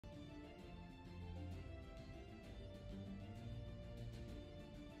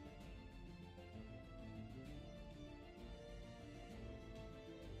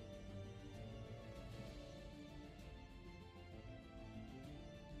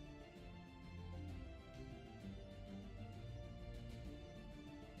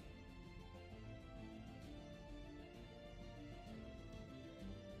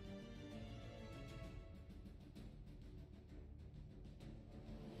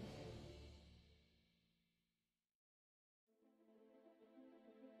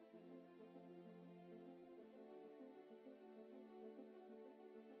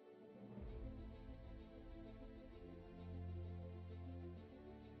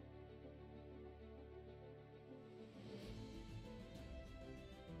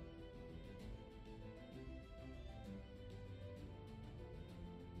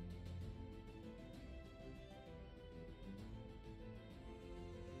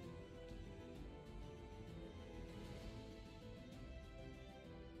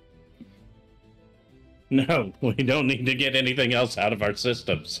No, we don't need to get anything else out of our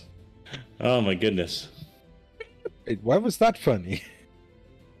systems. Oh my goodness. Wait, why was that funny?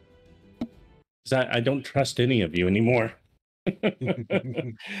 I don't trust any of you anymore.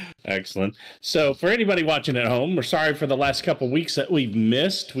 Excellent. So for anybody watching at home, we're sorry for the last couple weeks that we've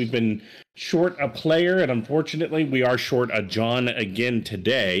missed. We've been short a player, and unfortunately we are short a John again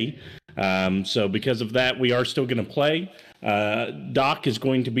today. So because of that, we are still going to play. Doc is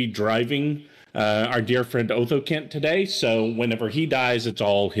going to be driving our dear friend Othokent today, so whenever he dies, it's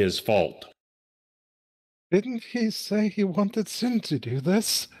all his fault. Didn't he say he wanted Sin to do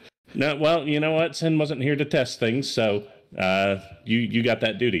this? No, well, you know what? Sin wasn't here to test things, so you got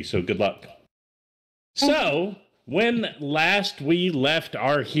that duty, so good luck. So, when last we left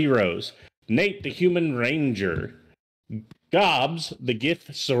our heroes, Nate the Human Ranger, Gobs the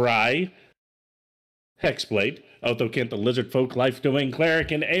Gith Sarai, Hexblade, Othokent the Lizard Folk Life Domain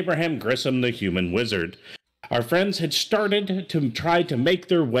Cleric, and Abraham Grissom the Human Wizard. Our friends had started to try to make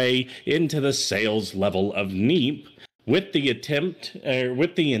their way into the sales level of Neap with the intent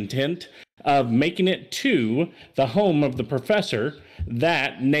of making it to the home of the professor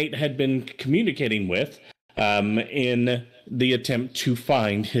that Nate had been communicating with in the attempt to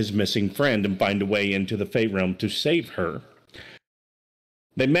find his missing friend and find a way into the Fey Realm to save her.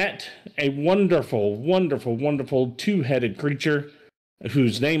 They met a wonderful, wonderful, wonderful two-headed creature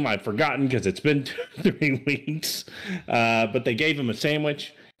whose name I've forgotten because it's been 3 weeks. But they gave him a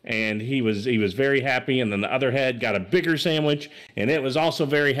sandwich, and he was very happy. And then the other head got a bigger sandwich, and it was also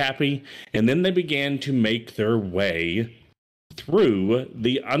very happy. And then they began to make their way through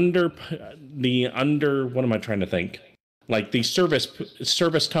the under. What am I trying to think? Like the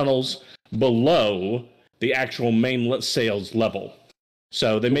service tunnels below the actual main sales level.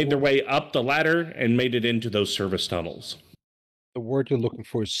 So they made their way up the ladder and made it into those service tunnels. The word you're looking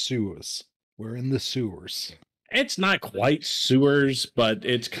for is sewers. We're in the sewers. It's not quite sewers, but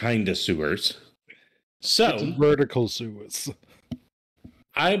it's kind of sewers. So it's vertical sewers.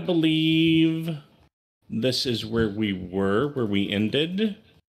 I believe this is where we ended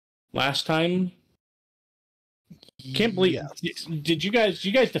last time. Can't believe. Yes. Did you guys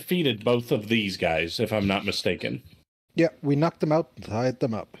defeated both of these guys, if I'm not mistaken? Yeah, we knocked them out and tied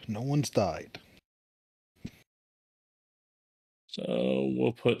them up. No one's died. So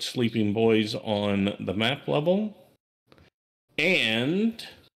we'll put Sleeping Boys on the map level. And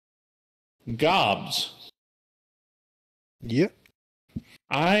Gobs. Yep.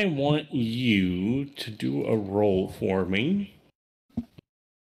 I want you to do a roll for me.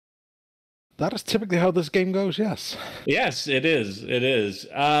 That is typically how this game goes, yes. Yes, it is. It is.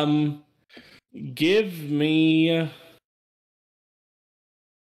 Give me...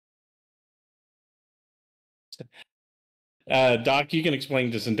 Doc, you can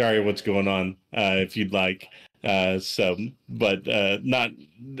explain to Cyntari what's going on if you'd like. But not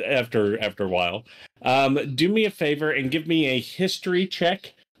after a while. Do me a favor and give me a history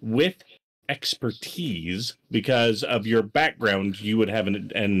check with expertise because of your background. You would have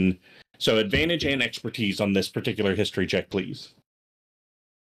so advantage and expertise on this particular history check, please.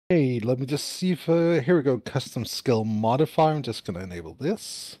 Hey, let me just see if here we go. Custom skill modifier. I'm just going to enable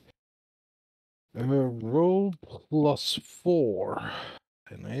this. Roll +4.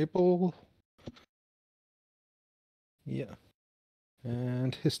 Enable. Yeah.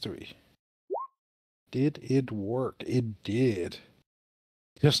 And history. Did it work? It did.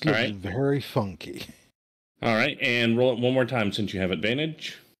 Just looked very funky. All right, and roll it one more time since you have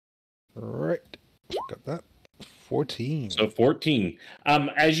advantage. All right. Got that. 14. So 14.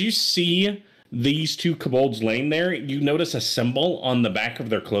 As you see these two kobolds laying there, you notice a symbol on the back of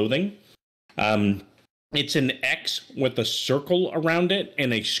their clothing. It's an X with a circle around it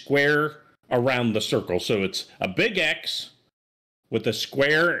and a square around the circle. So it's a big X with a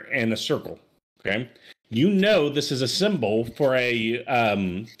square and a circle. Okay. You know this is a symbol for a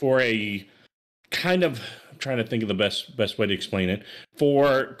kind of, I'm trying to think of the best way to explain it,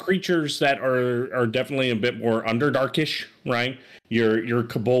 for creatures that are definitely a bit more underdarkish, right? Your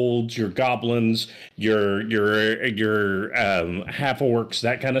kobolds, your goblins, your half orcs,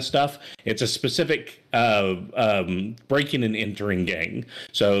 that kind of stuff. It's a specific breaking and entering gang.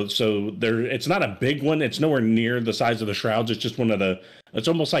 So there, it's not a big one. It's nowhere near the size of the shrouds. It's just one of the. It's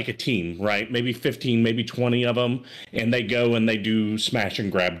almost like a team, right? Maybe 15, maybe 20 of them, and they go and they do smash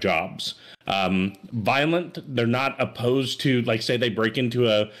and grab jobs. Violent, they're not opposed to, like, say they break into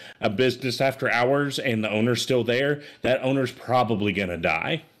a business after hours and the owner's still there, that owner's probably gonna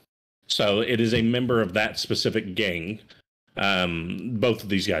die. So it is a member of that specific gang. Both of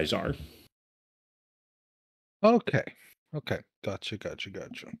these guys are. Okay. Gotcha.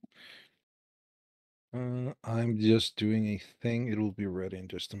 I'm just doing a thing. It will be ready in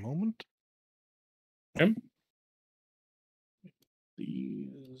just a moment. Okay.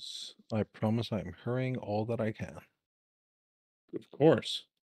 These, I promise I'm hurrying all that I can. of course.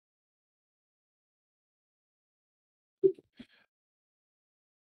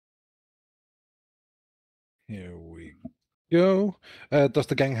 Here we go. Does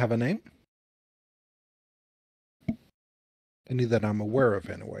the gang have a name? Any that I'm aware of,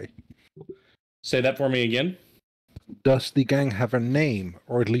 anyway. Say that for me again. Does the gang have a name,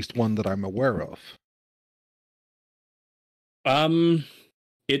 or at least one that I'm aware of?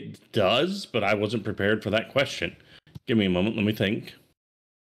 It does, but I wasn't prepared for that question. Give me a moment. Let me think.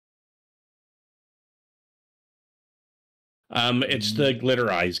 It's the Glitter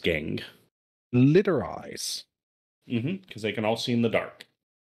Eyes gang. Glitter Eyes. Because they can all see in the dark.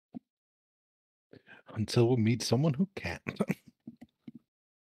 Until we meet someone who can't.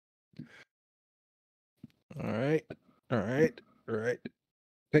 All right. Okay,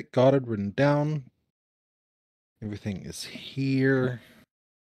 got it written down. Everything is here.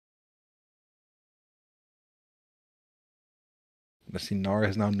 I see Nara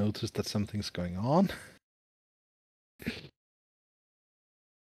has now noticed that something's going on.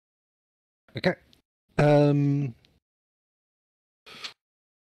 Okay.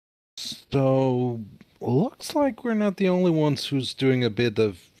 So looks like we're not the only ones who's doing a bit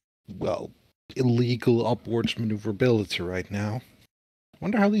of, well, illegal upwards maneuverability right now.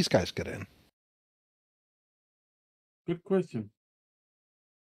 Wonder how these guys get in. Good question.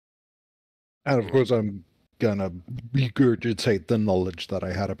 And of course, I'm gonna regurgitate the knowledge that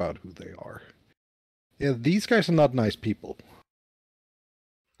I had about who they are. Yeah, these guys are not nice people.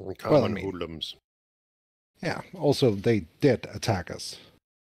 Common hoodlums. Yeah, also, they did attack us.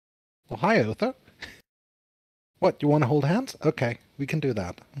 Well, hi, Otho. What, you want to hold hands? Okay, we can do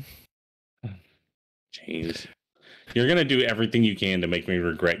that. Jeez. You're going to do everything you can to make me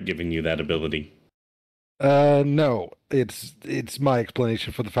regret giving you that ability. No. It's my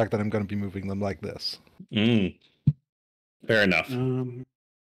explanation for the fact that I'm going to be moving them like this. Fair enough.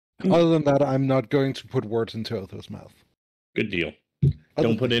 Other than that, I'm not going to put words into Otho's mouth. Good deal.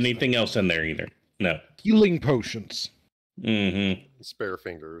 Don't put anything else in there either. No. Healing potions. Spare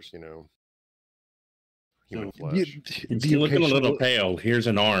fingers, you know. Human So, flesh. You're looking a little pale. Here's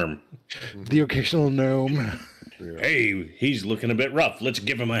an arm. The occasional gnome. Yeah. Hey, he's looking a bit rough. Let's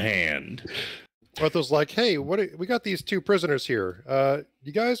give him a hand. Otho's like, hey, we got these 2 prisoners here.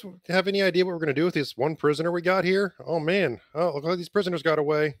 You guys have any idea what we're going to do with this one prisoner we got here? Oh, man. Oh, look like these prisoners got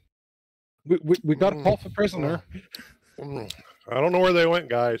away. We got a call for prisoner. I don't know where they went,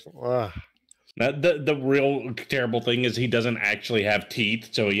 guys. Now, the real terrible thing is he doesn't actually have teeth,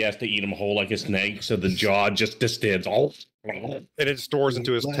 so he has to eat them whole like a snake, so the jaw just distends. And it stores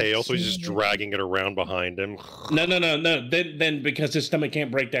into his tail, so he's just dragging it around behind him. No. Then because his stomach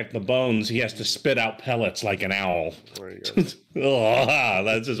can't break down the bones, he has to spit out pellets like an owl. There you go. Oh,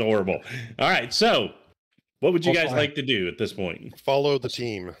 that's just horrible. All right, so what would you guys like to do at this point? Follow the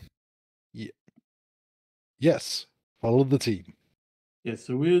team. Yes, follow the team. Yes,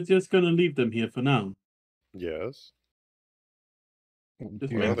 so we're just gonna leave them here for now. Yes.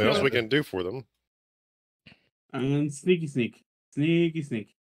 Just Nothing else we can do for them. And sneaky.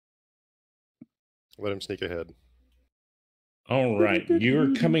 Let him sneak ahead. All right,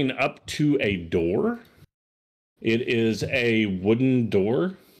 you're coming up to a door. It is a wooden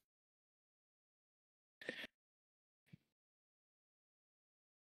door.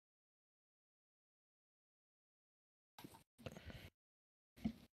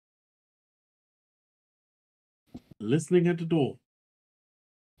 Listening at the door.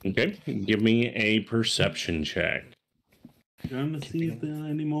 Okay, give me a perception check. Trying to see if there are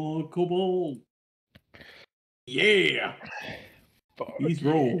any more kobold. Yeah! These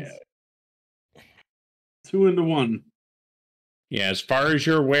rolls. 2 and a 1. Yeah, as far as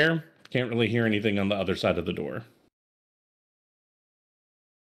you're aware, can't really hear anything on the other side of the door.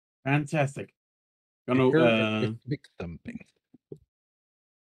 Fantastic. Gonna big thumping.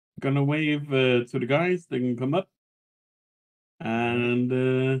 Gonna wave to the guys. They can come up. And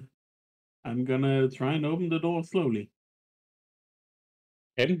I'm gonna try and open the door slowly.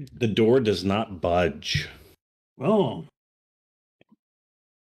 Okay, the door does not budge. Well,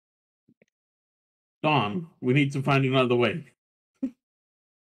 Don, we need to find another way.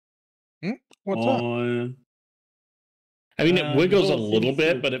 What's up? I mean, it wiggles a little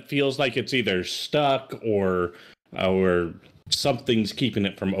bit, but it feels like it's either stuck or something's keeping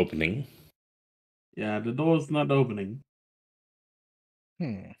it from opening. Yeah, the door's not opening.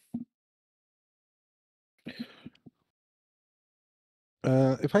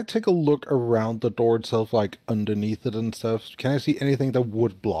 If I take a look around the door itself, like underneath it and stuff, can I see anything that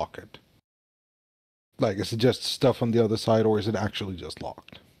would block it? Like, is it just stuff on the other side, or is it actually just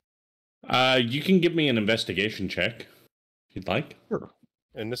locked? You can give me an investigation check if you'd like. Sure.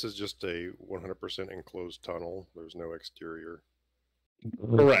 And this is just a 100% enclosed tunnel. There's no exterior.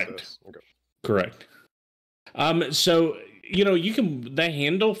 Correct. access. Okay. Correct. So the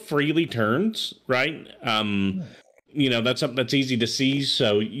handle freely turns, right? That's something that's easy to see.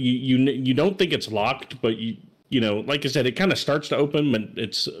 So you don't think it's locked, but like I said, it kind of starts to open, but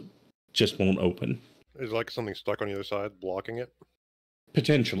it's just won't open. Is like something stuck on the other side blocking it?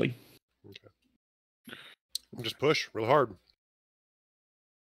 Potentially. Okay. Just push real hard.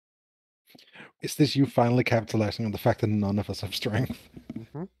 Is this you finally capitalizing on the fact that none of us have strength?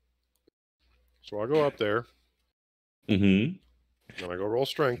 Mm-hmm. So I go up there. Mm-hmm. And I go roll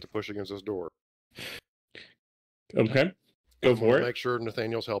strength to push against this door. Okay. Go for it. Make sure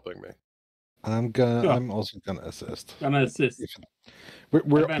Nathaniel's helping me. I'm also gonna assist. Gonna assist.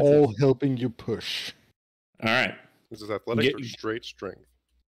 We're Advances. all helping you push. All right. This is athletics or straight strength?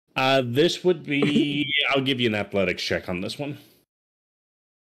 This would be. I'll give you an athletics check on this one.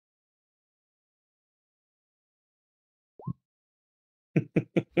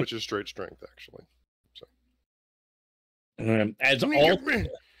 Which is straight strength, actually. So.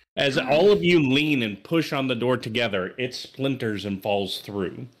 As all of you lean and push on the door together, it splinters and falls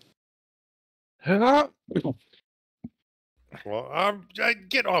through. Well,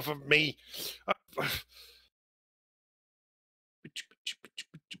 get off of me! I'm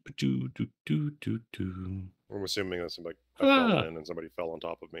assuming that's like I fell in and somebody fell on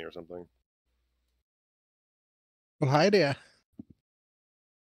top of me or something. Well, hi there.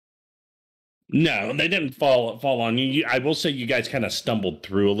 No, they didn't fall on you. I will say you guys kind of stumbled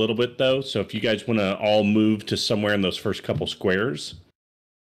through a little bit, though. So if you guys want to all move to somewhere in those first couple squares,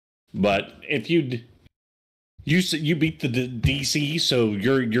 but if you beat the DC, so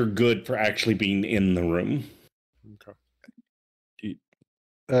you're good for actually being in the room. Okay.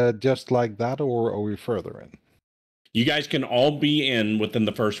 Just like that, or are we further in? You guys can all be in within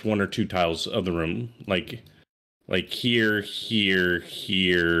the first 1 or 2 tiles of the room, like here,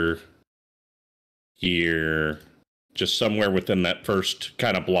 just somewhere within that first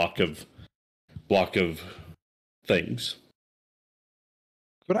kind of block of things.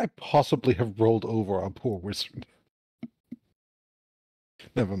 Could I possibly have rolled over our poor wizard?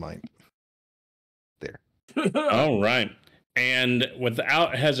 Never mind. There. All right. And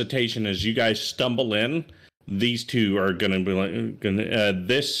without hesitation, as you guys stumble in, these two are going to be like,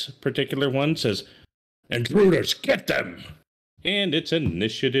 this particular one says, "Intruders, get them!" And it's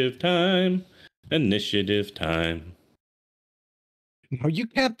initiative time. Initiative time. No, you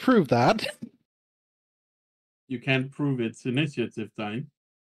can't prove that. You can't prove it's initiative time.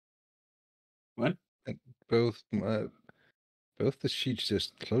 What? And both the sheets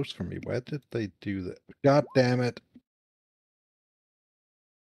just closed for me. Why did they do that? God damn it.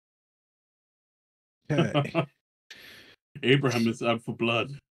 Okay. Abraham is up for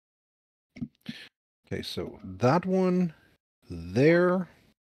blood. Okay, so that one, there,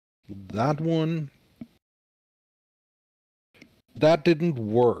 that one, that didn't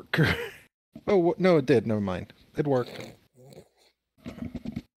work. Oh, no, it did. Never mind. It worked.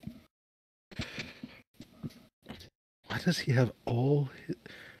 Why does he have all his...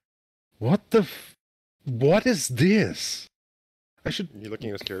 What is this? You looking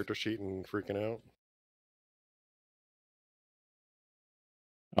at his character sheet and freaking out?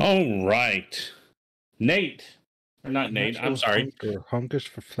 All right. Nate. Or not Nate, I'm sorry. Hunkers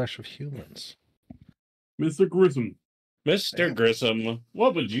for flesh of humans. Mr. Grissom. Mr. Grissom,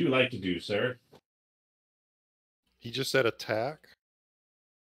 what would you like to do, sir? He just said attack?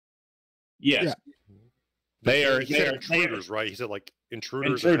 Yes. Yeah. He said intruders, right? He said like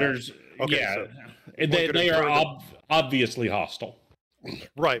intruders. Intruders, Okay, yeah. so They are obviously hostile.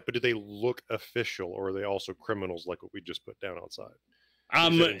 Right, but do they look official, or are they also criminals like what we just put down outside?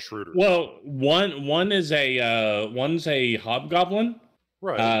 Intruders. Well, one's a hobgoblin,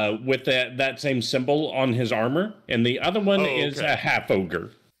 right, with that same symbol on his armor, and the other one is a half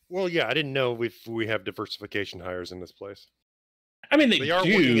ogre. Well, yeah, I didn't know if we have diversification hires in this place. I mean, they are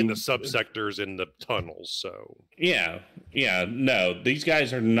working in the subsectors in the tunnels, so yeah. No, these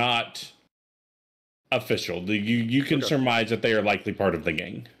guys are not official. You can surmise that they are likely part of the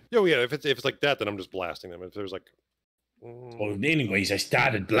gang. Oh yeah, if it's like that, then I'm just blasting them. If there's like, well, anyways, I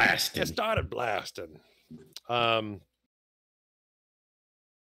started blasting.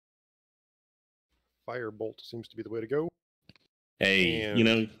 Firebolt seems to be the way to go. Hey, and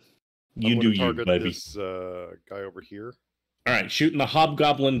you do you, baby. This guy over here. All right, shooting the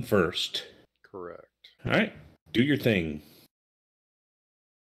hobgoblin first. Correct. All right, do your thing.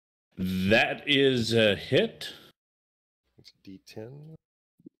 That is a hit. It's D10.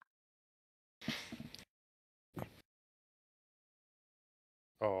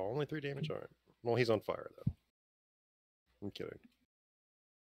 Oh, only 3 damage? All right. Well, he's on fire, though. I'm kidding.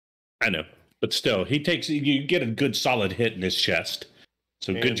 I know, but still, you get a good solid hit in his chest.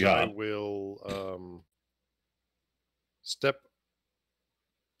 So good job. I will step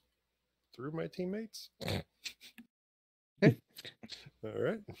through my teammates. All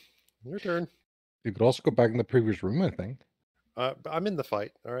right. Your turn. You could also go back in the previous room, I think. I'm in the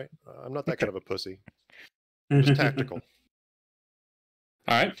fight, all right? I'm not that kind of a pussy. I'm just tactical.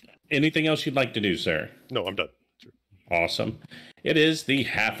 All right. Anything else you'd like to do, sir? No, I'm done. Awesome. It is the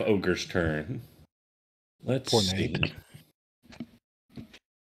half ogre's turn. Let's Poor see. Nate.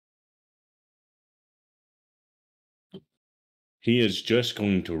 He is just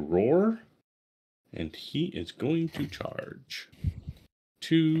going to roar, and he is going to charge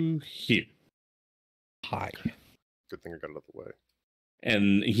to here. Hi. Good thing I got it out of the way.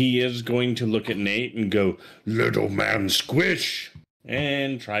 And he is going to look at Nate and go, "Little man, squish,"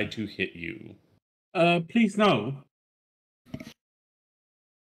 and try to hit you. Please no.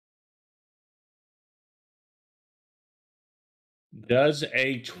 Does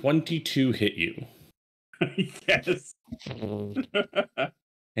a 22 hit you? Yes.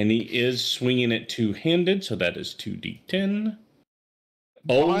 And he is swinging it two-handed, so that is 2d10.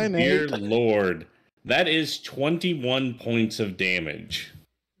 Oh, Bye, dear Nate. Lord. That is 21 points of damage.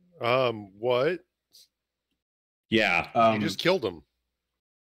 What? Yeah. You just killed him.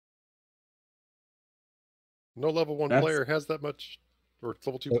 No level 1 player has that much, or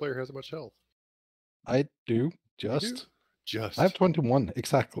level 2 player has that much health. I do. You Just. do? Just. I have 21,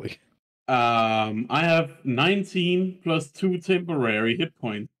 exactly. I have 19 plus 2 temporary hit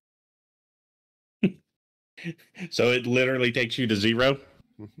points. So it literally takes you to 0?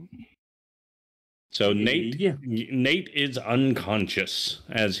 Mhm. So Nate is unconscious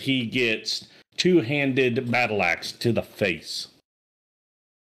as he gets two-handed battle axe to the face.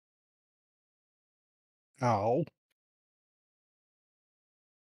 Ow.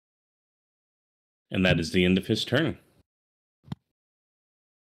 And that is the end of his turn.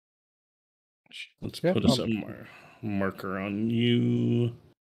 Let's put a marker on you.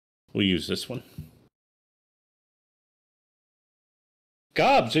 We'll use this one.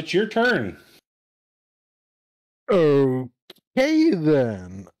 Gobs, it's your turn. Okay,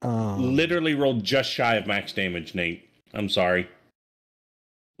 then. Literally rolled just shy of max damage, Nate. I'm sorry.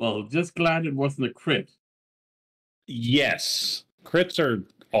 Well, just glad it wasn't a crit. Yes. Crits are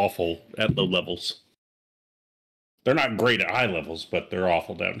awful at low levels. They're not great at high levels, but they're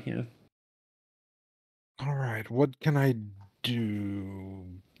awful down here. All right, what can I do?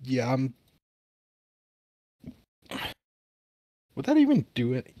 Yeah, would that even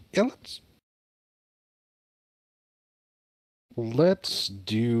do it? Yeah, let's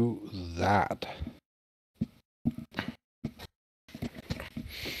do that.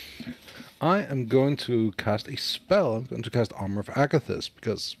 I am going to cast a spell. I'm going to cast Armor of Agathis,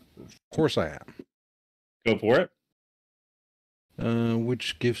 because of course I am. Go for it.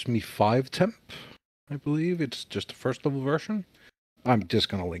 Which gives me 5 temp, I believe. It's just a first level version. I'm just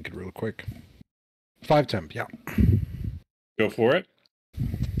going to link it real quick. 5 temp, yeah. Go for it.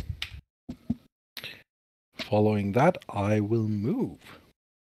 Following that, I will move.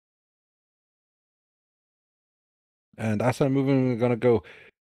 And as I'm moving, I'm going to go,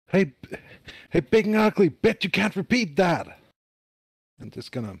 hey, big and ugly, bet you can't repeat that. I'm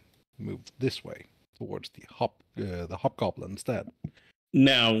just going to move this way towards the hobgoblin instead.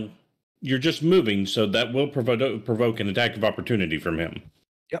 Now, you're just moving, so that will provoke an attack of opportunity from him.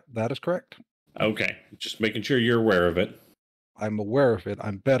 Yep, that is correct. Okay, just making sure you're aware of it. I'm aware of it.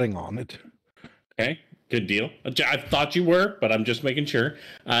 I'm betting on it. Okay, good deal. I thought you were, but I'm just making sure.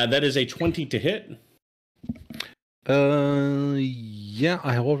 That is a 20 to hit. Yeah,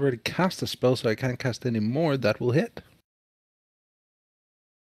 I have already cast a spell, so I can't cast any more. That will hit.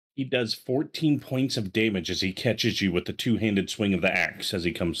 He does 14 points of damage as he catches you with the two-handed swing of the axe as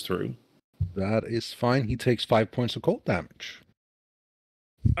he comes through. That is fine. He takes 5 points of cold damage.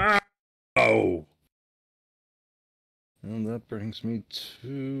 Oh. And that brings me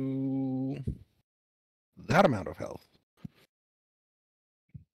to that amount of health.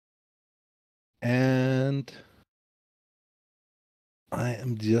 And I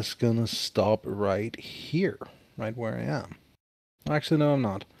am just gonna stop right here, right where I am. Actually, no, I'm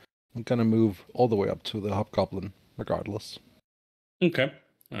not. I'm gonna move all the way up to the hobgoblin, regardless. Okay.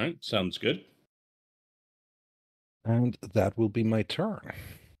 All right. Sounds good. And that will be my turn.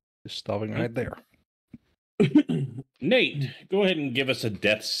 Just stopping right there. Nate, go ahead and give us a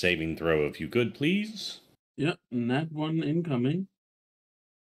death saving throw if you could, please. Yep, nat 1 incoming.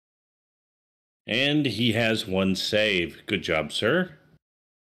 And he has one save. Good job, sir.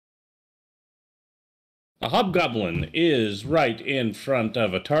 A hobgoblin is right in front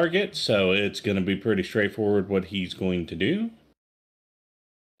of a target, so it's going to be pretty straightforward what he's going to do.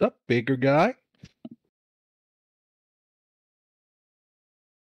 The bigger guy.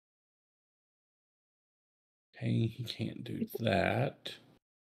 Okay, he can't do that.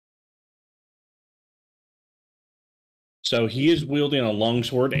 So he is wielding a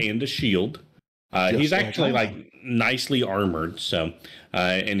longsword and a shield. He's like actually that. like nicely armored, so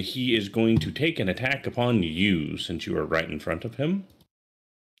and he is going to take an attack upon you since you are right in front of him.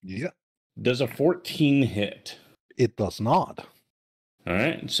 Yeah. Does a 14 hit? It does not. All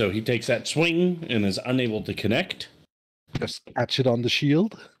right, so he takes that swing and is unable to connect. Just catch it on the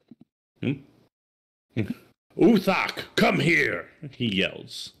shield. Uthok, come here! He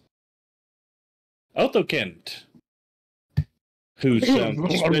yells. Othokent, who's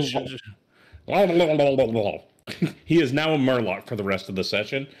he is now a Murloc for the rest of the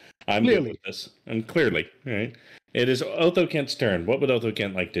session. I'm good with this. And clearly, right? It is Othokent's turn. What would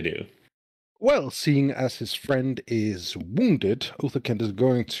Othokent like to do? Well, seeing as his friend is wounded, Othokent is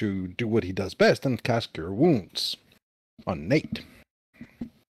going to do what he does best and cast Cure Wounds on Nate.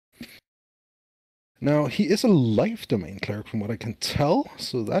 Now, he is a life domain cleric from what I can tell,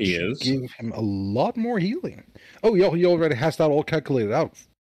 so that should give him a lot more healing. Oh, he already has that all calculated out.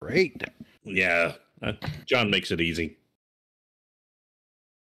 Great. Yeah, John makes it easy.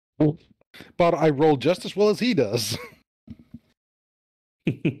 But I roll just as well as he does.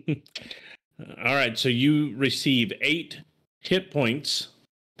 All right, so you receive 8 hit points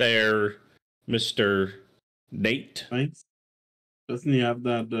there, Mr. Nate. Thanks. Doesn't he have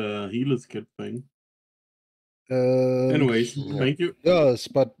that healer's kit thing? Anyways, thank you. Yes,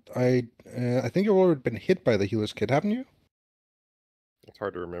 but I think you've already been hit by the healer's kit, haven't you? It's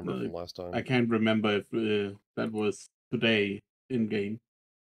hard to remember from last time. I can't remember if that was today in game.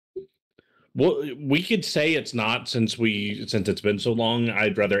 Well, we could say it's not since it's been so long.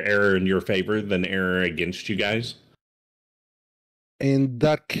 I'd rather err in your favor than err against you guys. In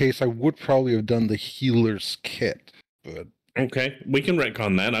that case, I would probably have done the healer's kit, but okay, we can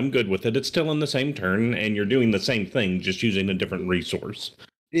retcon that. I'm good with it. It's still in the same turn, and you're doing the same thing, just using a different resource.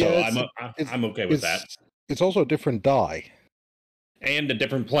 Yeah, so I'm okay with that. It's also a different die. And a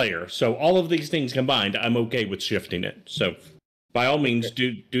different player. So all of these things combined, I'm okay with shifting it. So by all means,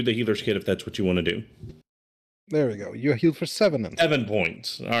 do the healer's kit if that's what you want to do. There we go. You healed for 7 then. 7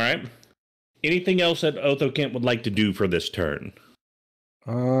 points. All right. Anything else that Othokent would like to do for this turn?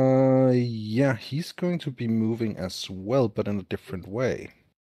 Yeah, he's going to be moving as well, but in a different way.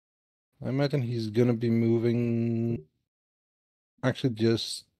 I imagine he's going to be moving actually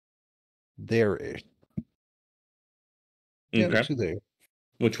just there-ish. Yeah, Okay. there.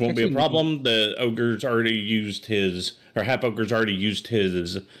 Which won't be a problem. The ogre's already used his, or half ogre's already used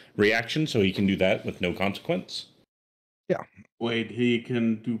his reaction, so he can do that with no consequence. Yeah. Wait, he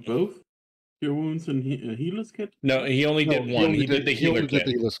can do both? Cure Wounds and healer's kit? No, he only did one. He did the healer kit.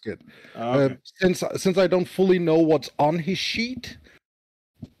 The healer's kit. Okay. Since I don't fully know what's on his sheet.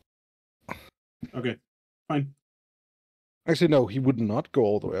 Okay, fine. Actually, no, he would not go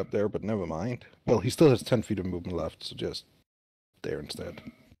all the way up there, but never mind. Well, he still has 10 feet of movement left, so just there instead.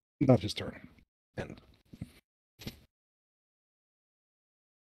 Not his turn. End.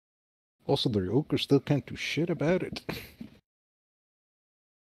 Also, the ogre still can't do shit about it.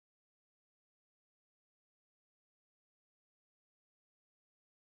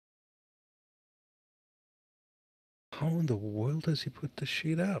 How in the world does he put the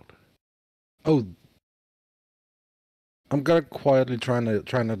sheet out? Oh, I'm gonna quietly trying to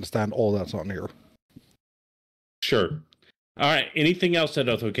understand all that's on here. Sure. All right. Anything else that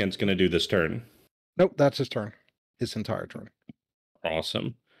Othokent's going to do this turn? Nope, that's his turn. His entire turn.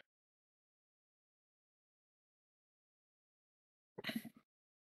 Awesome.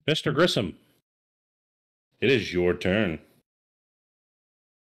 Mr. Grissom, it is your turn.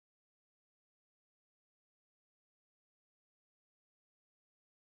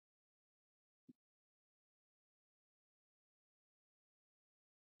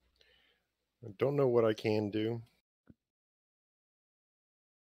 I don't know what I can do.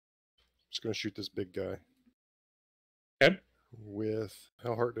 Just going to shoot this big guy. Okay. With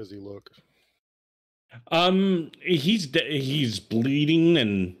how hard does he look? He's bleeding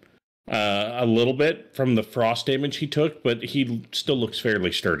and a little bit from the frost damage he took, but he still looks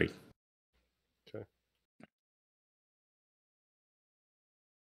fairly sturdy. Okay.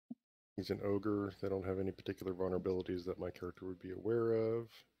 He's an ogre. They don't have any particular vulnerabilities that my character would be aware of.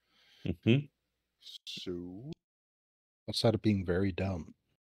 Mm-hmm. So Outside of being very dumb.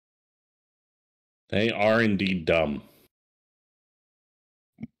 They are indeed dumb.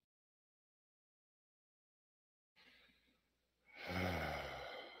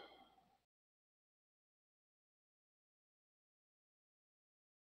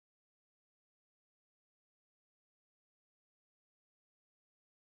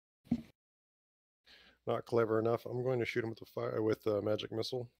 not clever enough. I'm going to shoot him with a magic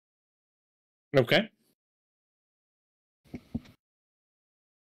missile. Okay.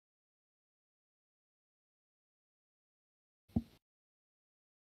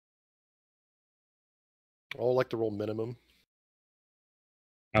 I'll like to roll minimum.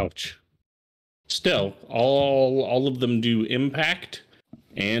 Ouch. Still, all of them do impact,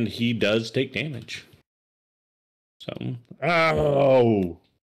 and he does take damage. So, oh,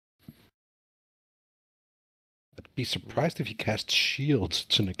 I'd be surprised if he cast shields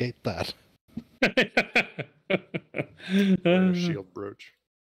to negate that. Shield brooch.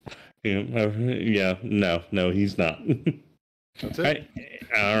 Yeah, no, he's not. That's it.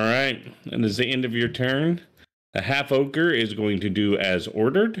 All right. And as the end of your turn, the half ogre is going to do as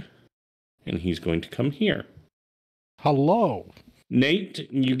ordered, and he's going to come here. Hello.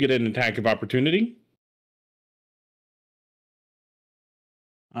 Nate, you get an attack of opportunity.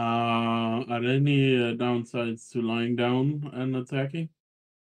 Are there any downsides to lying down and attacking?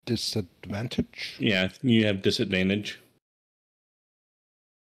 Disadvantage? Yeah, you have disadvantage.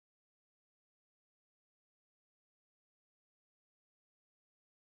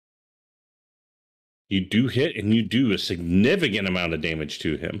 You do hit, and you do a significant amount of damage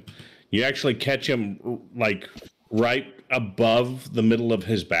to him. You actually catch him like right above the middle of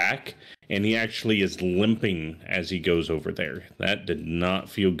his back, and he actually is limping as he goes over there. That did not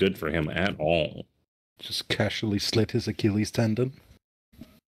feel good for him at all. Just casually slit his Achilles tendon.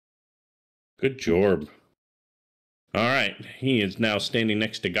 Good job. All right, he is now standing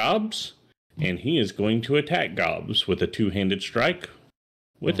next to Gobs, and he is going to attack Gobs with a two-handed strike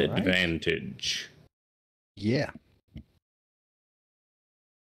with All right. advantage. Yeah.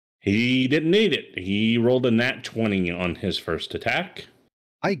 He didn't need it. He rolled a nat 20 on his first attack.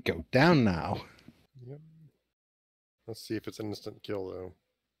 I go down now. Yep. Let's see if it's an instant kill, though.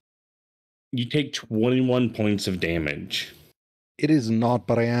 You take 21 points of damage. It is not,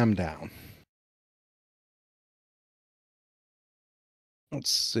 but I am down. Let's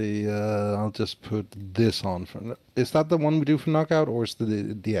see. I'll just put this on. Is that the one we do for knockout, or is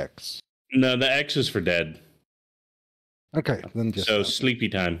the X? No, the X is for dead. Okay, then just So sleepy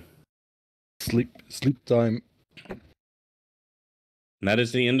time. sleep time. And that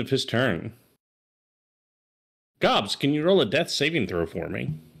is the end of his turn. Gobs, can you roll a death saving throw for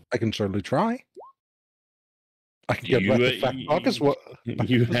me? I can certainly try. I can get back to fat talk as well.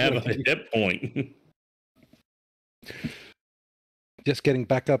 You have a hit point. Just getting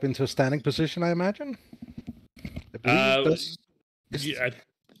back up into a standing position, I imagine. I believe Yeah, I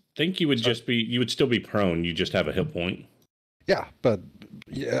think you would you would still be prone. You just have a hit point. yeah, but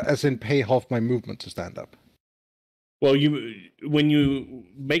yeah, as in pay half my movement to stand up. Well, when you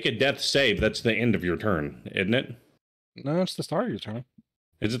make a death save, that's the end of your turn, isn't it? No, it's the start of your turn.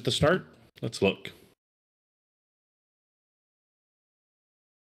 Is it the start? Let's look.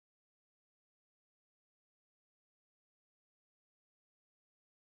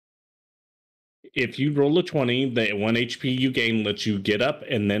 If you roll a 20, the 1 HP you gain lets you get up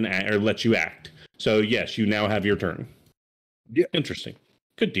and then or lets you act. So yes, you now have your turn. Yeah. Interesting.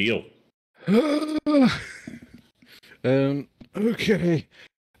 Good deal. Okay.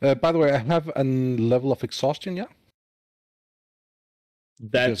 By the way, I have a level of exhaustion, yeah?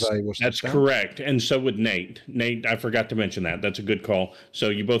 That's down. correct. And so would Nate. Nate, I forgot to mention that. That's a good call. So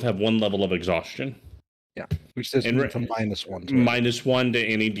you both have one level of exhaustion. Yeah, which says And -1 to -1 to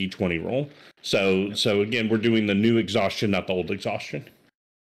any D20 roll. So again, we're doing the new exhaustion, not the old exhaustion.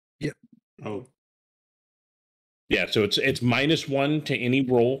 Yeah. Oh, Yeah, so it's -1 to any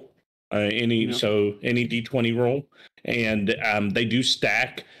roll, so any D20 roll, and they do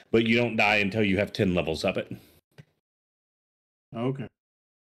stack, but you don't die until you have 10 levels of it. okay.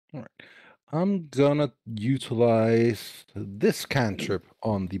 All right. I'm gonna utilize this cantrip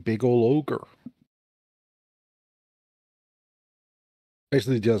on the big ol' ogre.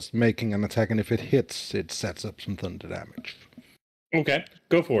 Basically just making an attack, and if it hits, it sets up some thunder damage. Okay,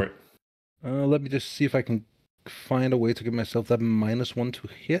 go for it. Let me just see if I can find a way to give myself that -1 to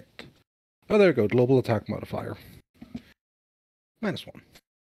hit. Oh, there we go. Global attack modifier. -1.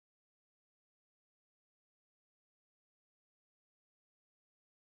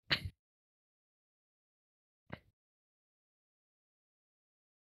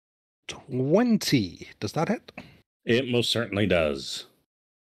 20. Does that hit? It most certainly does.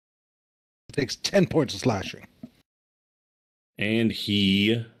 Takes 10 points of slashing. And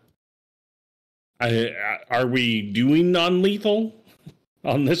he... are we doing non-lethal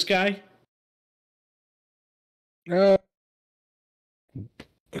on this guy?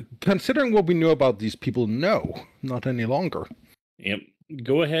 Considering what we know about these people, no. Not any longer. Yep.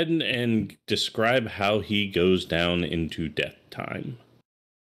 Go ahead and describe how he goes down into death time.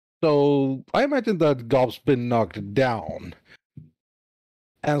 So, I imagine that Gob's been knocked down.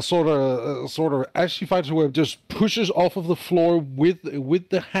 And sort of, as she fights her way, just pushes off of the floor with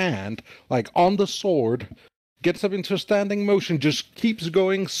the hand, like on the sword, gets up into a standing motion, just keeps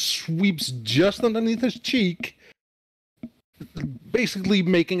going, sweeps just underneath his cheek, basically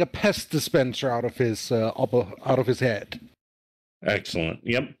making a pest dispenser out of his head. Excellent.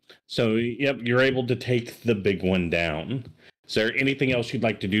 Yep. So, yep, you're able to take the big one down. Is there anything else you'd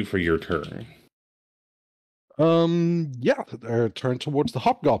like to do for your turn? Yeah, turn towards the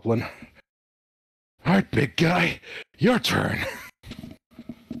hobgoblin. All right, big guy, your turn.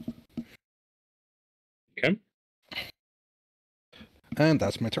 Okay. And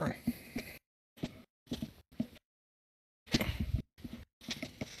that's my turn.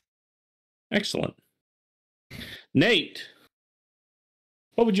 Excellent. Nate,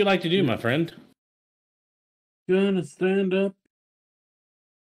 what would you like to do, my friend? Gonna stand up.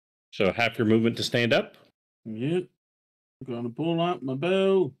 So half your movement to stand up? Yep. Gonna pull out my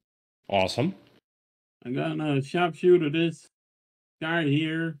bow. Awesome. I'm gonna sharpshoot at this guy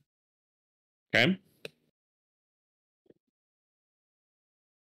here. Okay.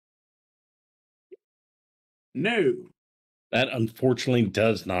 No. That unfortunately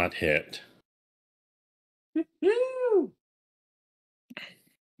does not hit. Woo!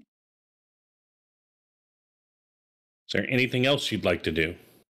 Is there anything else you'd like to do?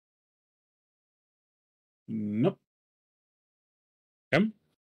 Nope. Okay.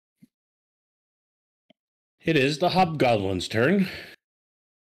 It is the hobgoblin's turn.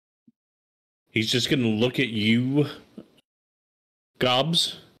 He's just going to look at you,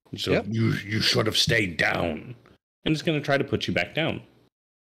 Gobs. So Yep. you should have stayed down. And it's going to try to put you back down.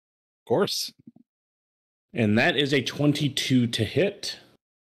 Of course. And that is a 22 to hit.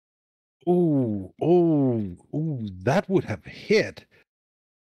 Ooh, that would have hit.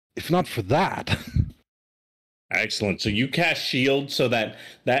 If not for that. Excellent. So you cast shield so that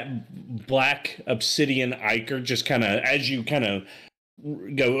black obsidian ichor just kind of, as you kind of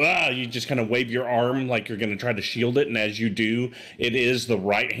go, you just kind of wave your arm like you're going to try to shield it. And as you do, it is the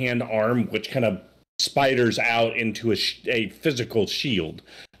right hand arm, which kind of spiders out into a physical shield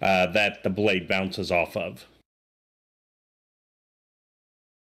that the blade bounces off of.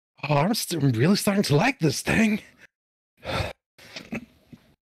 Oh, I'm really starting to like this thing.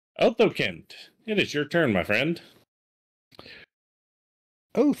 Othokent, it is your turn, my friend.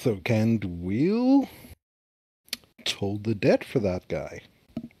 Othokent will toll the dead for that guy.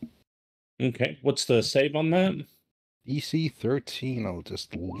 Okay, what's the save on that? DC 13, I'll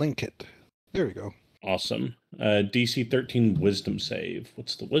just link it. There we go. Awesome. DC 13 wisdom save.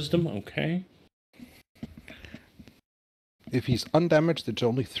 What's the wisdom? Okay. If he's undamaged, it's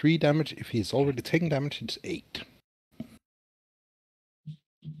only 3 damage. If he's already taken damage, it's 8.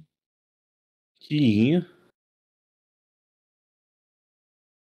 He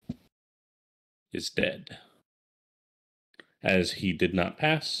is dead, as he did not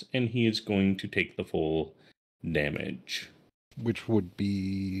pass, and he is going to take the full damage. Which would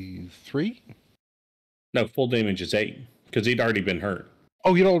be 3? No, full damage is 8, because he'd already been hurt.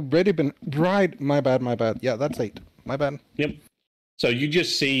 Oh, he'd already been... Right, my bad. Yeah, that's 8. My bad. Yep. So you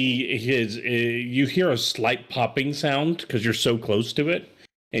just see his... you hear a slight popping sound, because you're so close to it,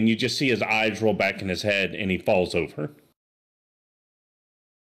 and you just see his eyes roll back in his head, and he falls over.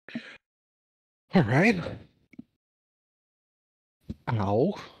 All right.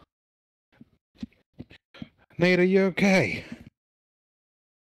 Ow. Nate, are you okay?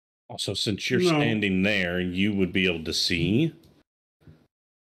 Also, since you're No. standing there, you would be able to see...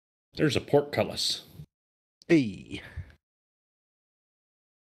 There's a portcullis. Hey.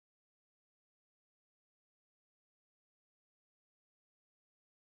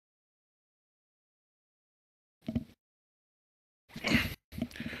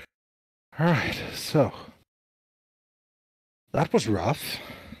 All right, so that was rough.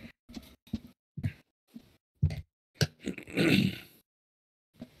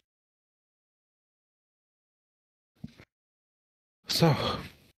 So,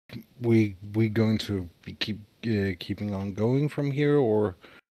 we going to keeping on going from here, or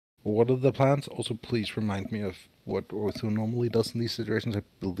what are the plans? Also, please remind me of what Ortho normally does in these situations. I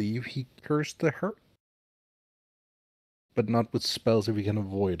believe he cursed the hurt, but not with spells if he can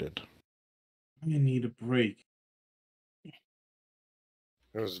avoid it. I need a break.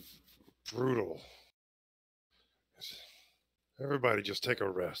 It was brutal. Everybody just take a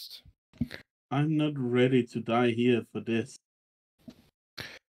rest. I'm not ready to die here for this.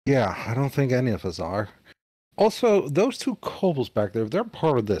 Yeah, I don't think any of us are. Also, those two kobolds back there, they're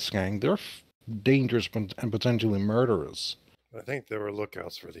part of this gang. They're dangerous and potentially murderers. I think there were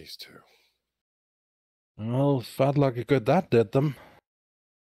lookouts for these two. Well, fat lucky good that did them.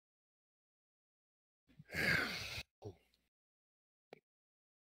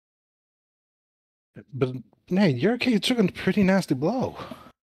 But, hey, you're okay. You took a pretty nasty blow.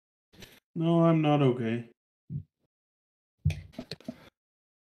 No, I'm not okay.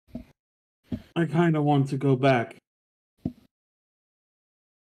 I kind of want to go back.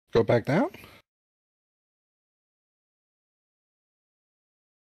 Go back down?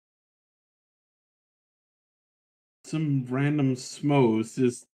 Some random smos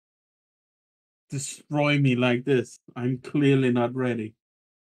just destroy me like this. I'm clearly not ready.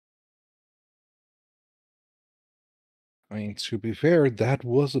 I mean, to be fair, that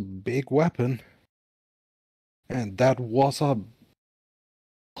was a big weapon. And that was a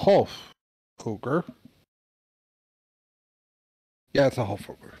half ogre. Yeah, it's a half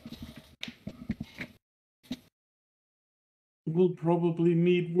ogre. We'll probably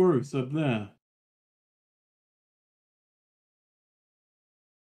meet worse up there.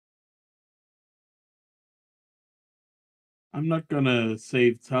 I'm not gonna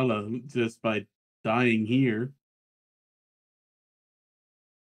save Tala just by dying here.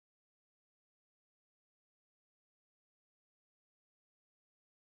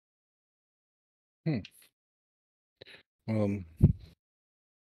 I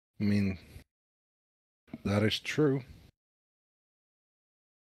mean, that is true.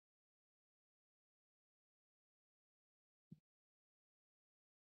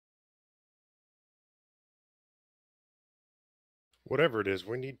 Whatever it is,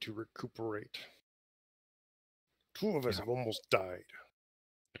 we need to recuperate. Two of us have almost died.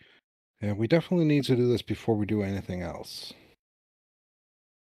 Yeah, we definitely need to do this before we do anything else.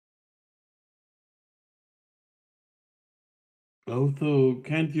 Otho,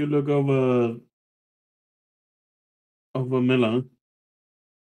 can't you look over Milla?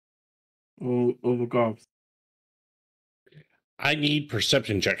 Or over Gobx? I need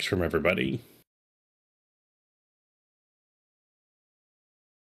perception checks from everybody.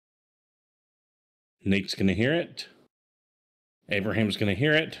 Nate's going to hear it. Abraham's going to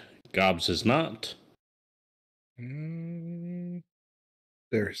hear it. Gobs is not. There's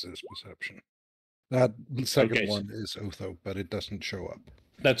this perception. That second Okay, one is Otho, but it doesn't show up.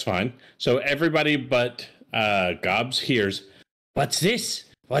 That's fine. So everybody but Gobs hears, "What's this?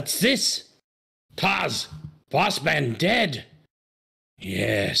 What's this? Taz, Bossman dead.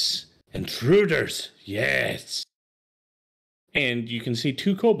 Yes. Intruders. Yes." And you can see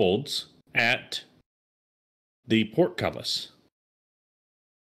two kobolds at the portcullis.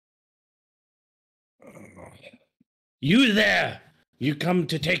 You there! You come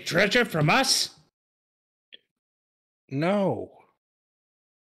to take treasure from us? No.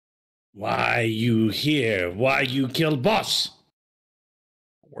 Why you here? Why you kill boss?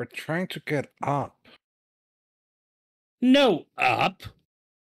 We're trying to get up. No up.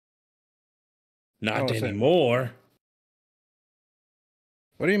 Not Oh, so- anymore.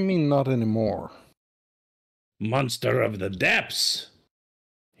 What do you mean not anymore? Monster of the depths.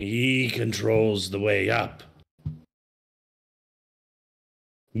 He controls the way up.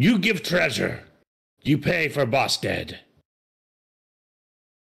 You give treasure. You pay for boss dead.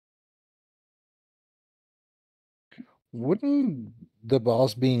 Wouldn't the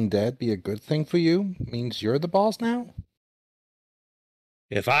boss being dead be a good thing for you? Means you're the boss now?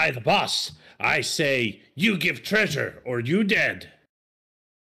 If I the boss, I say you give treasure or you dead.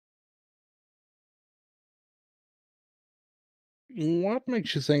 What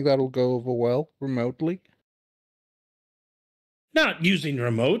makes you think that'll go over well remotely? Not using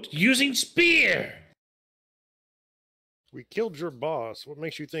remote, using spear. We killed your boss. What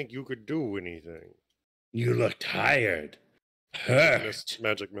makes you think you could do anything? You look tired. Hurt.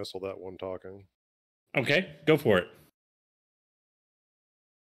 Magic missile, that one talking. Okay, go for it.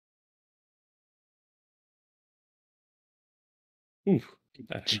 Oof,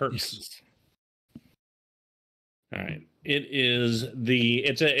 that hurts. Jesus. All right.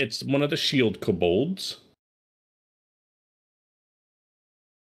 It's one of the shield kobolds.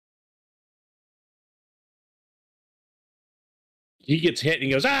 He gets hit and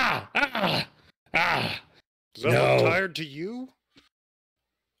he goes, ah, ah, ah. Does that look tired to you?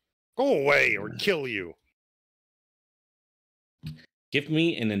 Go away or kill you. Give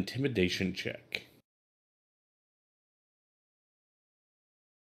me an intimidation check.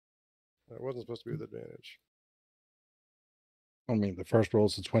 That wasn't supposed to be with advantage. I mean, the first roll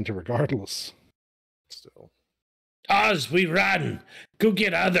is a 20 regardless. Still. Oz, we run. Go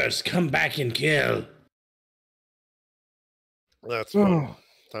get others. Come back and kill. That's fine.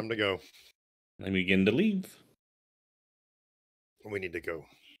 Time to go. And we begin to leave. We need to go.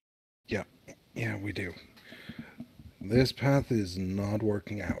 Yeah, we do. This path is not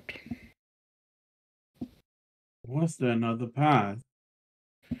working out. Was there another path?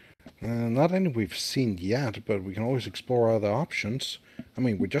 Not any we've seen yet, but we can always explore other options. I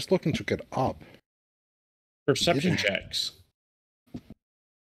mean, we're just looking to get up. Perception checks.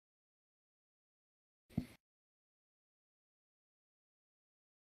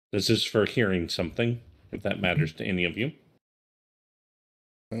 This is for hearing something, if that matters to any of you.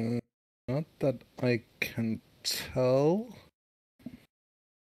 Not that I can tell.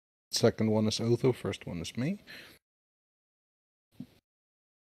 Second one is Otho, first one is me.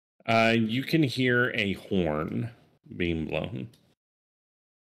 You can hear a horn being blown.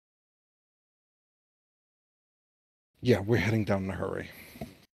 Yeah, we're heading down in a hurry.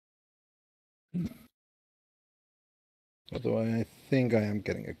 Although I think I am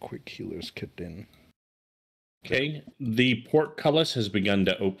getting a quick healer's kit in. Okay, the portcullis has begun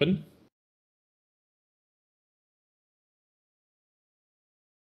to open.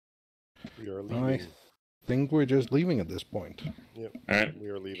 We are leaving. I think we're just leaving at this point. Yep. All right. We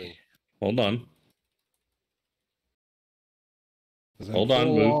are leaving. Hold on. Hold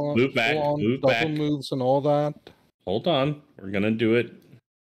on. Move back. Move back. Double moves and all that. Hold on. We're going to do it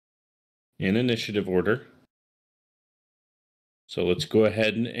in initiative order. So let's go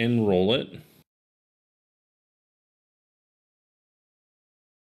ahead and roll it.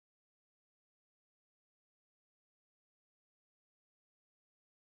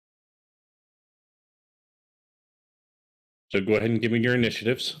 So go ahead and give me your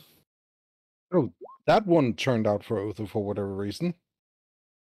initiatives. Oh, that one turned out for Otho for whatever reason.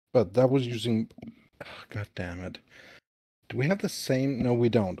 But that was using... Oh, God damn it. Do we have the same? No, we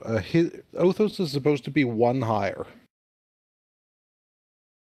don't. Otho's is supposed to be one higher.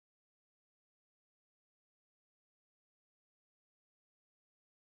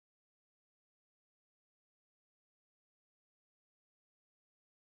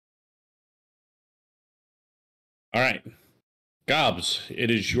 All right. Gobs,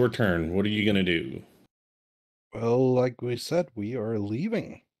 it is your turn. What are you going to do? Well, like we said, we are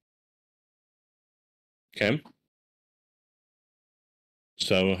leaving. Okay.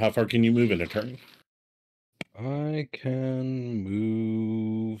 So how far can you move in a turn? I can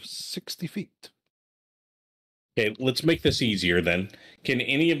move 60 feet. Okay, let's make this easier then. Can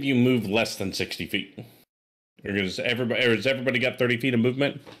any of you move less than 60 feet? Or has everybody got 30 feet of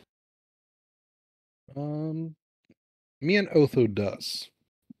movement? Me and Otho does.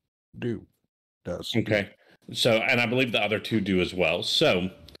 Okay. So, and I believe the other two do as well. So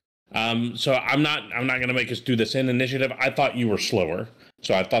I'm not going to make us do this in initiative. I thought you were slower.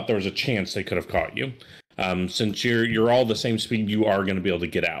 So I thought there was a chance they could have caught you. Since you're all the same speed, you are going to be able to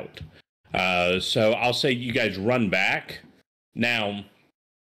get out. So I'll say you guys run back. Now,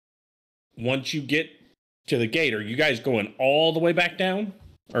 once you get to the gate, are you guys going all the way back down?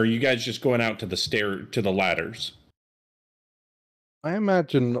 Or are you guys just going out to the ladders? I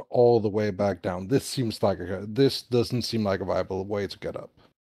imagine all the way back down. This doesn't seem like a viable way to get up.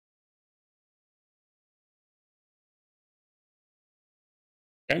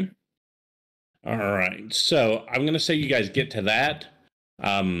 Okay. All right. So I'm going to say you guys get to that.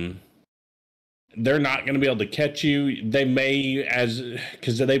 They're not going to be able to catch you. They may,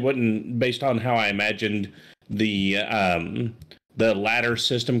 because they wouldn't, based on how I imagined the ladder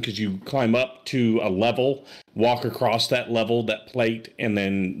system, because you climb up to a level, walk across that level, that plate, and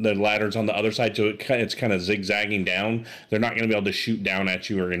then the ladder's on the other side, so it's kind of zigzagging down. They're not going to be able to shoot down at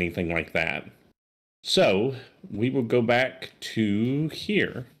you or anything like that. So we will go back to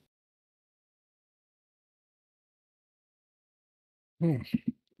here.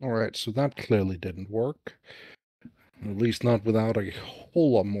 All right, so that clearly didn't work. At least not without a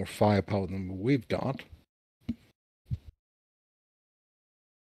whole lot more firepower than we've got.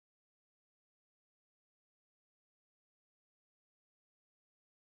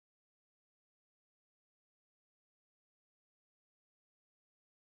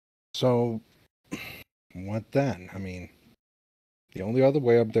 So, what then? I mean, the only other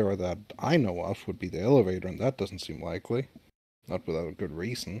way up there that I know of would be the elevator, and that doesn't seem likely. Not without a good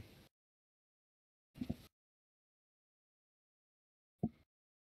reason.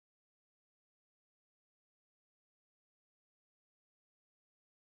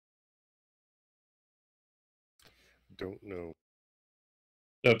 don't know.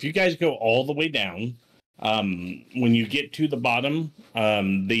 So if you guys go all the way down, when you get to the bottom,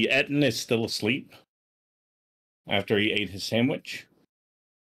 the Etten is still asleep after he ate his sandwich.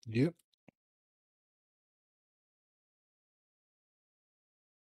 Yep.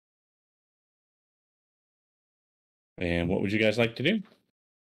 And what would you guys like to do?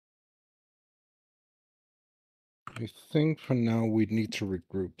 I think for now we need to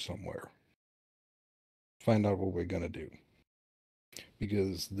regroup somewhere. Find out what we're gonna do.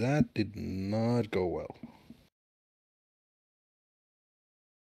 Because that did not go well.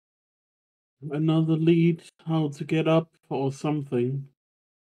 Another lead, how to get up or something.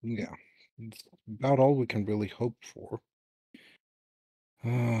 Yeah. It's about all we can really hope for.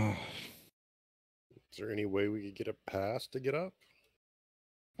 Is there any way we could get a pass to get up?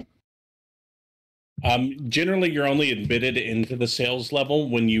 Generally, you're only admitted into the sales level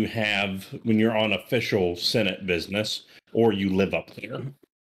when you're on official Senate business or you live up there.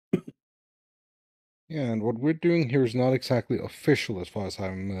 Yeah, and what we're doing here is not exactly official as far as I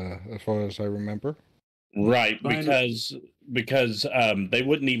remember. Right, Fine. because they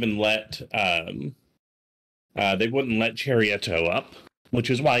wouldn't even let Chariotto up,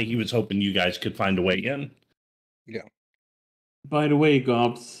 which is why he was hoping you guys could find a way in. Yeah. By the way,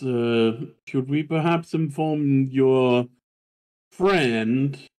 Gobs, should we perhaps inform your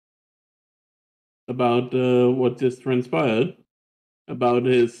friend about what just transpired? About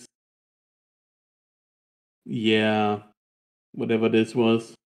his... Yeah, whatever this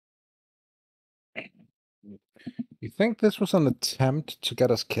was. You think this was an attempt to get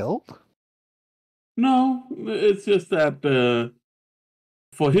us killed? No, it's just that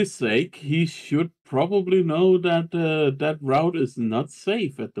for his sake, he should probably know that that route is not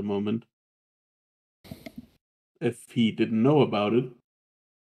safe at the moment. If he didn't know about it.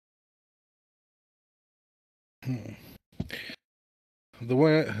 The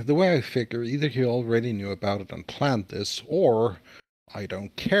way I figure, either he already knew about it and planned this, or I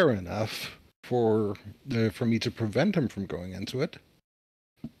don't care enough for me to prevent him from going into it.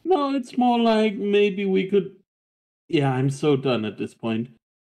 No, it's more like maybe we could... Yeah, I'm so done at this point.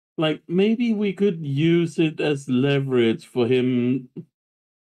 Like, maybe we could use it as leverage for him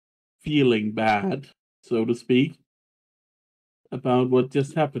feeling bad, so to speak, about what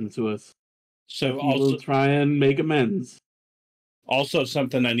just happened to us. So He will try and make amends. Also,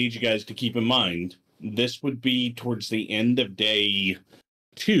 something I need you guys to keep in mind, this would be towards the end of day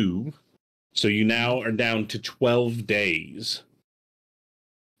 2, so you now are down to 12 days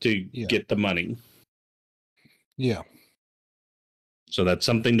to get the money. Yeah. So that's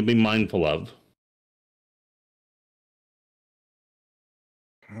something to be mindful of.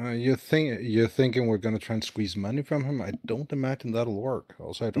 You're thinking we're going to try and squeeze money from him? I don't imagine that'll work.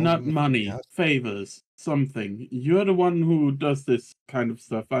 Also, I don't Not even money, think favors, something. You're the one who does this kind of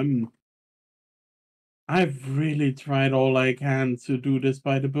stuff. I've really tried all I can to do this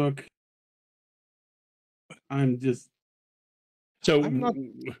by the book. I'm just... So I'm not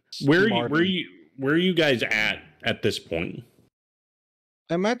where smart are you guys at this point?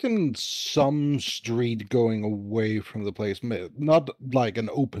 Imagine some street going away from the place. Not like an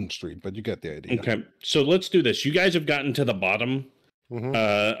open street, but you get the idea. Okay, so let's do this. You guys have gotten to the bottom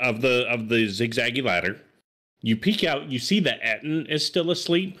of the zigzaggy ladder. You peek out, you see that Etten is still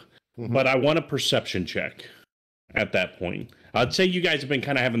asleep, but I want a perception check at that point. I'd say you guys have been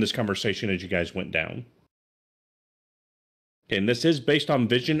kind of having this conversation as you guys went down. Okay, and this is based on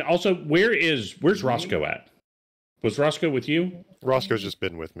vision. Also, where's Roscoe at? Was Roscoe with you? Roscoe's just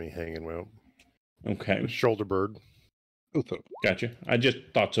been with me, hanging out. Okay. Shoulder bird. Otho. Gotcha. I just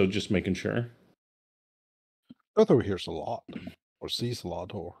thought so, just making sure. Otho hears a lot, or sees a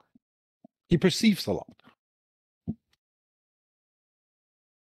lot, or he perceives a lot.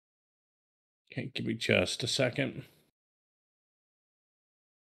 Okay, give me just a second.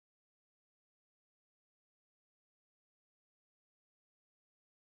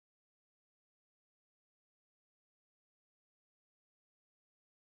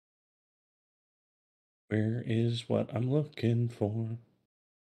 Where is what I'm looking for?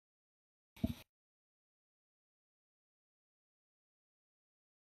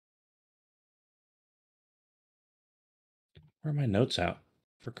 Where are my notes out?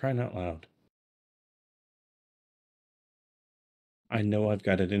 For crying out loud. I know I've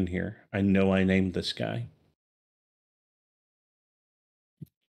got it in here. I know I named this guy.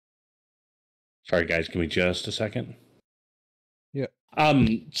 Sorry, guys. Give me just a second. Yeah.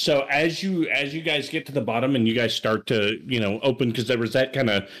 So as you guys get to the bottom and you guys start to, open, because there was that kind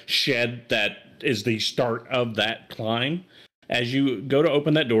of shed that is the start of that climb. As you go to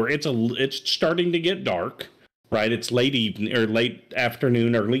open that door, it's starting to get dark. right? It's late evening or late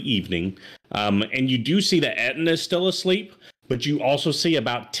afternoon, early evening. And you do see that Etten is still asleep, but you also see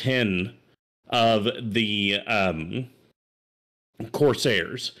about 10 of the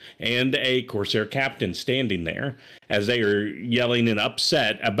Corsairs and a Corsair captain standing there as they are yelling and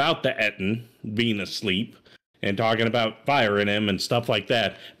upset about the Etten being asleep and talking about firing him and stuff like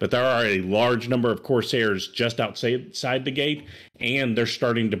that. But there are a large number of Corsairs just outside the gate, and they're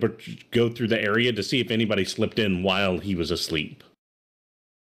starting to go through the area to see if anybody slipped in while he was asleep.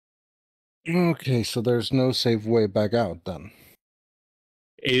 Okay, so there's no safe way back out then.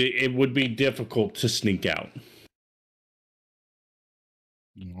 It would be difficult to sneak out.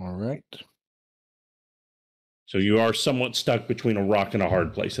 All right. So you are somewhat stuck between a rock and a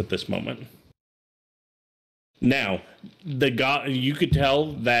hard place at this moment. Now, you could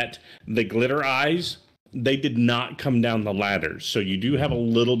tell that the glitter eyes, they did not come down the ladders. So you do have a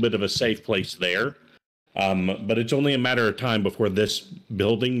little bit of a safe place there. But it's only a matter of time before this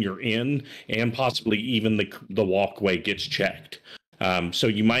building you're in and possibly even the walkway gets checked. So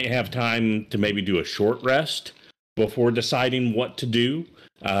you might have time to maybe do a short rest before deciding what to do.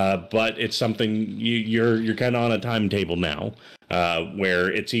 But it's something you're kind of on a timetable now,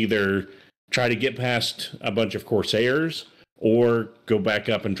 where it's either try to get past a bunch of Corsairs or go back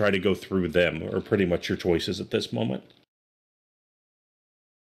up and try to go through them, are pretty much your choices at this moment.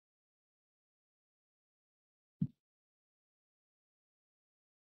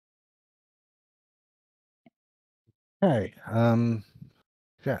 Hey,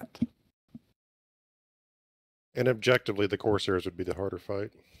 chat. And objectively, the Corsairs would be the harder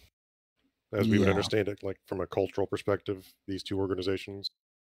fight, as we would understand it, like from a cultural perspective. These two organizations.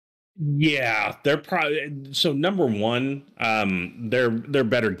 Yeah, they're probably so. Number one, they're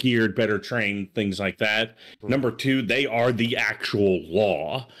better geared, better trained, things like that. Number two, they are the actual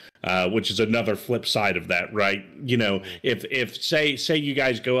law, which is another flip side of that, right? You know, if say you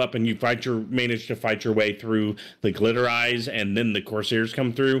guys go up and you manage to fight your way through the glitter eyes, and then the Corsairs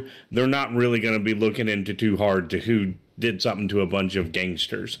come through, they're not really going to be looking into too hard to who did something to a bunch of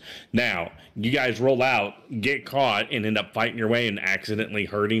gangsters. That you guys roll out, get caught, and end up fighting your way and accidentally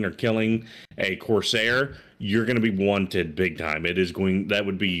hurting or killing a Corsair, you're going to be wanted big time. That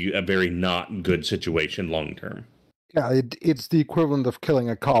would be a very not good situation long term. Yeah, it's the equivalent of killing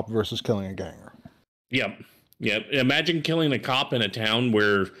a cop versus killing a ganger. Yep. Imagine killing a cop in a town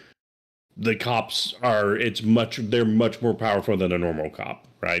where the cops they're much more powerful than a normal cop,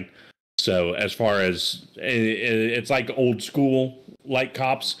 right? So as far as it's like old school like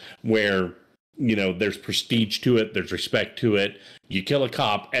cops where, you know, there's prestige to it, there's respect to it. You kill a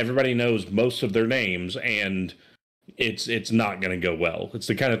cop, everybody knows most of their names, and it's not going to go well. It's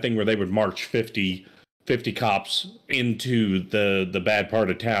the kind of thing where they would march 50 cops into the bad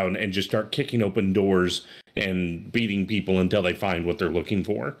part of town and just start kicking open doors and beating people until they find what they're looking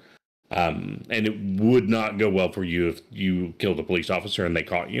for. And it would not go well for you if you killed a police officer and they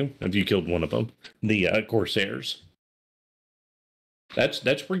caught you. If you killed one of them, the Corsairs.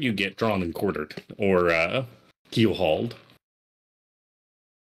 That's where you get drawn and quartered or keel hauled.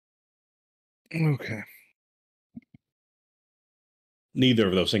 Okay. Neither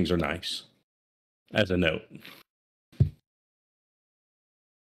of those things are nice. As a note.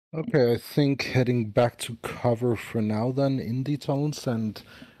 Okay, I think heading back to cover for now then in the tunnels, and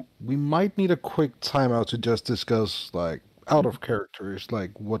we might need a quick timeout to just discuss, like, out of characters,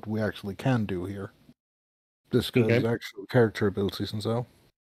 like, what we actually can do here. Discuss actual character abilities and so.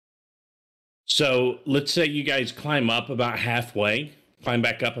 So, let's say you guys climb back up about halfway,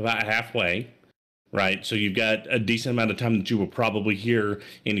 right? So you've got a decent amount of time that you will probably hear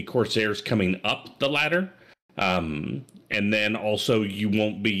any Corsairs coming up the ladder. And then also you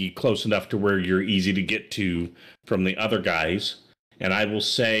won't be close enough to where you're easy to get to from the other guys. And I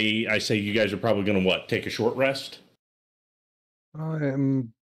say you guys are probably going to take a short rest?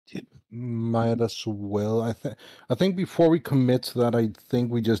 Might as well. I think before we commit to that, I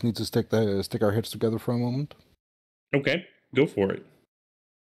think we just need to stick our heads together for a moment. Okay, go for it.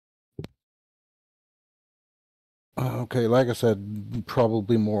 Okay, like I said,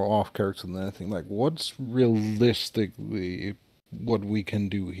 probably more off character than anything. Like, what's realistically what we can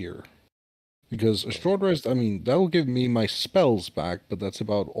do here? Because a short rest, I mean, that'll give me my spells back, but that's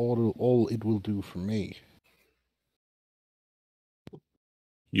about all it will do for me.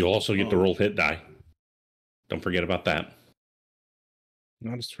 You'll also get to roll hit die. Don't forget about that.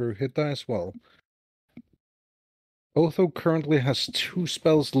 That is true. Hit die as well. Otho currently has 2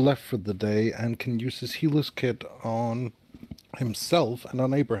 spells left for the day and can use his healer's kit on himself and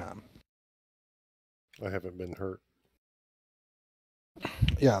on Abraham. I haven't been hurt.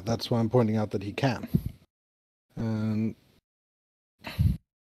 Yeah, that's why I'm pointing out that he can.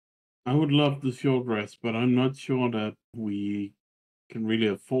 I would love the short rest, but I'm not sure that we can really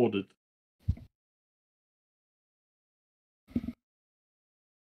afford it.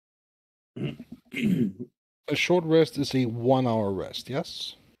 A short rest is a 1-hour rest,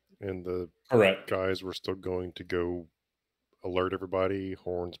 yes? And the Correct. guys were still going to go alert everybody,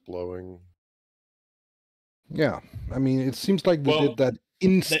 horns blowing. Yeah. I mean, it seems like they Well, did that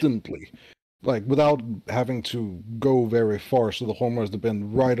instantly. Like, without having to go very far, so the horn must have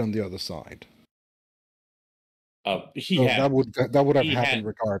been right on the other side. He So had that would have he happened had-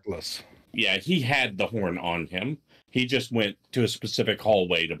 regardless. yeah, he had the horn on him. He just went to a specific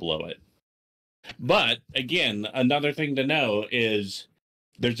hallway to blow it. But again, another thing to know is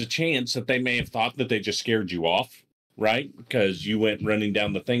there's a chance that they may have thought that they just scared you off, right? Because you went running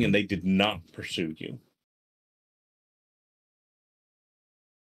down the thing and they did not pursue you.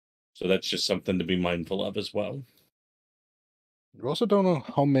 So that's just something to be mindful of as well. You also don't know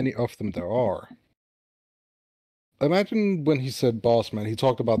how many of them there are. Imagine when he said boss man, he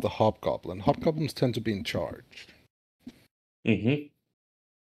talked about the hobgoblin. Hobgoblins tend to be in charge. Mm-hmm.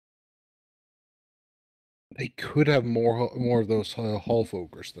 They could have more of those half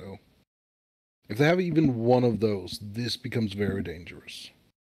ogres, though. If they have even one of those, this becomes very dangerous.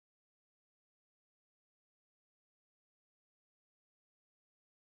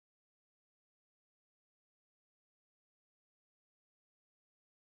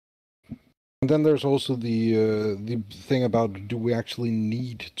 And then there's also the thing about, do we actually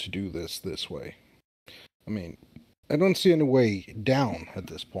need to do this way? I mean, I don't see any way down at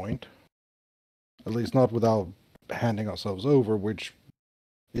this point. At least not without handing ourselves over, which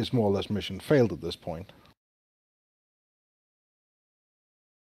is more or less mission failed at this point.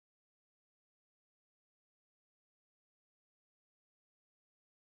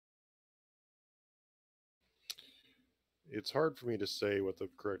 It's hard for me to say what the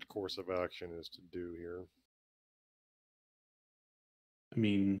correct course of action is to do here. I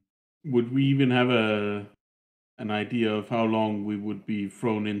mean, would we even have an idea of how long we would be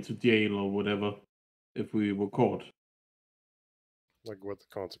thrown into jail or whatever if we were caught? Like what the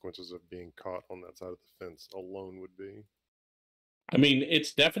consequences of being caught on that side of the fence alone would be. I mean,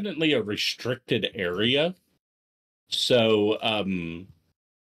 it's definitely a restricted area. So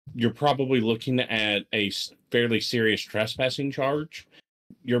you're probably looking at a fairly serious trespassing charge.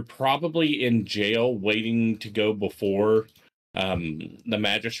 You're probably in jail waiting to go before the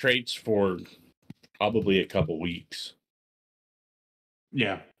magistrates for probably a couple weeks.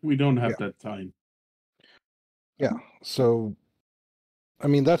 Yeah, we don't have that time. Yeah, so I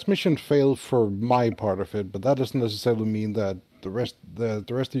mean that's mission failed for my part of it, but that doesn't necessarily mean that the rest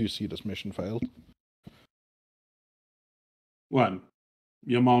of you see this mission failed. What?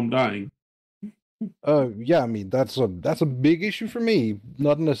 Your mom dying? Yeah, I mean that's a big issue for me,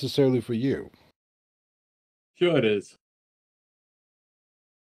 not necessarily for you. Sure it is.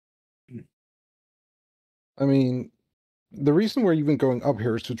 I mean, the reason we're even going up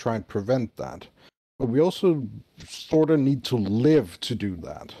here is to try and prevent that. But we also sort of need to live to do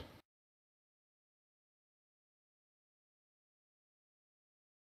that.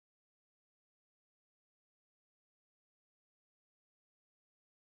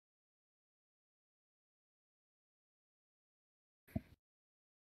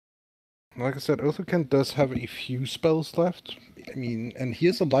 Like I said, Othokent does have a few spells left. I mean, and he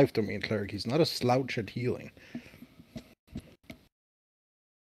is a life domain cleric. He's not a slouch at healing.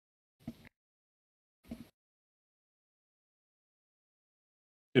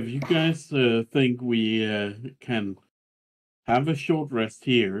 If you guys think we can have a short rest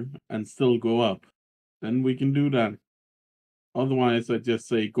here and still go up, then we can do that. Otherwise, I just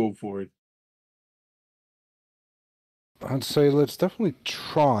say go for it. I'd say let's definitely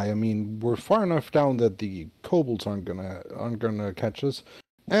try. I mean, we're far enough down that the kobolds aren't gonna catch us,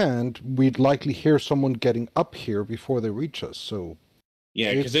 and we'd likely hear someone getting up here before they reach us. So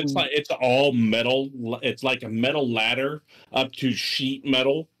Yeah, because it's all metal. It's like a metal ladder up to sheet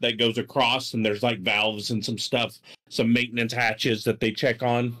metal that goes across, and there's like valves and some stuff, some maintenance hatches that they check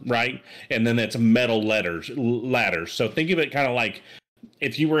on, right? And then it's metal ladders. So think of it kind of like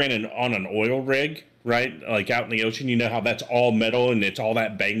if you were on an oil rig, right? Like out in the ocean, you know how that's all metal and it's all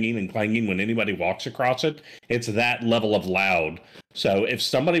that banging and clanging when anybody walks across it. It's that level of loud. So if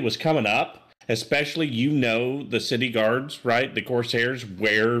somebody was coming up, especially the city guards, right? The Corsairs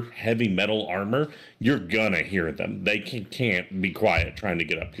wear heavy metal armor. You're gonna hear them. They can't be quiet trying to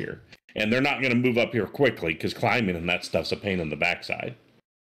get up here. And they're not gonna move up here quickly because climbing and that stuff's a pain in the backside.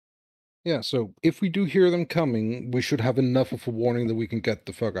 yeah, so if we do hear them coming, we should have enough of a warning that we can get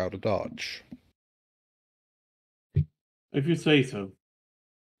the fuck out of Dodge. If you say so.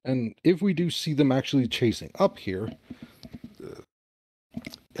 And if we do see them actually chasing up here,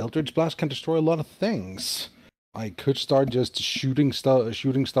 Eldritch Blast can destroy a lot of things. I could start just shooting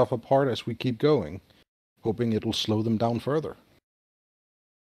stuff apart as we keep going, hoping it'll slow them down further.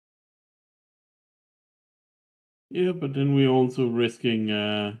 Yeah, but then we're also risking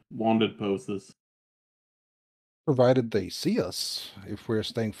wanted poses. Provided they see us, if we're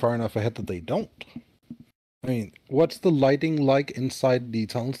staying far enough ahead that they don't. I mean, what's the lighting like inside the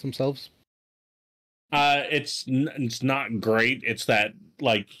tunnels themselves? It's not great. It's that,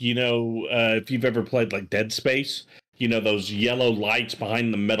 like, if you've ever played like Dead Space, those yellow lights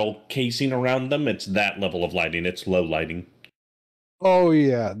behind the metal casing around them. It's that level of lighting. It's low lighting. Oh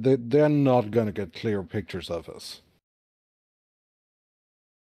yeah, they're not gonna get clear pictures of us.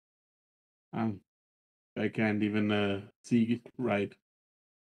 I can't even see right.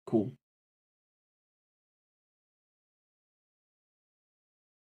 Cool.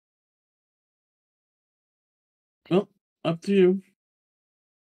 Well, up to you.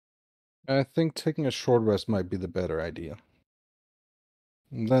 I think taking a short rest might be the better idea.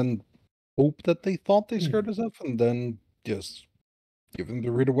 And then hope that they thought they scared us off, and then just give them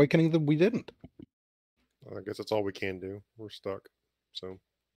the rude awakening that we didn't. I guess that's all we can do. We're stuck. So,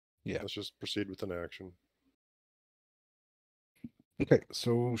 yeah, let's just proceed with an action. Okay,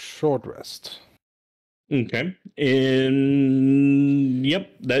 so short rest. Okay. And yep,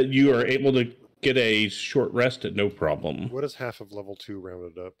 that you are able to get a short rest at no problem. What is half of level 2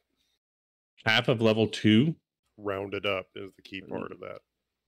 rounded up? Half of level 2? Rounded up is the key part of that.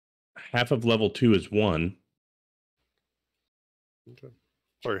 Half of level 2 is 1. Okay.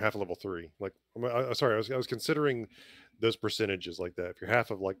 Sorry, half of level 3. Like, sorry, I was considering those percentages like that. If you're half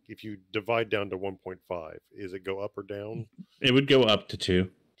of, like, if you divide down to 1.5, is it go up or down? It would go up to 2.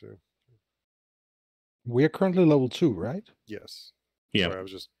 We're currently level 2, right? Yes. Yeah. Sorry, I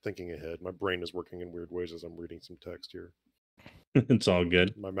was just thinking ahead. My brain is working in weird ways as I'm reading some text here. It's all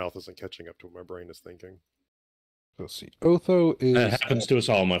good. My mouth isn't catching up to what my brain is thinking. Let's see. Otho is... That happens to us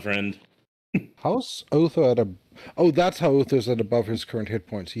all, my friend. How's Otho at a... Oh, that's how Otho's at above his current hit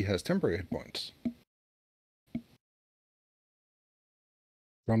points. He has temporary hit points.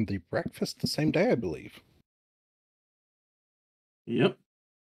 From the breakfast the same day, I believe. Yep.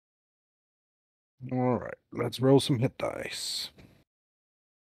 Alright, let's roll some hit dice.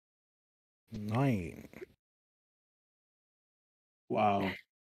 9. Wow.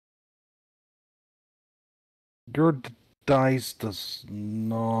 Your dice does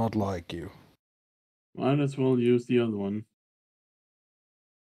not like you. Might as well use the other one.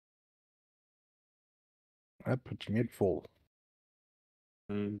 That puts me at full.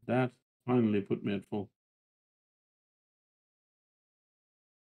 And that finally put me at full.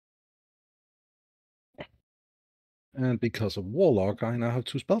 And because of Warlock, I now have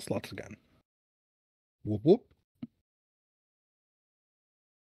 2 spell slots again. Whoop whoop.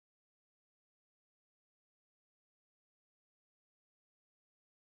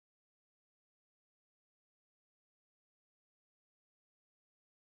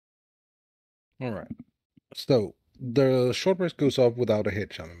 Alright. So, the short rest goes off without a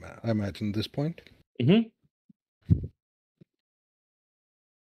hitch, I imagine, at this point. Mm-hmm.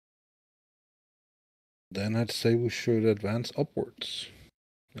 Then I'd say we should advance upwards.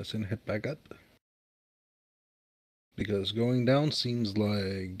 As in hit back up. Because going down seems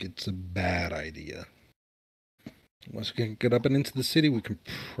like it's a bad idea. Once we can get up and into the city, we can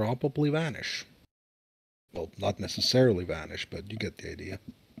probably vanish. Well, not necessarily vanish, but you get the idea.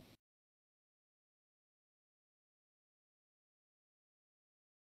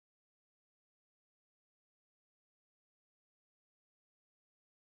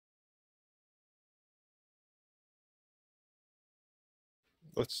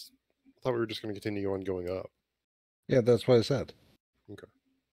 I thought we were just going to continue on going up. Yeah, that's what I said. Okay.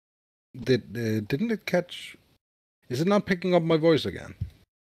 Didn't it catch... Is it not picking up my voice again?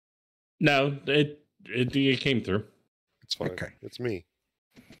 No, it came through. It's fine. Okay. It's me.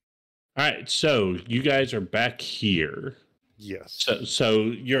 All right, so you guys are back here. Yes.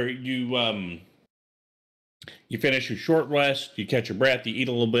 So you finish your short rest, you catch your breath, you eat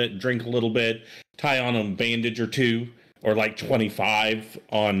a little bit, drink a little bit, tie on a bandage or two, or like 25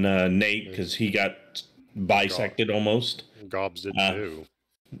 on Nate because he got bisected almost. Gobs did too.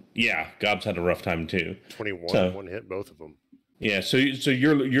 Yeah, Gobs had a rough time too. 21, one hit both of them. Yeah, so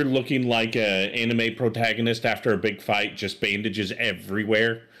you're looking like an anime protagonist after a big fight, just bandages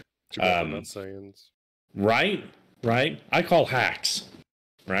everywhere. Too bad we're not Saiyans. Right. I call hacks.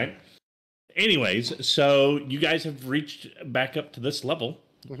 Right. Anyways, so you guys have reached back up to this level.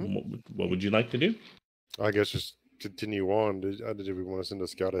 Mm-hmm. What would you like to do? I guess just continue on? Did we want to send a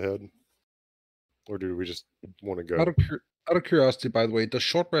scout ahead? Or do we just want to Out go? of curiosity, by the way, does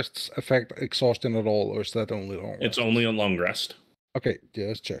short rests affect exhaustion at all, or is that only long rest? It's only a long rest. Okay,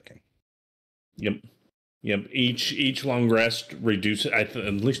 just checking. Yep. Each long rest reduces. At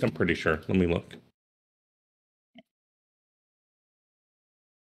least I'm pretty sure. Let me look.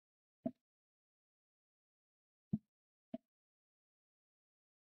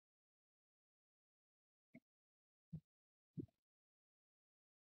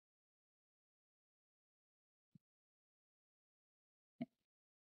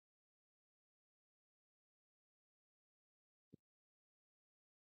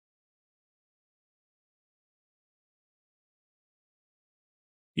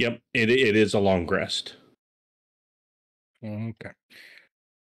 Yep, it is a long rest. Okay.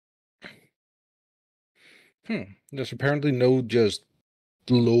 There's apparently no just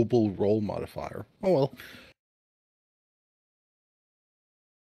global roll modifier. Oh well.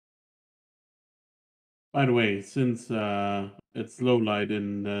 By the way, since it's low light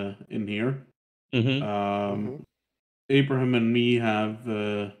in here, Mm-hmm. Abraham and me have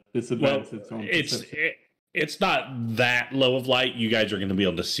disadvantages on perception. It's not that low of light. You guys are going to be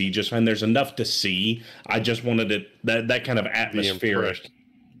able to see just fine. There's enough to see. I just wanted it that kind of atmospheric.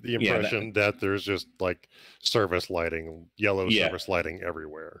 The impression that there's just like service lighting, yellow service lighting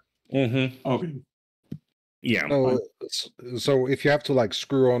everywhere. Mm-hmm. Okay. Yeah. So if you have to like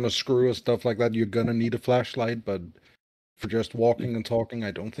screw on a screw and stuff like that, you're gonna need a flashlight. But for just walking and talking,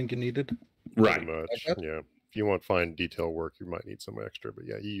 I don't think you need it. Right. Pretty much. Like yeah. If you want fine detail work, you might need some extra. But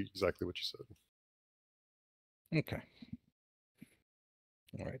yeah, exactly what you said. Okay.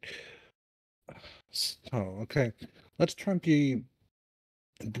 All right. So, okay. Let's try and be...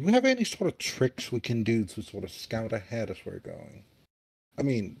 Do we have any sort of tricks we can do to sort of scout ahead as we're going? I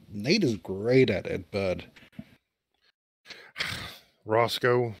mean, Nate is great at it, but...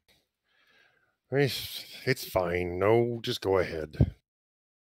 Roscoe, it's fine. No, just go ahead.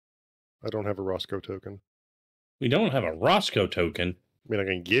 I don't have a Roscoe token. We don't have a Roscoe token? I mean, I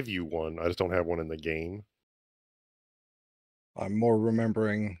can give you one. I just don't have one in the game. I'm more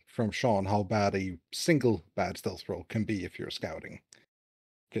remembering from Sean how bad a single bad stealth roll can be if you're scouting.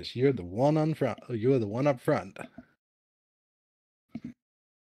 Because you're the one up front.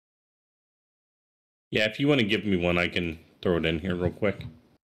 Yeah, if you want to give me one, I can throw it in here real quick.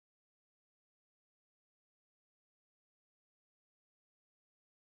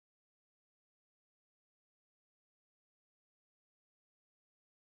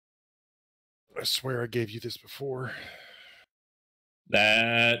 I swear I gave you this before.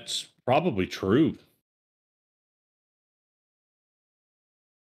 That's probably true.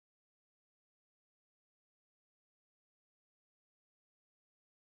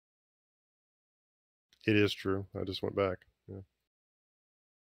 It is true. I just went back. Yeah.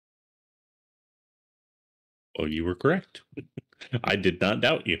 Well, you were correct. I did not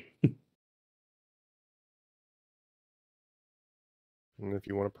doubt you. And if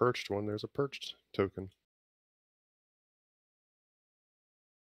you want a perched one, there's a perched token.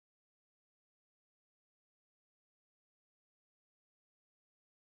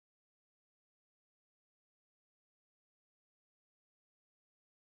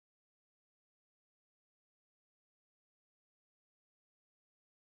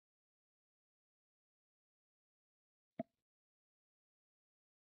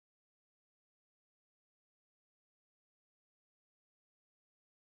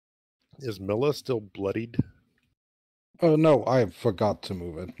 Is Milla still bloodied? Oh, no, I forgot to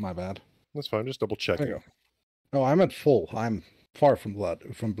move it. My bad. That's fine. Just double checking. No, I'm at full. I'm far from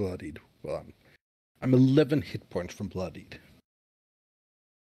bloodied. Well, I'm 11 hit points from bloodied.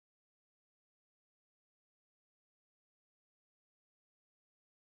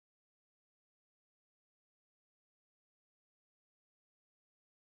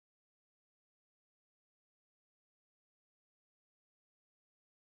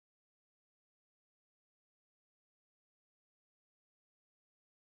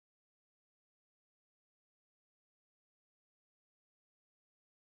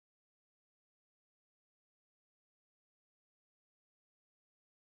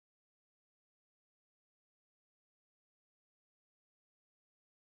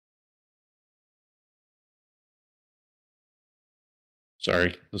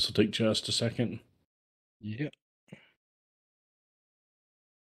 Sorry, this will take just a second. Yeah.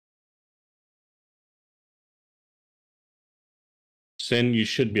 Sin, you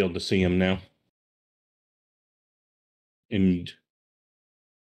should be able to see him now. And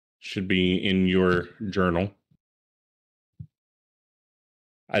should be in your journal.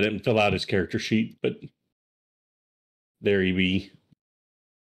 I didn't fill out his character sheet, but There he be.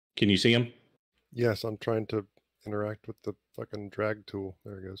 Can you see him? Yes, I'm trying to interact with the fucking drag tool.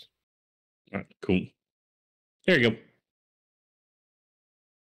 There it goes. All right, cool. There you go.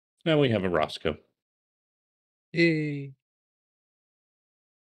 Now we have a Roscoe. Yay.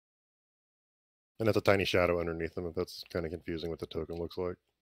 And that's a tiny shadow underneath him, if that's kind of confusing what the token looks like.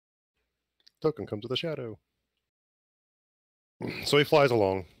 Token comes with a shadow. So he flies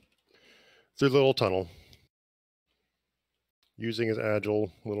along through the little tunnel, using his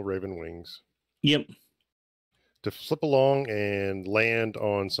agile little raven wings. Yep. To slip along and land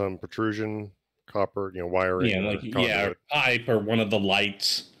on some protrusion, copper, wiring. Yeah, like a pipe or one of the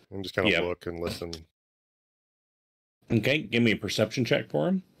lights. And just kind of look and listen. Okay, give me a perception check for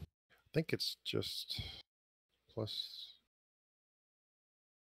him. I think it's just plus.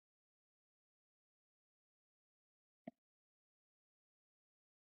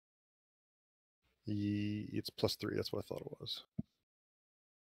 It's +3. That's what I thought it was.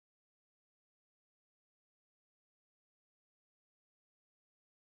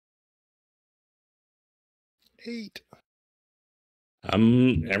 Eight.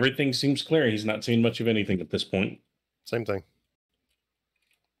 Everything seems clear. He's not seen much of anything at this point. Same thing.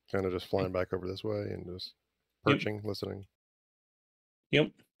 Kind of just flying back over this way and just perching, listening.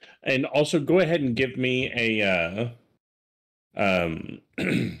 Yep. And also go ahead and give me a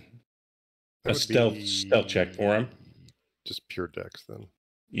stealth check for him. Just pure dex then.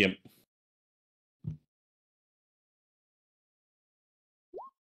 Yep.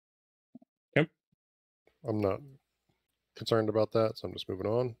 Yep. I'm not concerned about that, so I'm just moving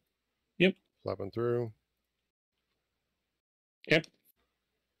on. Yep. Flapping through. Okay.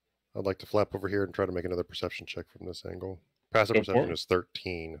 I'd like to flap over here and try to make another perception check from this angle. Passive perception is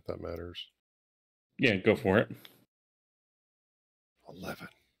 13, if that matters. Yeah, go for it. 11.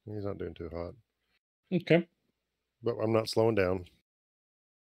 He's not doing too hot. Okay. But I'm not slowing down.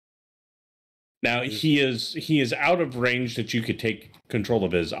 Now he is out of range that you could take control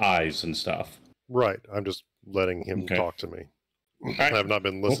of his eyes and stuff. Right. I'm just letting him talk to me. Right. I've not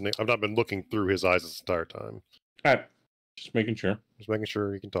been listening. I've not been looking through his eyes this entire time. All right. Just making sure. Just making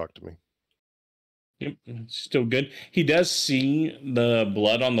sure he can talk to me. Yep. Still good. He does see the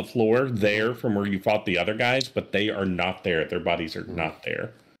blood on the floor there from where you fought the other guys, but they are not there. Their bodies are not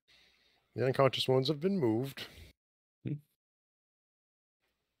there. The unconscious ones have been moved. Is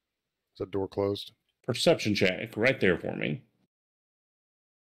that door closed? Perception check right there for me.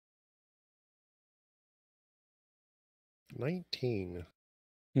 19.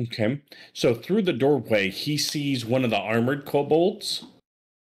 Okay. So through the doorway, he sees one of the armored kobolds.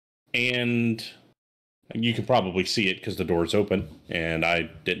 And you can probably see it because the door's open. And I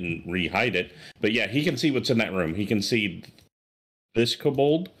didn't re-hide it. But yeah, he can see what's in that room. He can see this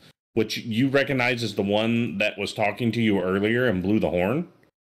kobold, which you recognize as the one that was talking to you earlier and blew the horn.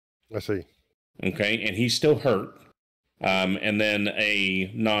 I see. Okay. And he's still hurt. And then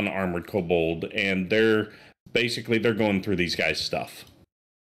a non-armored kobold. And they're going through these guys' stuff.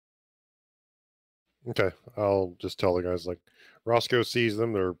 Okay, I'll just tell the guys, like, Roscoe sees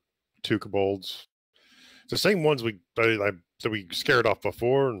them. They're 2 kobolds. It's the same ones that we scared off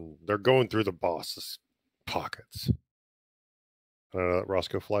before, and they're going through the boss's pockets. Let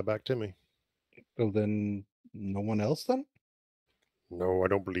Roscoe fly back to me. So then, no one else then? No, I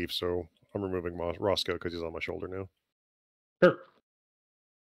don't believe so. I'm removing Roscoe because he's on my shoulder now. Sure.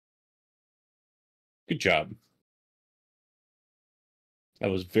 Good job. That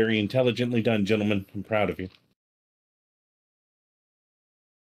was very intelligently done, gentlemen. I'm proud of you.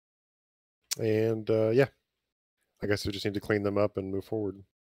 And, yeah. I guess we just need to clean them up and move forward.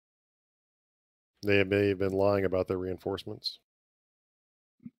 They may have been lying about their reinforcements.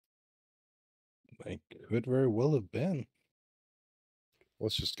 They could very well have been.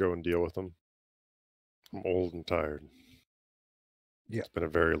 Let's just go and deal with them. I'm old and tired. Yeah. It's been a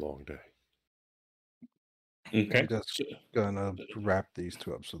very long day. Okay. I'm just gonna wrap these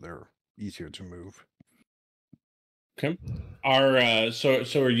 2 up so they're easier to move. Okay.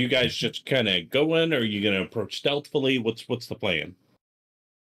 So are you guys just kind of going, or are you going to approach stealthily? What's the plan?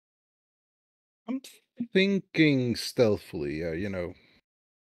 I'm thinking stealthily,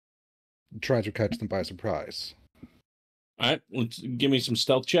 try to catch them by surprise. All right, let's give me some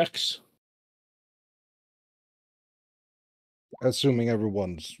stealth checks. Assuming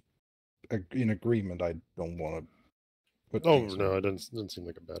everyone's in agreement, I don't want to put. Oh no, it doesn't seem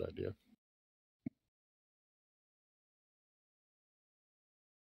like a bad idea.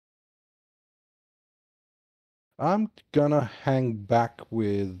 I'm gonna hang back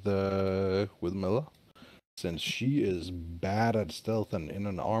with Milla, since she is bad at stealth and in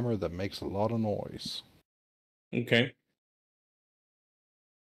an armor that makes a lot of noise. Okay.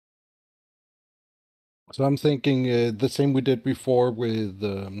 So I'm thinking the same we did before with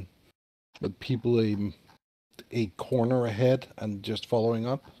people a corner ahead and just following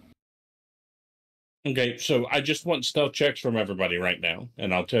up. Okay, so I just want stealth checks from everybody right now.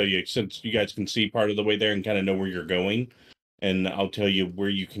 And I'll tell you, since you guys can see part of the way there and kind of know where you're going, and I'll tell you where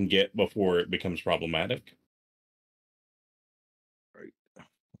you can get before it becomes problematic. Right. Let's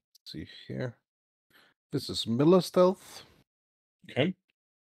see here. This is Milla stealth. Okay.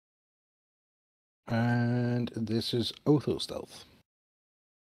 And this is Otho stealth.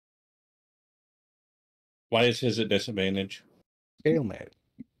 Why is his at disadvantage? Scale mail.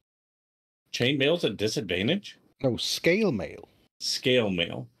 Chainmail's at disadvantage? No, scale mail. Scale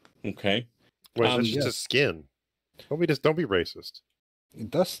mail. Okay. Well, that's just yeah. his skin. Don't be racist.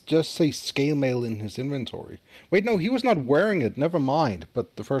 It does just say scale mail in his inventory. Wait, no, he was not wearing it. Never mind.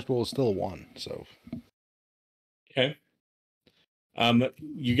 But the first roll is still 1, so. Okay.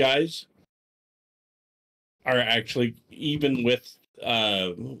 You guys are actually, even with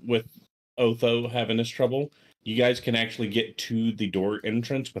Otho having his trouble, you guys can actually get to the door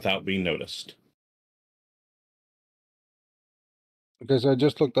entrance without being noticed. Because I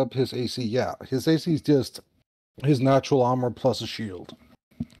just looked up his AC. Yeah, his AC is just his natural armor plus a shield.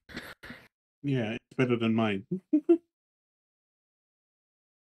 Yeah, it's better than mine.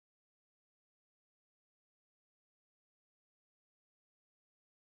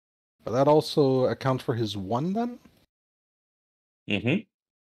 But that also accounts for his 1 then? Mm-hmm.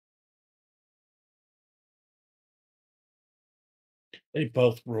 They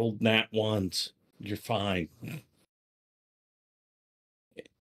both rolled nat ones. You're fine.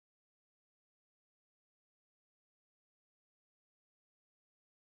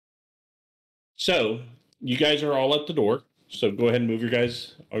 So you guys are all at the door. So go ahead and move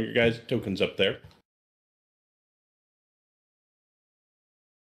all your guys' tokens up there.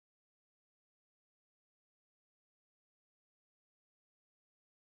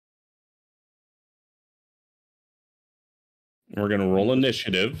 We're gonna roll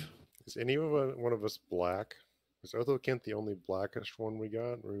initiative. Is any one of us black? Is Othokent the only blackish one we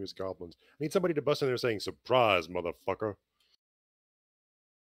got? Or he was goblins? I need somebody to bust in there saying, "Surprise, motherfucker."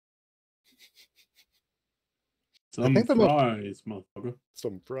 Some think the fries, motherfucker.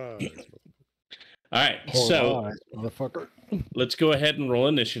 Surprise. All right, Poor so eyes, motherfucker. let's go ahead and roll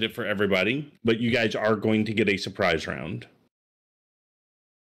initiative for everybody. But you guys are going to get a surprise round.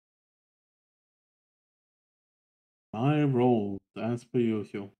 I rolled as per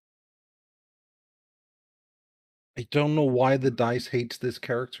usual. I don't know why the dice hates this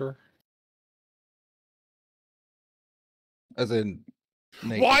character. As in,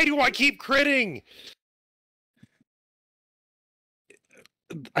 Nate. Why do I keep critting?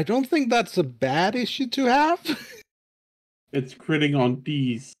 I don't think that's a bad issue to have. It's critting on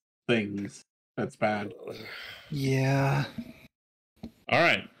these things. That's bad. Yeah. All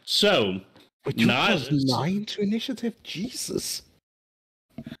right, so But you Not- plus 9 to initiative? Jesus.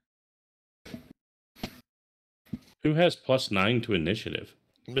 who has +9 to initiative?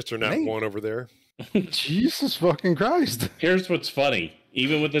 Mr. Nat Nate. 1 over there. Jesus fucking Christ. Here's what's funny.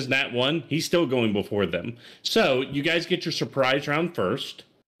 Even with his nat 1, he's still going before them. So you guys get your surprise round first.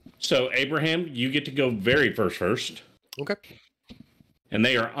 So Abraham, you get to go very first. Okay. And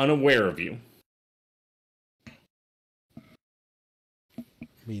they are unaware of you.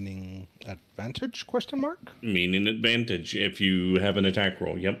 Meaning advantage, question mark? Meaning advantage if you have an attack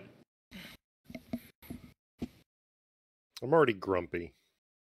roll. Yep. I'm already grumpy.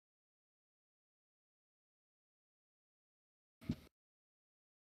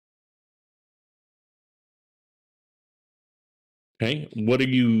 Okay. What are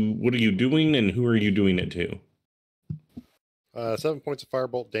you doing and who are you doing it to? 7 points of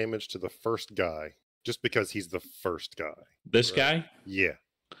firebolt damage to the first guy. Just because he's the first guy. This Right. guy? Yeah.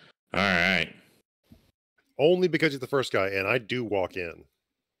 All right. Only because he's the first guy, and I do walk in.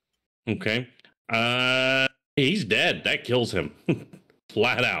 Okay. He's dead. That kills him.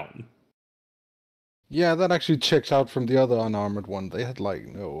 Flat out. Yeah, that actually checks out from the other unarmored one. They had like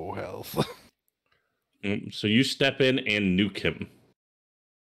no health. So you step in and nuke him.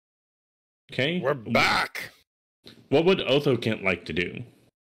 Okay. We're back! What would Othokent like to do?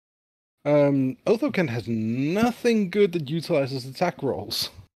 Othokent has nothing good that utilizes attack rolls.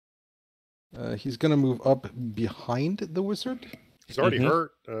 He's gonna move up behind the wizard. He's already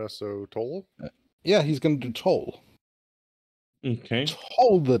hurt, so Toll? Yeah, he's gonna do toll. Okay.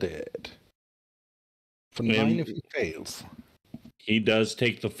 Toll the dead. For 9 And- if he fails. He does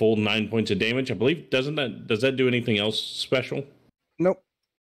take the full 9 points of damage. I believe does that do anything else special? Nope.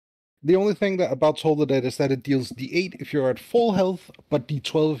 The only thing that about Toll the Dead is that it deals D8 if you're at full health, but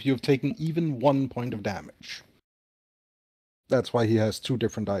D12 if you've taken even 1 point of damage. That's why he has 2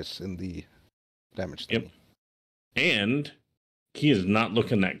 different dice in the damage thing. Yep. And he is not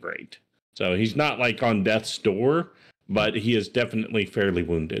looking that great. So he's not like on death's door, but he is definitely fairly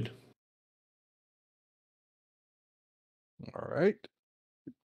wounded. All right.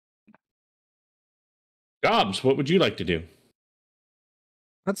 Gobs, what would you like to do?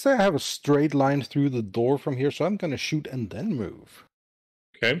 Let's say I have a straight line through the door from here, so I'm going to shoot and then move.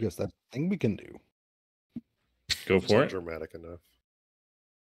 Okay, Because that's the thing we can do. go It's for not it. dramatic enough.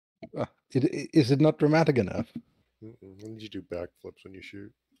 Is it not dramatic enough? When did you do backflips when you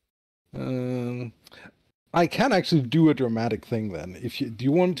shoot? I can actually do a dramatic thing then. Do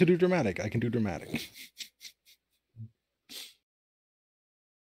you want to do dramatic? I can do dramatic.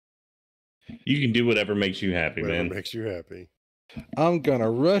 You can do whatever makes you happy, Whatever man. makes you happy. I'm gonna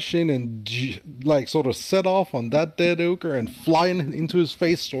rush in and like sort of set off on that dead ogre and fly into his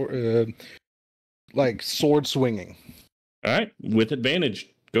face, like sword swinging. All right, with advantage,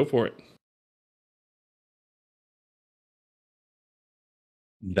 go for it.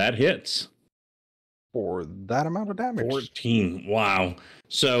 That hits. For that amount of damage. 14. Wow.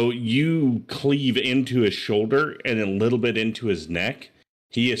 So you cleave into his shoulder and a little bit into his neck.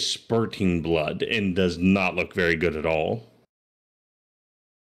 He is spurting blood and does not look very good at all.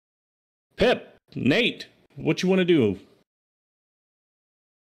 Pip, Nate, what you want to do?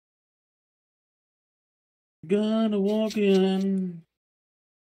 Gonna walk in.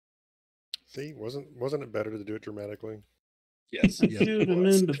 See, wasn't it better to do it dramatically? Yes. Shoot him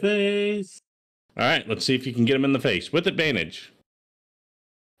in the face. All right, let's see if you can get him in the face with advantage.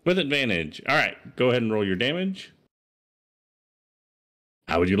 With advantage. All right, go ahead and roll your damage.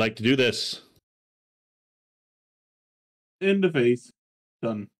 How would you like to do this? In the face.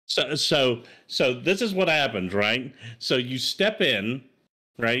 Done. So this is what happens, right? So you step in,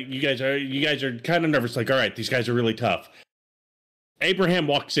 right? You guys are kind of nervous, like, all right, these guys are really tough. Abraham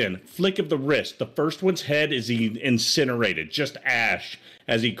walks in, flick of the wrist. The first one's head is incinerated, just ash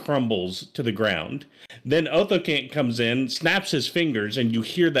as he crumbles to the ground. Then Othokent comes in, snaps his fingers, and you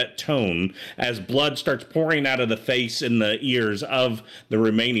hear that tone as blood starts pouring out of the face and the ears of the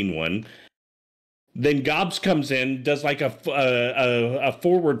remaining one. Then Gobs comes in, does like a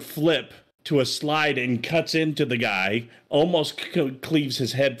forward flip to a slide and cuts into the guy, almost cleaves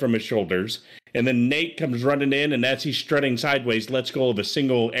his head from his shoulders. And then Nate comes running in, and as he's strutting sideways, lets go of a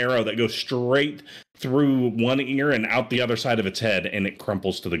single arrow that goes straight through one ear and out the other side of its head, and it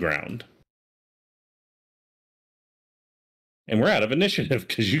crumples to the ground. And we're out of initiative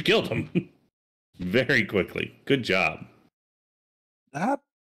because you killed him very quickly. Good job. That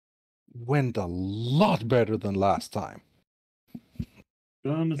went a lot better than last time.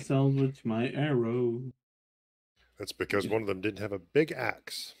 Gonna salvage my arrow. That's because one of them didn't have a big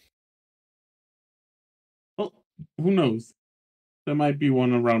axe. Well, who knows? There might be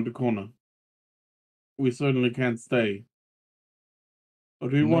one around the corner. We certainly can't stay. Or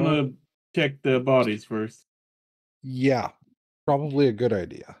do you want to check their bodies first? Yeah, probably a good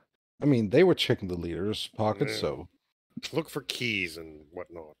idea. I mean, they were checking the leader's pockets, Yeah. so... Look for keys and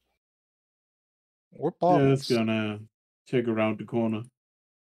whatnot. Or Just bottles. gonna check around the corner.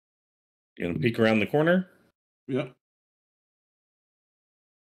 You gonna peek around the corner? Yep.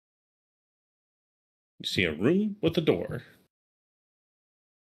 You see a room with a door.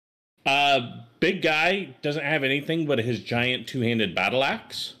 Big guy doesn't have anything but his giant two-handed battle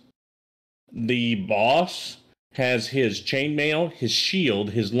axe. The boss has his chainmail, his shield,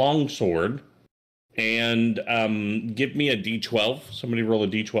 his longsword, and give me a D12. Somebody roll a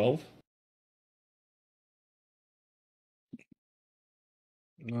D12.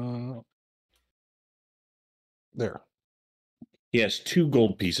 There. He has 2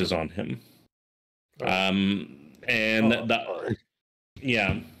 gold pieces on him. Sorry.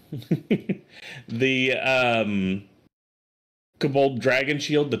 Yeah. The Kobold Dragon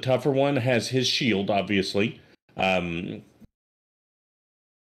Shield, the tougher one, has his shield, obviously. And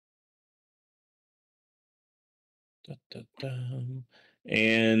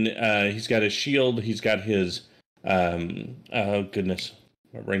he's got his shield. He's got his oh goodness,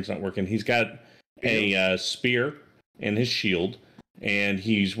 my brain's not working. He's got a spear and his shield, and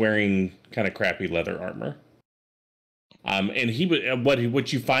he's wearing kind of crappy leather armor. And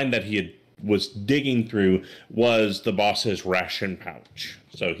what you find that he was digging through was the boss's ration pouch.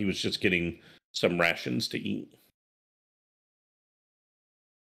 So he was just getting some rations to eat.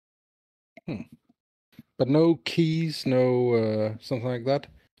 But no keys, no something like that?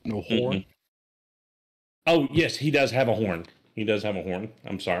 No horn? Oh, yes, he does have a horn. He does have a horn.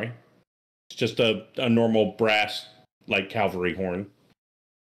 I'm sorry. It's just a normal brass, like cavalry horn.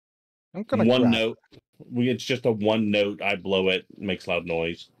 I'm gonna One grab note. It's just a one note. I blow it, makes loud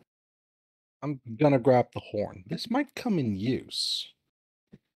noise. I'm gonna grab the horn. This might come in use.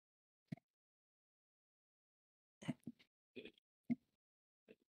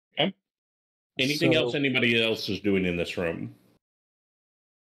 Okay. Anything else So- anybody else is doing in this room?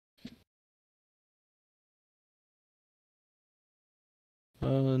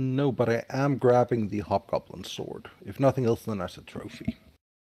 No, but I am grabbing the Hobgoblin sword. If nothing else, then as a trophy.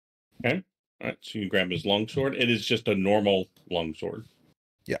 Okay. All right. So you grab his longsword. It is just a normal longsword.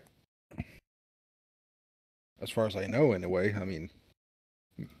 Yeah. As far as I know, anyway. I mean,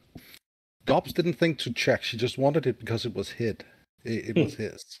 Gobx didn't think to check. She just wanted it because it was hid. It was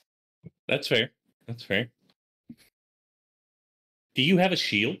his. That's fair. That's fair. Do you have a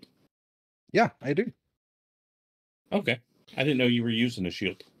shield? Yeah, I do. Okay. I didn't know you were using a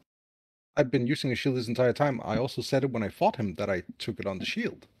shield. I've been using a shield this entire time. I also said it when I fought him that I took it on the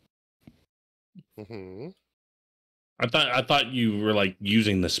shield. Mm-hmm. I thought you were like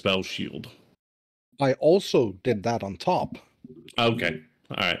using the spell shield. I also did that on top. Okay.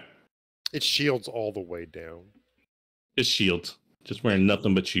 All right. It shields all the way down. Just shields. Just wearing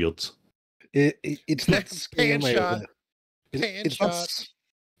nothing but shields. It's not scale Pan mail. shot.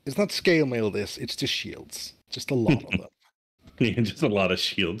 It's not scale mail. It's just shields. Just a lot of them. Yeah, just a lot of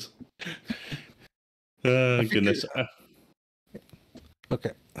shields. Goodness.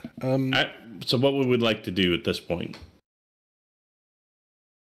 Okay. So what we would like to do at this point?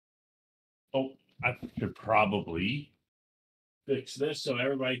 Oh, I should probably fix this so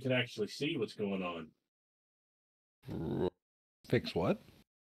everybody can actually see what's going on. Fix what?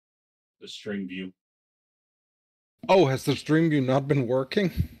 The string view. Oh, has the stream view not been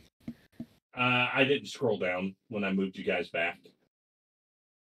working? I didn't scroll down when I moved you guys back.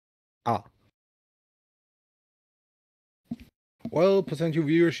 Ah. Well, potential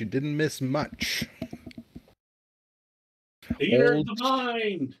viewers, you didn't miss much. Theater of the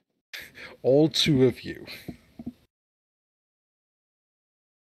mind! All two of you.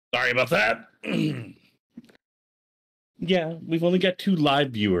 Sorry about that. Yeah, we've only got 2 live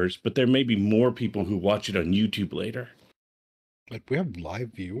viewers, but there may be more people who watch it on YouTube later. Like, we have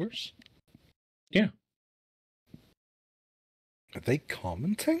live viewers? Yeah. Are they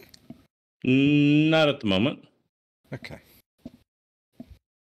commenting? Not at the moment. Okay.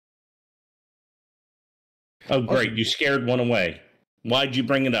 Oh, great. You scared one away. Why'd you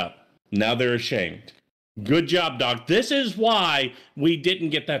bring it up? Now they're ashamed. Good job, Doc. This is why we didn't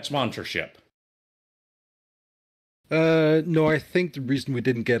get that sponsorship. No, I think the reason we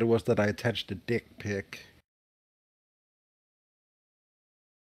didn't get it was that I attached a dick pic.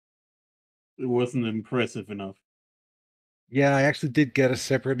 It wasn't impressive enough. Yeah, I actually did get a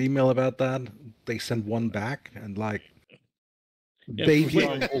separate email about that. They sent one back, and like, Yeah, baby, wait.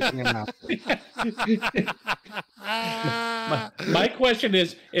 I'm holding an apple. My question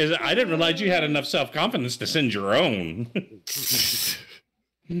is I didn't realize you had enough self-confidence to send your own.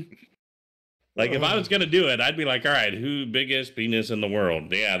 Like, if I was going to do it, I'd be like, all right, who biggest penis in the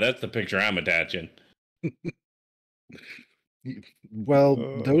world? Yeah, that's the picture I'm attaching. Well,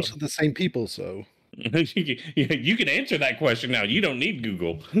 those are the same people, so. You can answer that question now. You don't need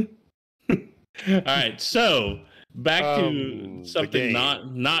Google. All right, so back to something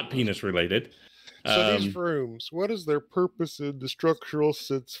not penis related. So these rooms, what is their purpose in the structural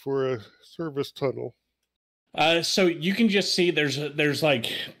sense for a service tunnel? So you can just see there's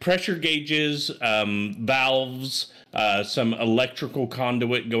like pressure gauges, valves, some electrical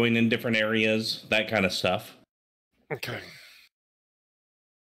conduit going in different areas, that kind of stuff. Okay.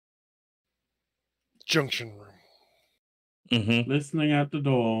 Junction room. Mm-hmm. Listening at the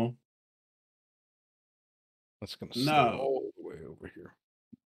door. That's going to No. slow all the way over here.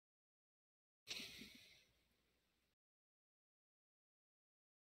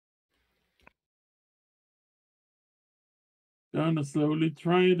 Gonna slowly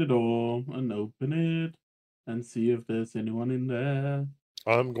try the door and open it and see if there's anyone in there.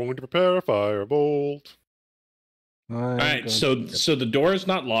 I'm going to prepare a firebolt. All right, so the door is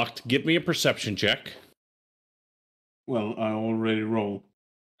not locked. Give me a perception check. Well, I already rolled.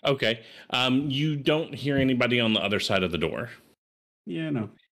 Okay. You don't hear anybody on the other side of the door. Yeah,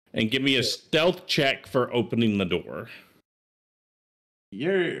 no. And give me a stealth check for opening the door.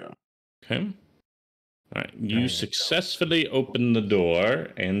 Yeah. Okay. All right. You successfully open the door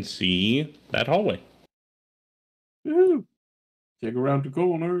and see that hallway. Woo. Check around the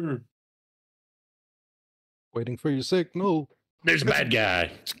corner. Waiting for your signal. There's a bad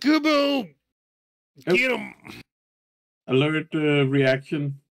guy. Scoobo! Get him! Alert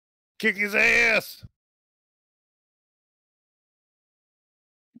reaction. Kick his ass!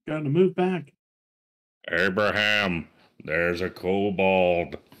 Gotta move back. Abraham, there's a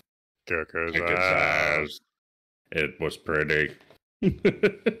kobold. Kick his Kick his ass. ass. It was pretty.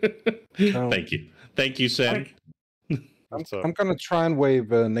 No. Thank you. Thank you, Sam. What's up? I'm gonna try and wave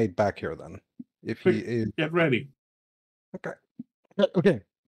Nate back here then. If he Quick. is Get ready. okay.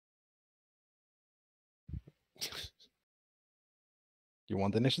 You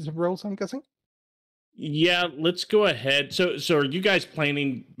want the initiative rolls, I'm guessing? Yeah, let's go ahead. So are you guys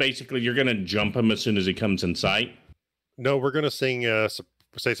planning, basically, you're going to jump him as soon as he comes in sight? No, we're gonna sing,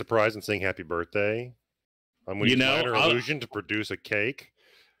 say surprise and sing happy birthday. I'm gonna use minor illusion to produce a cake,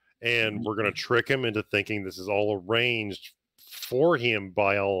 and we're gonna trick him into thinking this is all arranged for him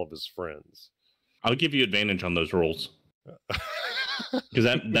by all of his friends. I'll give you advantage on those rolls. Because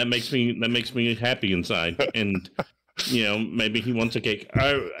that makes me happy inside. And, you know, maybe he wants a cake.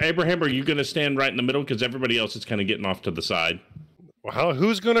 Abraham, are you going to stand right in the middle? Because everybody else is kind of getting off to the side. Well,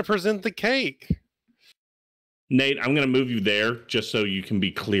 who's gonna present the cake? Nate, I'm going to move you there just so you can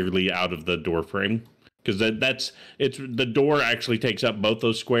be clearly out of the door frame. Because the door actually takes up both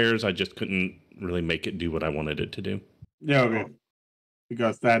those squares. I just couldn't really make it do what I wanted it to do. Yeah, okay.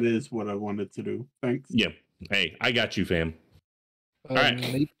 Because that is what I wanted to do. Thanks. Yeah. Hey, I got you, fam. All right.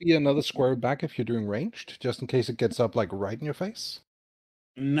 Maybe another square back if you're doing ranged, just in case it gets up like right in your face.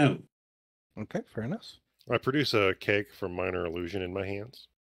 No. Okay, fair enough. I produce a cake from minor illusion in my hands.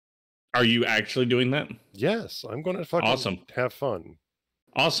 Are you actually doing that? Yes, I'm gonna fucking Awesome. have fun.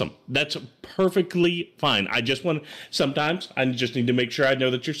 Awesome. That's perfectly fine. Sometimes I just need to make sure I know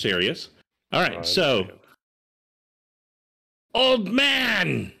that you're serious. All right, so, old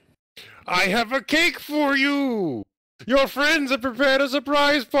man! I have a cake for you! Your friends have prepared a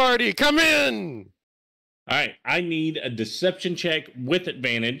surprise party! Come in! All right, I need a deception check with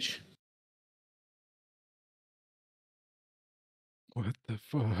advantage. What the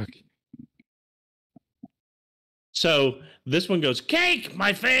fuck? So this one goes, cake,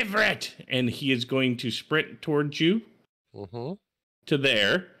 my favorite! And he is going to sprint towards you to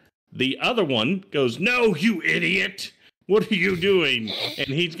there. The other one goes, no, you idiot! What are you doing? And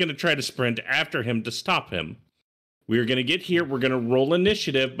he's going to try to sprint after him to stop him. We're going to get here. We're going to roll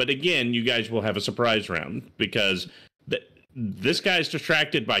initiative. But again, you guys will have a surprise round because this guy's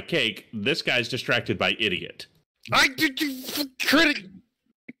distracted by cake. This guy's distracted by idiot. I did you critic.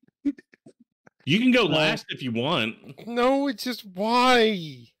 You can go last if you want. No, it's just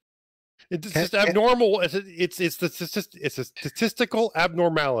why. It's just abnormal. It's a statistical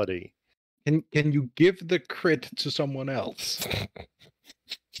abnormality. Can you give the crit to someone else?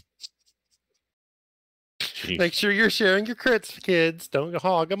 Make sure you're sharing your crits, kids. Don't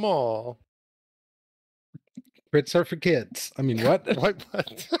hog them all. Crits are for kids. I mean, what? What?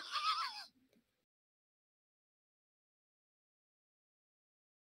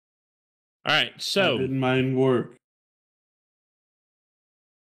 All right, so Didn't mind work.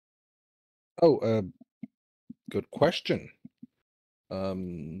 Oh, good question.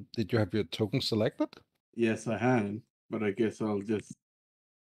 Did you have your token selected? Yes, I had, but I guess I'll just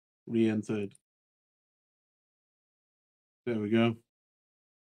re-enter it. There we go.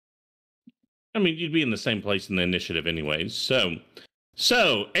 I mean, you'd be in the same place in the initiative anyways.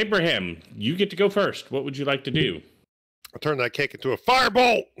 So Abraham, you get to go first. What would you like to do? I'll turn that cake into a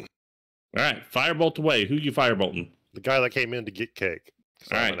firebolt. All right, firebolt away. Who you firebolting? The guy that came in to get cake.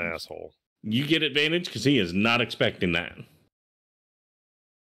 All I'm right. an asshole. You get advantage because he is not expecting that.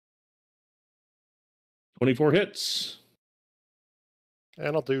 24 hits.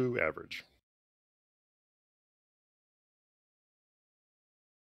 And I'll do average.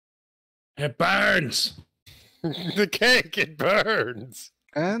 It burns. The cake, it burns.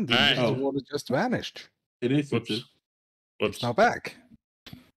 And the All right. initiative order just vanished. It is. Whoops. It's Whoops. now back.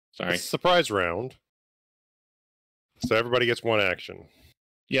 Sorry. It's a surprise round. So everybody gets one action.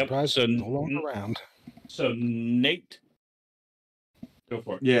 Yep. Surprise So, no longer around. so Nate, go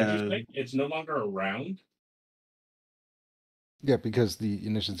for it. Yeah. Did you say it's no longer around? Yeah, because the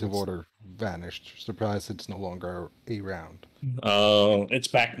initiative order vanished. Surprise, it's no longer a round. Oh, it's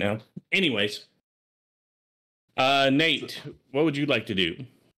back now. Anyways, Nate, what would you like to do?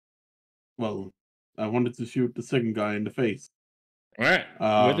 Well, I wanted to shoot the second guy in the face. All right,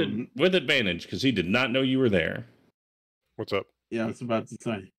 with advantage because he did not know you were there. What's up? Yeah, I was about to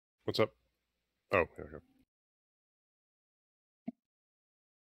say. What's up? Oh, here we go.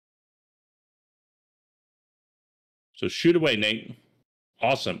 So shoot away, Nate.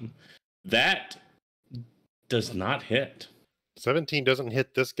 Awesome. That does not hit. 17 doesn't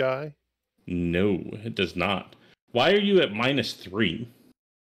hit this guy. No, it does not. Why are you at -3?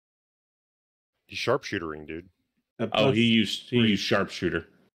 He's sharpshootering, dude. Oh, he used sharpshooter.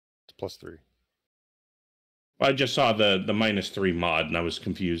 It's +3. Well, I just saw the -3 mod and I was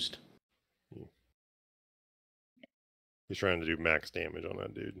confused. He's trying to do max damage on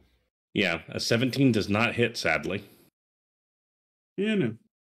that dude. Yeah, a 17 does not hit, sadly. Yeah, no.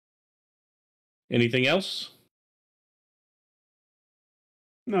 Anything else?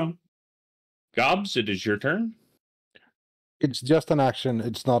 No. Gobs, it is your turn. It's just an action.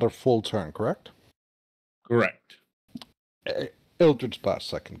 It's not a full turn, correct? Correct. Eldritch Blast,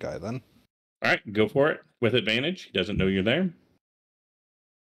 second guy, then. All right, go for it. With advantage. He doesn't know you're there.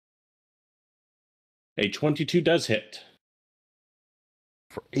 A 22 does hit.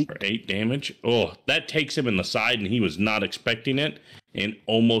 For 8. For 8 damage. Oh, that takes him in the side, and he was not expecting it, and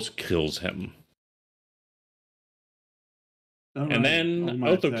almost kills him. And then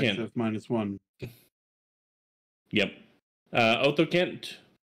Othokent. -1. Yep. Othokent.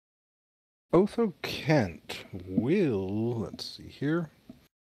 Othokent will, let's see here.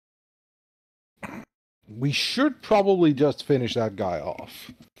 We should probably just finish that guy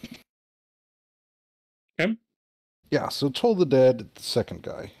off. Okay. Yeah, so Toll the Dead, the second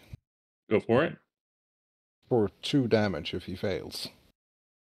guy. Go for it. For 2 damage if he fails.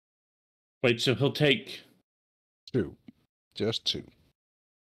 Wait, so he'll take... 2. Just 2.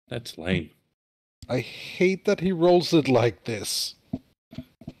 That's lame. I hate that he rolls it like this.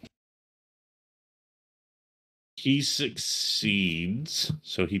 He succeeds,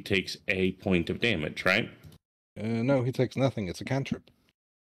 so he takes a point of damage, right? No, he takes nothing. It's a cantrip.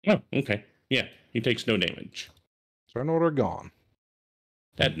 Oh, okay. Yeah, he takes no damage. Turn order gone.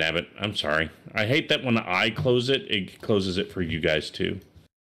 That nabbit. I'm sorry. I hate that when I close it, it closes it for you guys too.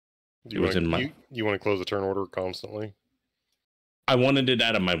 You want to close the turn order constantly? I wanted it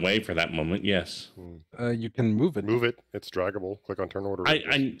out of my way for that moment, yes. You can move it. Move it. It's draggable. Click on turn order.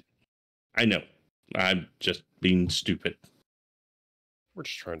 I know. I'm just being stupid. We're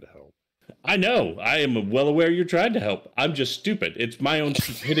just trying to help. I know. I am well aware you're trying to help. I'm just stupid. It's my own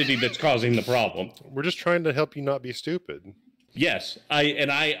stupidity that's causing the problem. We're just trying to help you not be stupid. Yes,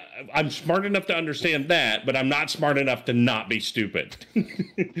 I'm smart enough to understand that, but I'm not smart enough to not be stupid.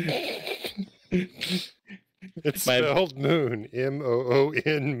 It's spelled moon.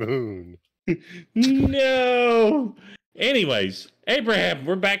 M-O-O-N, moon. No. Anyways, Abraham,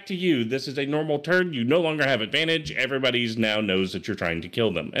 we're back to you. This is a normal turn. You no longer have advantage. Everybody now knows that you're trying to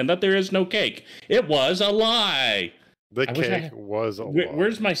kill them and that there is no cake. It was a lie. The cake was a lie.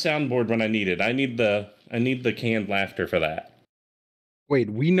 Where's my soundboard when I need it? I need the canned laughter for that. Wait,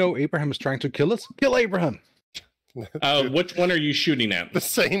 we know Abraham is trying to kill us? Kill Abraham! Which one are you shooting at? The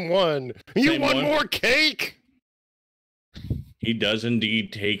same one. You want more cake? He does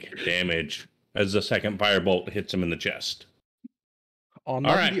indeed take damage as the second firebolt hits him in the chest. On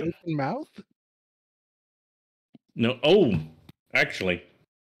the open mouth? No. Oh, actually,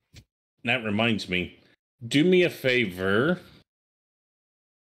 that reminds me. Do me a favor.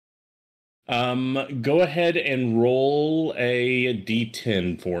 Go ahead and roll a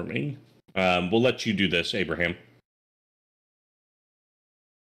d10 for me. We'll let you do this, Abraham.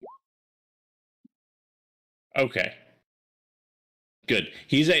 Okay. Good.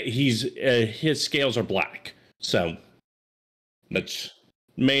 His scales are black, so that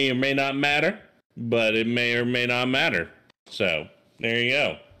may or may not matter, but it may or may not matter. So there you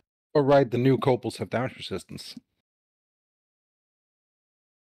go. All right, the new copals have damage resistance.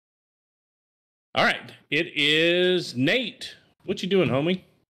 All right, it is Nate. What you doing, homie?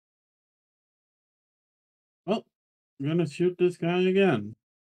 Well, I'm gonna shoot this guy again.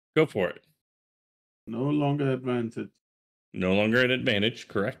 Go for it. No longer advantage. No longer an advantage,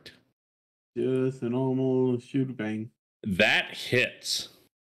 correct? Just a normal shoot bang. That hits.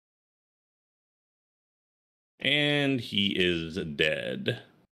 And he is dead.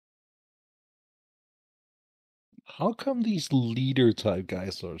 How come these leader type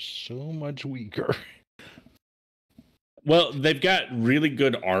guys are so much weaker? Well, they've got really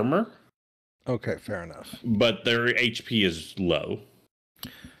good armor. Okay, fair enough. But their HP is low.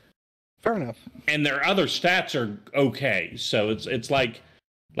 Fair enough. And their other stats are okay. So it's like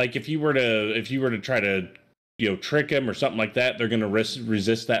if you were to try to trick them or something like that, they're going to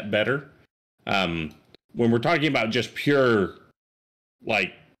resist that better. When we're talking about just pure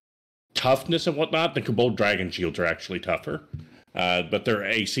like toughness and whatnot, the Kobold Dragon Shields are actually tougher. But their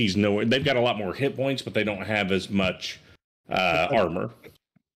AC's nowhere. They've got a lot more hit points, but they don't have as much armor.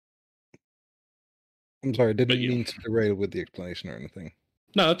 I'm sorry, I didn't mean to derail with the explanation or anything.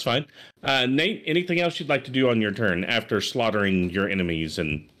 No, that's fine. Nate, anything else you'd like to do on your turn after slaughtering your enemies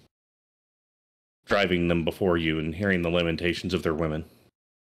and driving them before you and hearing the lamentations of their women?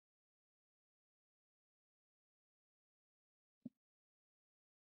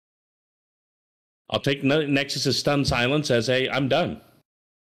 I'll take Nexus's stun silence as a I'm done.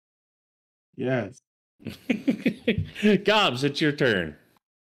 Yes. Gobs, it's your turn.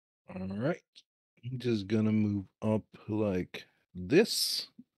 All right. I'm just gonna move up like this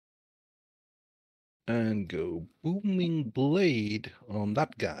and go booming blade on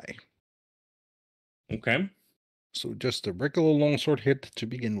that guy. Okay, So just a regular longsword hit to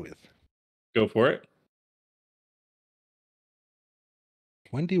begin with. go for it.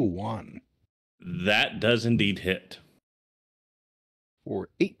 21 That does indeed hit. for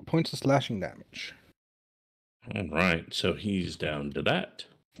 8 points of slashing damage. All right, so he's down to that.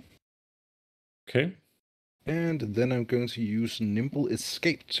 Okay. And then I'm going to use Nimble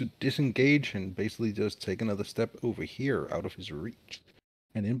Escape to disengage and basically just take another step over here out of his reach.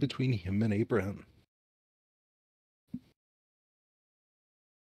 And in between him and Abraham.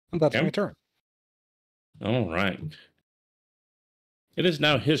 And that's Okay. my turn. All right. It is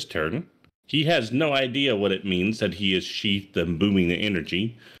now his turn. He has no idea what it means that he is sheathed and booming the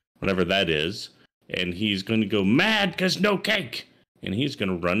energy, whatever that is. And he's going to go mad because no cake. And he's going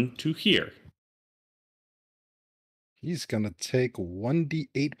to run to here. He's going to take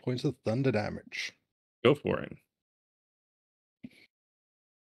 1d8 points of thunder damage. Go for it.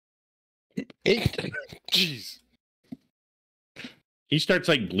 8. Jeez. He starts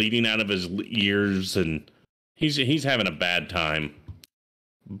like bleeding out of his ears and he's having a bad time.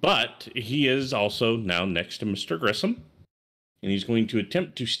 But he is also now next to Mr. Grissom. And he's going to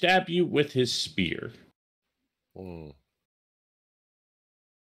attempt to stab you with his spear. Mm.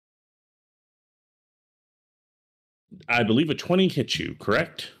 I believe a 20 hits you,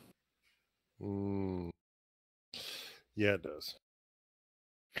 correct? Mm. Yeah, it does.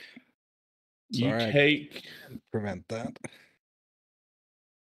 You Sorry, take, prevent that.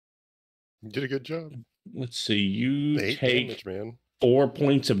 You did a good job. let's see, you 8 take damage, man. 4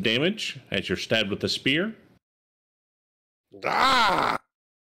 points of damage as you're stabbed with the spear. Ah!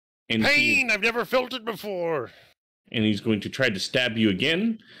 And Pain! I've never felt it before. and he's going to try to stab you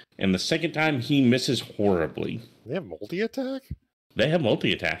again. And the second time he misses horribly. They have multi-attack? They have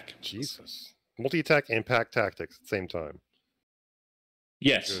multi-attack. Jesus. Multi-attack and pack tactics at the same time.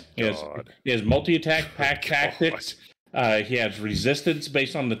 Yes. Good God. He has multi-attack, pack God. tactics. He has resistance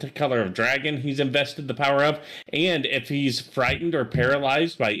based on the color of dragon he's invested the power of. And if he's frightened or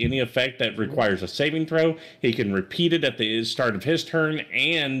paralyzed by any effect that requires a saving throw, he can repeat it at the start of his turn.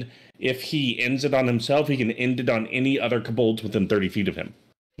 And if he ends it on himself, he can end it on any other kobolds within 30 feet of him.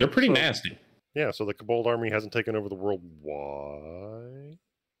 They're pretty nasty. Yeah, so the Kobold army hasn't taken over the world. Why?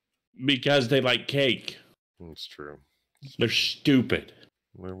 Because they like cake. It's true. They're stupid.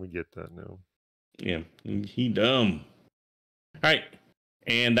 Where do we get that now? Yeah, he dumb. All right,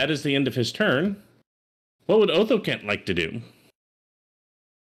 and that is the end of his turn. What would Othokent like to do?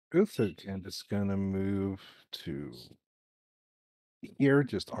 Othokent is going to move to here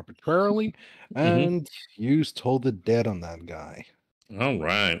just arbitrarily and use Toll the Dead on that guy. All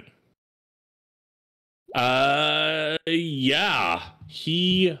right. Yeah,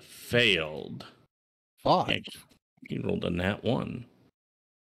 he failed. 5. Yeah, he rolled a nat 1.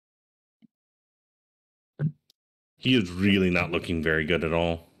 He is really not looking very good at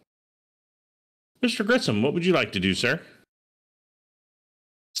all. Mr. Grissom, what would you like to do, sir?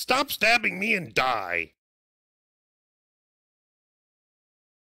 Stop stabbing me and die!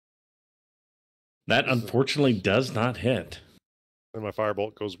 That unfortunately does not hit. And my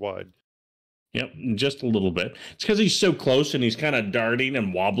firebolt goes wide. Yep, just a little bit. It's because he's so close and he's kind of darting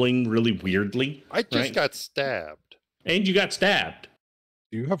and wobbling really weirdly. I just right? got stabbed. And you got stabbed.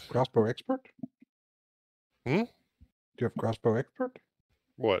 Do you have crossbow expert? Hmm? Do you have crossbow expert?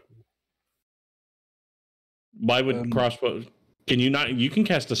 What? Why would crossbow... Can you not... You can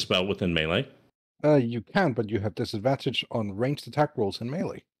cast a spell within melee. You can, but you have disadvantage on ranged attack rolls in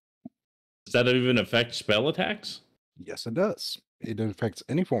melee. Does that even affect spell attacks? Yes, it does. It affects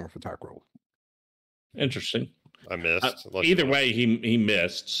any form of attack roll. Interesting. I missed. Either way, he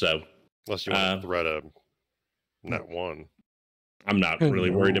missed, so... Unless you want to thread a nat 1. I'm not really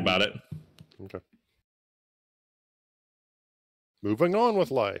worried about it. Okay. Moving on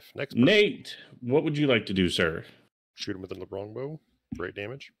with life. Next person. Nate, what would you like to do, sir? Shoot him with the longbow for 8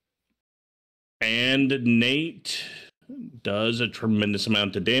 damage. And Nate does a tremendous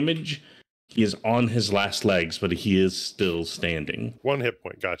amount of damage. He is on his last legs, but he is still standing. 1 hit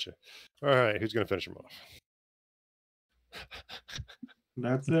point. Gotcha. All right. Who's going to finish him off?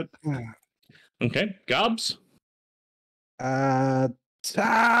 That's it. Okay, Gobs?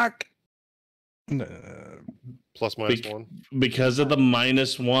 Attack! Plus minus 1. Because of the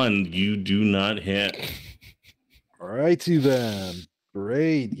 -1, you do not hit. Alrighty then.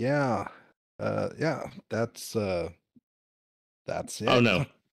 Great, yeah. Yeah, that's it. Oh no,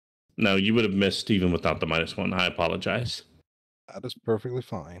 no, you would have missed even without the -1. I apologize. That is perfectly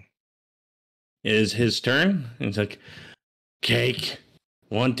fine. It is his turn. It's like cake,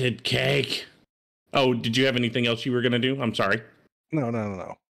 wanted cake. Oh, did you have anything else you were gonna do? I'm sorry.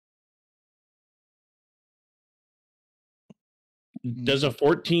 No. Does a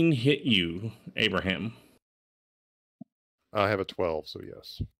 14 hit you, Abraham? I have a 12, so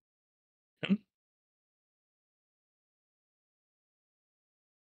yes.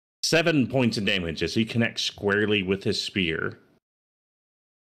 7 points of damage as he connects squarely with his spear.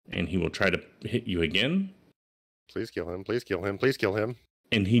 And he will try to hit you again. Please kill him. Please kill him. Please kill him.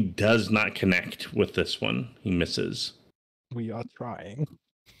 And he does not connect with this one. He misses. We are trying.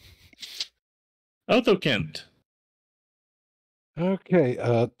 Othokent. Okay,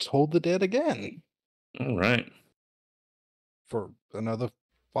 Toll the Dead again. All right. For another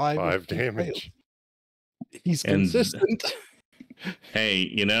 5 damage. He's And- consistent. Hey,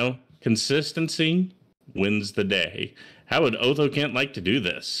 you know, consistency wins the day. How would Othokent like to do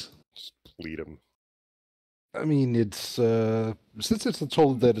this? Just bleed him. I mean, it's since it's a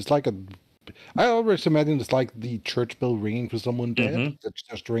Toll the Dead, it's like I always imagine it's like the church bell ringing for someone dead. That's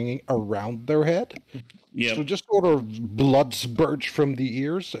just ringing around their head. Yeah. So just sort of blood spurts from the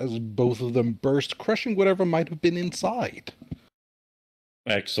ears as both of them burst, crushing whatever might have been inside.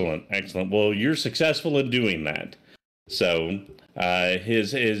 Excellent. Well, you're successful in doing that. So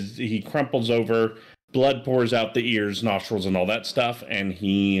he crumples over, blood pours out the ears, nostrils, and all that stuff, and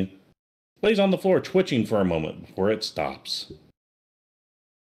he lays on the floor, twitching for a moment before it stops.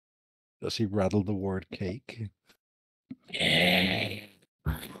 Does he rattle the word cake? That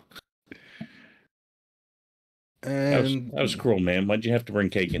And was cruel, man. Why'd you have to bring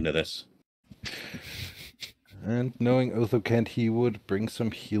cake into this? And knowing Othokent, he would bring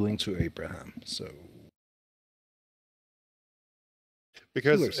some healing to Abraham. So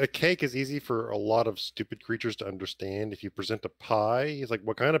Because a cake is easy for a lot of stupid creatures to understand. If you present a pie, he's like,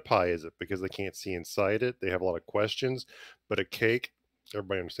 what kind of pie is it? Because they can't see inside it. They have a lot of questions. But a cake,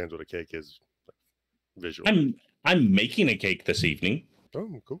 everybody understands what a cake is visually. I'm making a cake this evening.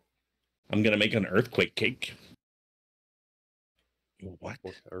 Oh, cool. I'm gonna make an earthquake cake. what?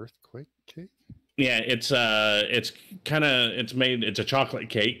 Earthquake cake? Yeah, it's a chocolate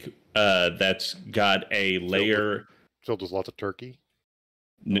cake that's got a layer. Filled with lots of turkey?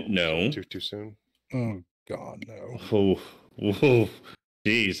 No. Too soon? Oh God, no! Oh,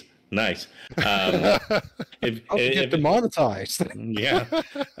 geez, nice. I'll get demonetized. Yeah,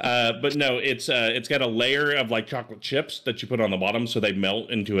 but no, it's got a layer of like chocolate chips that you put on the bottom, so they melt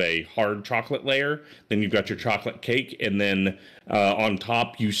into a hard chocolate layer. Then you've got your chocolate cake, and then on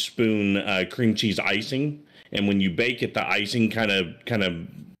top you spoon cream cheese icing. And when you bake it, the icing kind of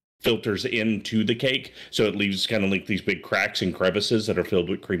filters into the cake, so it leaves kind of like these big cracks and crevices that are filled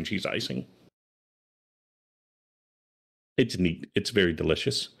with cream cheese icing. It's neat. It's very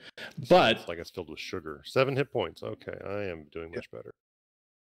delicious. But it's like it's filled with sugar. 7 hit points. Okay, I am doing much better.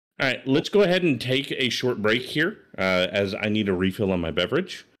 All right, let's go ahead and take a short break here as I need a refill on my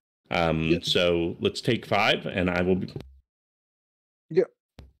beverage. So let's take 5, and I will be. Yep.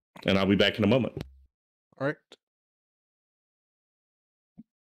 And I'll be back in a moment. All right.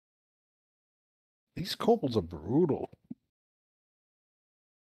 These kobolds are brutal.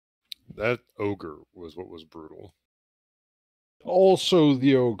 That ogre was what was brutal. Also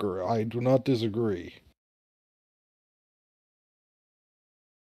the ogre. I do not disagree.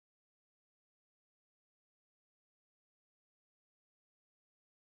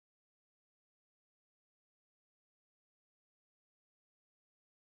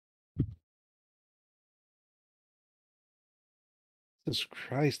 Jesus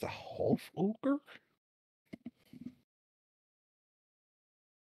Christ, a half ogre?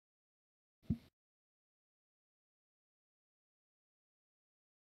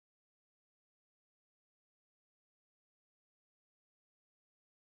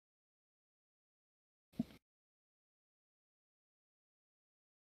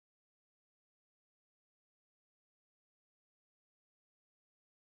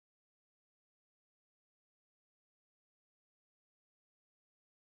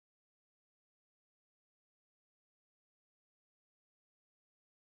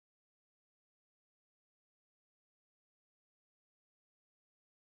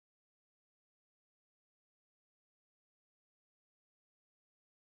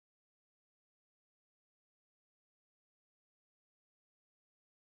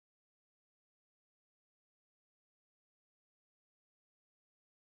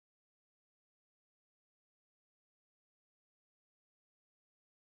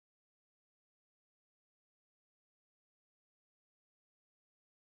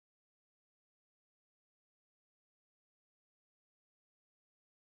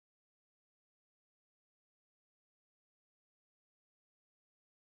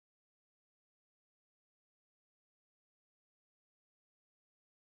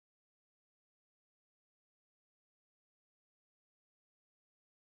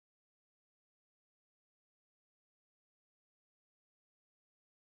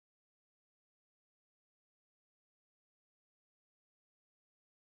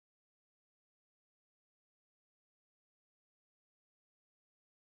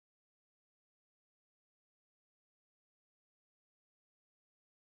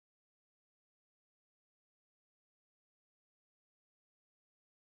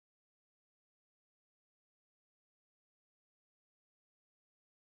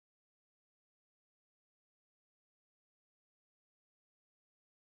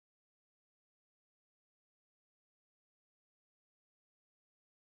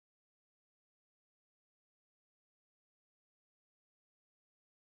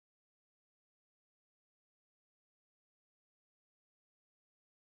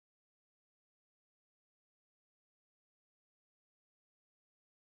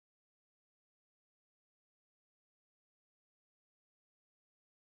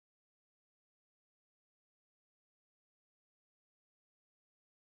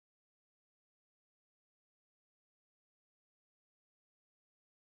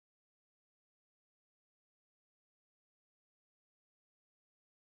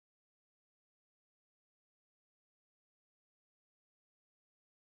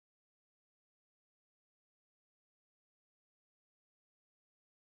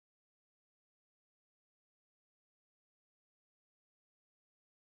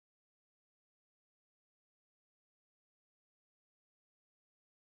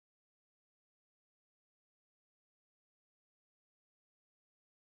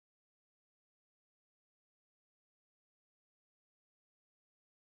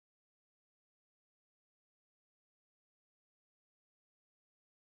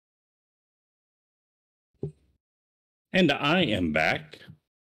 And I am back.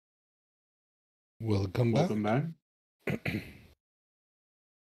 Welcome back. Welcome back.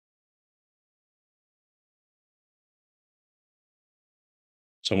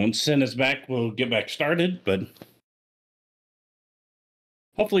 So once Sin is back, we'll get back started, but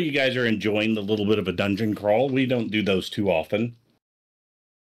hopefully you guys are enjoying the little bit of a dungeon crawl. We don't do those too often.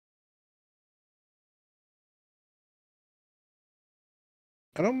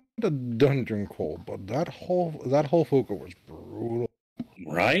 I don't mind the dungeon crawl, but that whole focus was brutal.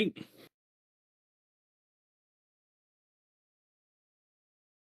 Right?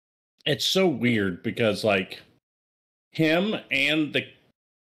 It's so weird because like him and the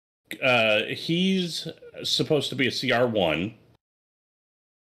he's supposed to be a CR1,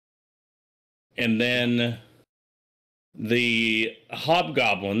 and then the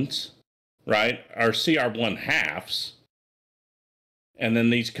hobgoblins, right, are CR1 halves, and then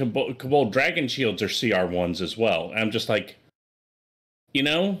these Kobold Dragon Shields are CR1s as well. And I'm just like, you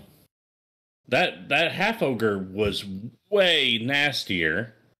know, that half ogre was way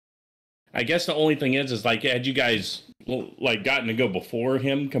nastier. I guess the only thing is like, had you guys like gotten to go before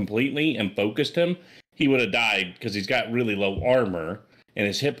him completely and focused him, he would have died because he's got really low armor and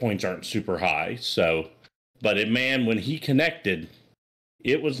his hit points aren't super high. So, but man, when he connected,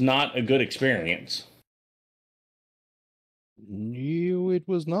 it was not a good experience. No, it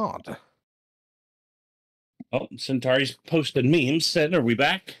was not. Oh, Cyntari's posted memes. Said, are we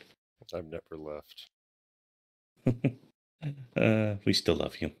back? I've never left. We still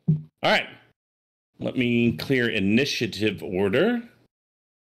love you. All right. Let me clear initiative order.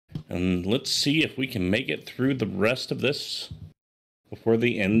 And let's see if we can make it through the rest of this before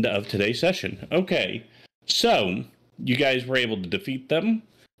the end of today's session. Okay. So, you guys were able to defeat them.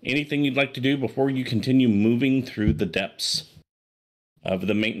 Anything you'd like to do before you continue moving through the depths of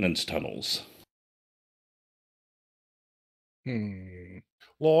the maintenance tunnels?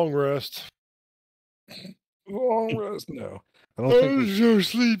 Long rest. Long rest? No. I don't I'm think so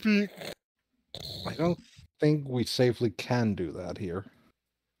sleepy. I don't think we safely can do that here.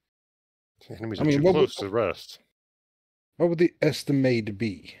 The enemies I are mean, too what close would- to rest. What would the estimate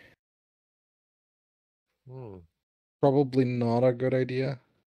be? Probably not a good idea.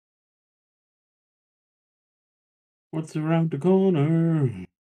 What's around the corner?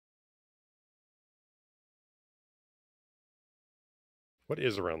 What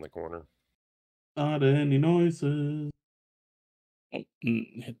is around the corner? Are there any noises? Oh,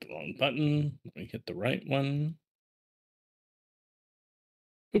 hit the wrong button. Let me hit the right one.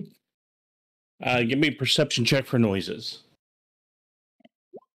 Oop. Give me a perception check for noises.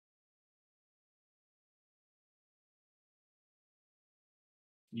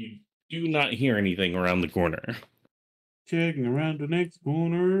 You do not hear anything around the corner. Checking around the next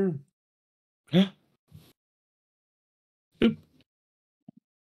corner. Oop.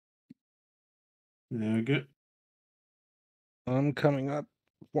 There we go. I'm coming up,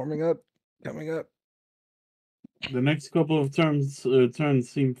 warming up, coming up. The next couple of turns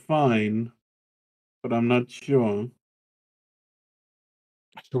seem fine, but I'm not sure.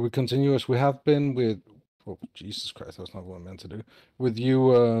 Should we continue as we have been with? Oh, Jesus Christ, that's not what I meant to do. With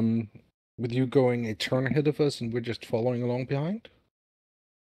you going a turn ahead of us, and we're just following along behind.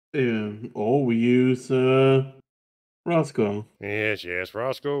 Yeah. Or we use Roscoe. Yes,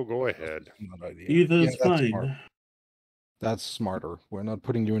 Roscoe, go ahead. Not idea. Either's that's fine. smart. That's smarter. We're not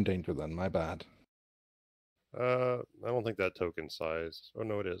putting you in danger then. My bad. I don't think that token size. Oh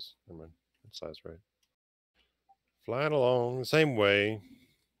no, it is. Never mind. That size right. Flying along the same way,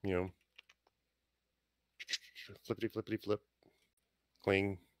 you know. Flippity flippity flip.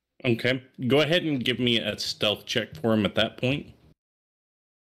 Cling. Okay. Go ahead and give me a stealth check for him at that point.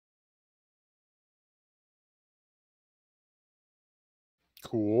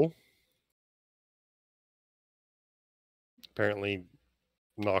 Cool. Apparently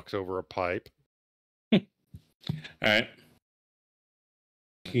knocks over a pipe. All right.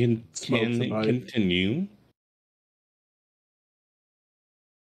 Can Smokes a pipe. continue.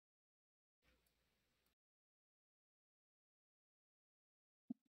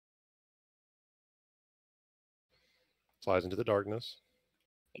 Flies into the darkness.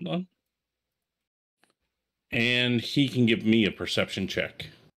 Hold on. And he can give me a perception check.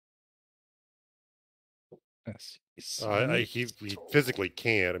 Yes. He physically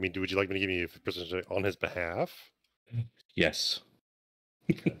can't. I mean, would you like me to give you a percentage check on his behalf? Yes.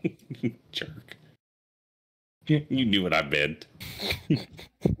 Jerk. You knew what I meant.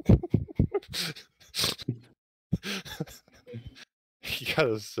 He got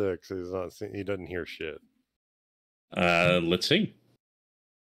a 6. He's not. He doesn't hear shit. Let's see.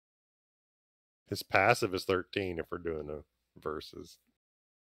 His passive is 13 if we're doing a versus.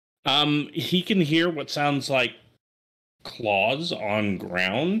 He can hear what sounds like claws on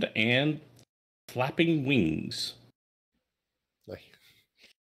ground and flapping wings.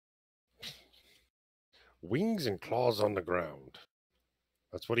 Wings and claws on the ground.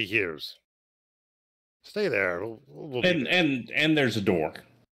 That's what he hears. Stay there. We'll be there. And there's a door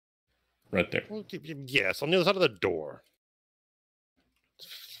right there. Yes, on the other side of the door.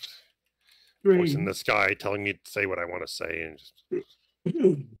 Great. Voice in the sky telling me to say what I want to say, and just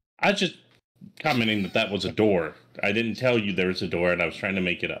I was just commenting that was a door. I didn't tell you there was a door, and I was trying to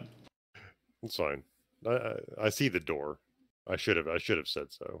make it up. it's fine. I see the door. I should have said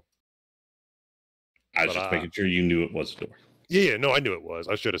so. I was just making sure you knew it was a door. Yeah, no, I knew it was.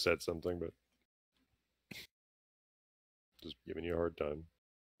 I should have said something, but just giving you a hard time.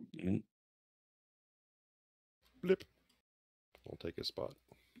 Mm-hmm. Blip. I'll take a spot.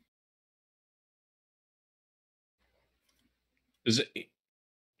 Does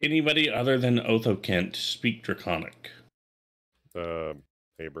anybody other than Othokent speak Draconic?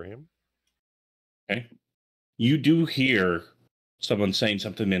 Abraham. Okay. You do hear someone saying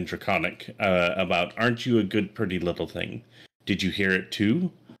something in Draconic about, aren't you a good, pretty little thing? Did you hear it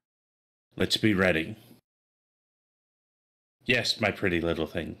too? Let's be ready. Yes, my pretty little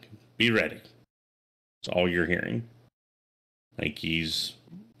thing. Be ready. That's all you're hearing. Like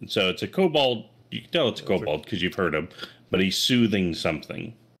so it's a kobold. You can tell it's a kobold because you've heard him, but he's soothing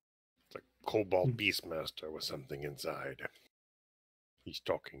something. It's a kobold beastmaster with something inside. He's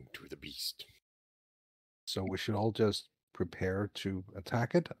talking to the beast. So we should all just prepare to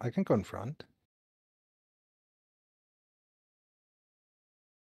attack it. I can confront.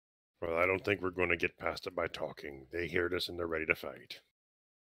 Well, I don't think we're going to get past it by talking. They heard us and they're ready to fight.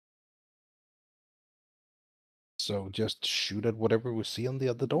 So just shoot at whatever we see on the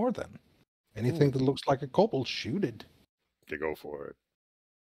other door then. Anything that looks like a kobold, shoot it. They go for it.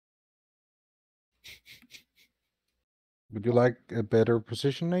 Would you like a better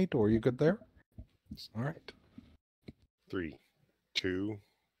position, Nate, or are you good there? All right. 3, 2,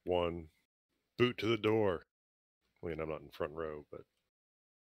 1. Boot to the door. I mean, I'm not in front row, but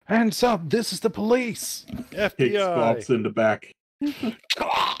Hands up! This is the police! Kick Gobx in the back.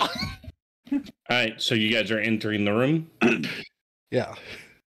 All right, so you guys are entering the room? Yeah.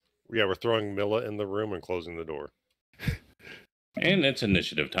 Yeah, we're throwing Milla in the room and closing the door. And it's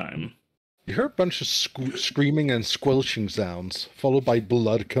initiative time. You hear a bunch of screaming and squelching sounds, followed by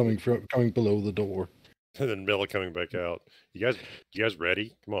blood coming below the door. And then Milla coming back out. You guys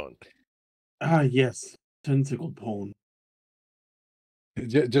ready? Come on. Ah, yes. Tentacle pone.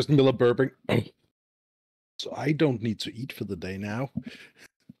 Just Milla burping. So I don't need to eat for the day now.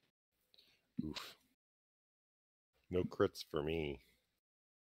 Oof. No crits for me.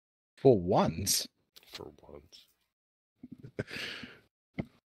 For once. For once.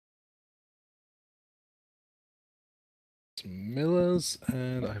 It's Milla's,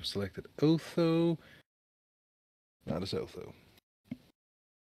 and I've selected Otho. That is Otho.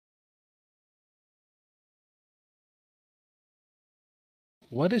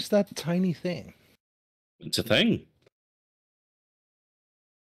 What is that tiny thing? It's a thing.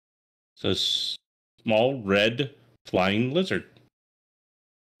 It's a small red flying lizard.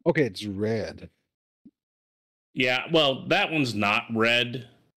 Okay, it's red. Yeah, well, that one's not red,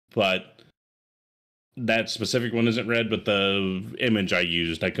 but that specific one isn't red, but the image I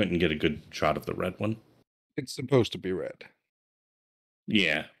used, I couldn't get a good shot of the red one. It's supposed to be red.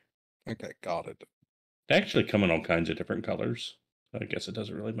 Yeah. Okay, got it. They actually come in all kinds of different colors. So I guess it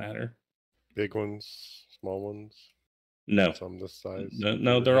doesn't really matter. Big ones, small ones. No. Some this size.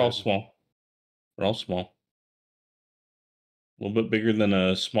 No, they're all small. They're all small. A little bit bigger than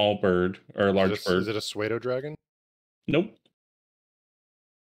a small bird or a large bird. Is it a pseudo dragon? Nope.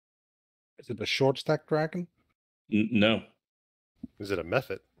 Is it a short stack dragon? No. Is it a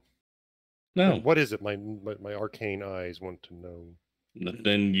mephit? No. What is it? My arcane eyes want to know.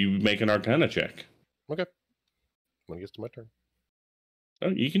 Then you make an Arcana check. Okay. When it gets to my turn. Oh,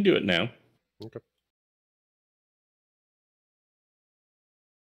 you can do it now. Okay.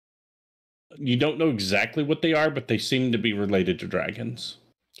 You don't know exactly what they are, but they seem to be related to dragons.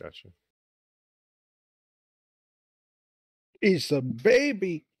 Gotcha. It's a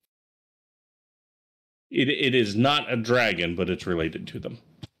baby. It is not a dragon, but it's related to them.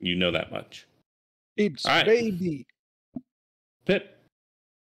 You know that much. It's All right. baby. Pip.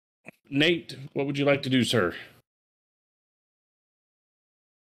 Nate, what would you like to do, sir?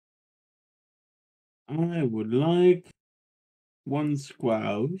 I would like one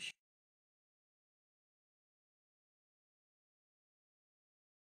squash.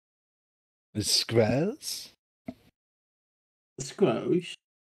 Squares? Squash.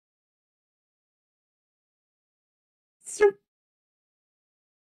 So,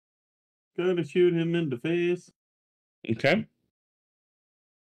 gonna shoot him in the face. Okay.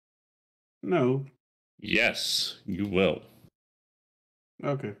 No. Yes, you will.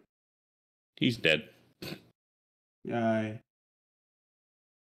 Okay. He's dead. Aye.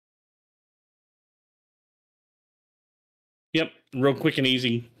 Yep, real quick and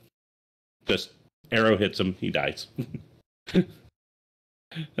easy. Just arrow hits him, he dies.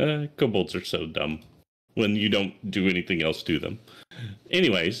 Kobolds are so dumb when you don't do anything else to them.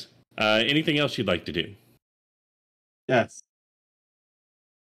 Anyways, anything else you'd like to do? Yes.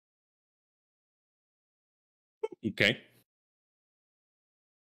 Okay.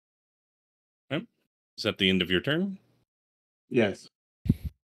 Yep. Is that the end of your turn? Yes.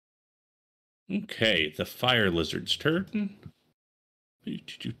 Okay, the fire lizard's turn. He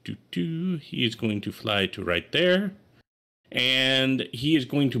is going to fly to right there. And he is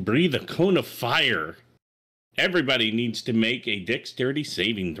going to breathe a cone of fire. Everybody needs to make a dexterity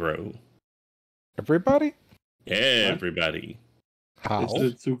saving throw. Everybody? Everybody. How?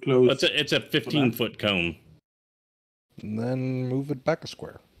 Is it too close? It's a 15-foot cone. And then move it back a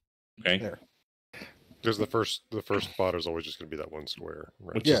square. Okay. There. Because the first spot is always just going to be that one square.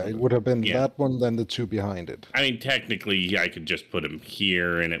 Right? Which Yeah, is- it would have been yeah. that one, then the two behind it. I mean, technically, I could just put him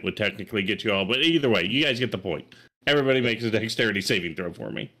here, and it would technically get you all. But either way, you guys get the point. Everybody makes a dexterity saving throw for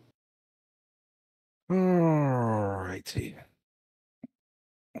me. Alrighty.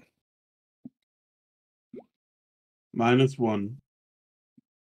 -1.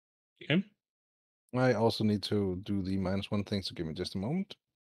 Okay. I also need to do the -1 thing, so give me just a moment.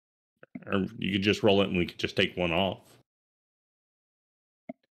 Or you could just roll it, and we could just take one off.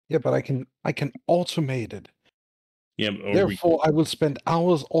 Yeah, but I can automate it. Yeah. Or Therefore, I will spend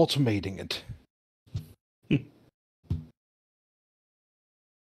hours automating it.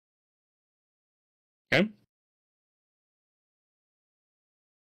 Okay.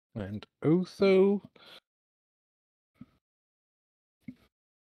 And Otho.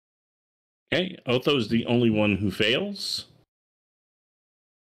 Okay. Otho is the only one who fails.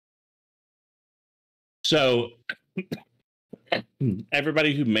 So,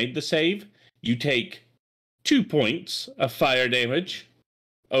 everybody who made the save, you take 2 points of fire damage.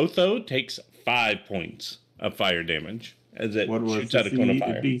 Otho takes 5 points of fire damage as it What was shoots the out a cone of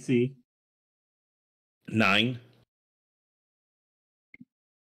fire. DC? 9.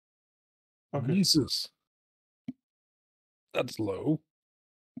 Okay. Jesus. That's low.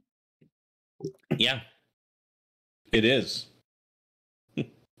 Yeah, it is.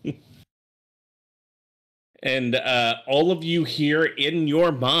 And all of you here in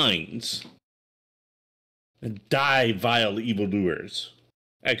your minds, die, vile evildoers,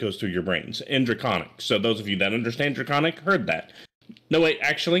 echoes through your brains in Draconic. So those of you that understand Draconic heard that. No, wait,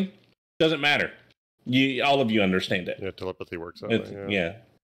 actually, doesn't matter. All of you understand it. Yeah, telepathy works out. It's- Yeah. yeah.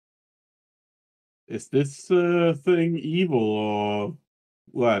 Is this thing evil or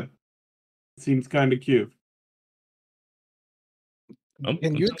what? Seems kind of cute.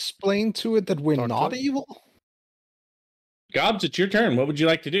 Can you explain to it that we're Talk to not it. evil? Gobs, it's your turn. What would you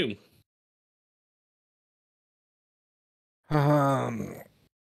like to do? All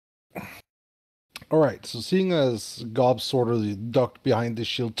right. So seeing as Gob sort of ducked behind the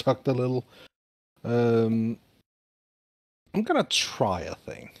shield, tucked a little, I'm gonna try a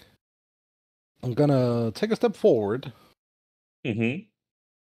thing. I'm gonna take a step forward, Mm-hmm.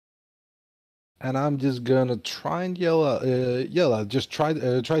 and I'm just gonna try and yell out. Just try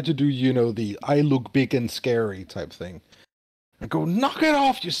to do the "I look big and scary" type thing. And go, knock it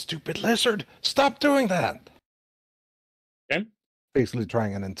off, you stupid lizard! Stop doing that! Okay. Basically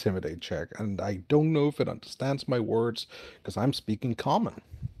trying an intimidate check, and I don't know if it understands my words, because I'm speaking common.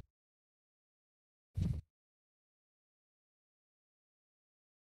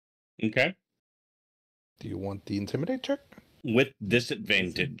 Okay. Do you want the intimidate check? With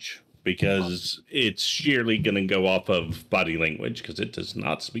disadvantage, because it's sheerly going to go off of body language, because it does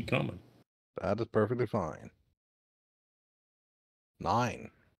not speak common. That is perfectly fine. 9.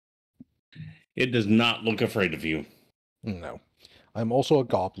 It does not look afraid of you. No. I'm also a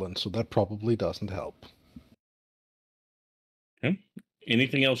goblin, so that probably doesn't help. Okay.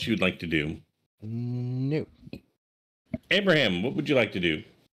 Anything else you'd like to do? No. Abraham, what would you like to do?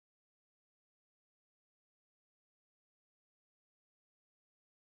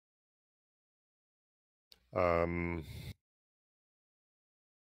 Um,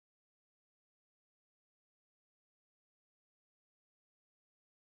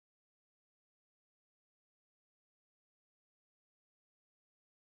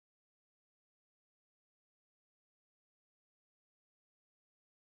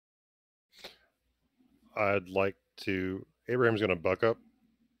 I'd like to. Abraham's going to buck up,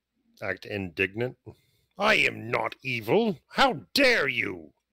 act indignant. I am not evil. How dare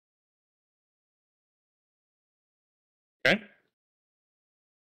you? Okay.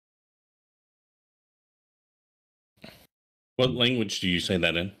 What language do you say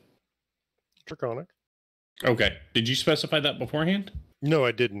that in? Draconic. Okay. Did you specify that beforehand? No,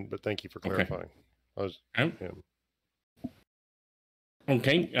 I didn't, but thank you for Okay. clarifying. I was. Oh. Yeah.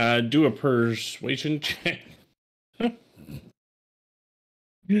 Okay. Do a persuasion check.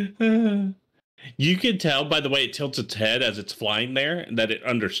 You can tell by the way it tilts its head as it's flying there that it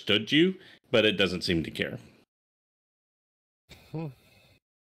understood you, but it doesn't seem to care.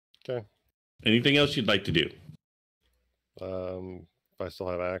 Okay. Anything else you'd like to do? If I still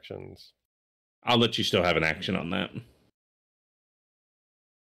have actions. I'll let you still have an action on that.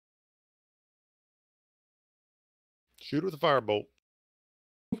 Shoot with a firebolt.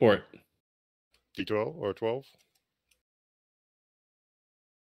 Go for it. D12 or 12?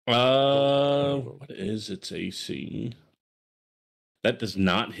 What is its AC? That does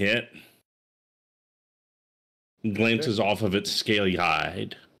not hit. Glances off of its scaly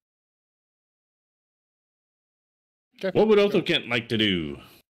hide. Okay. What would Othokent like to do?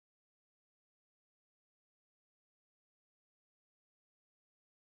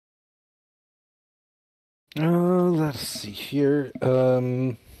 Let's see here.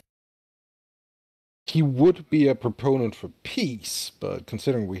 He would be a proponent for peace, but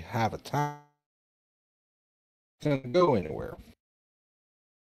considering we have a time, it's not gonna go anywhere.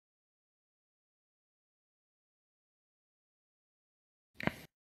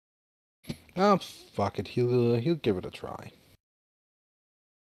 Oh, fuck it. He'll give it a try.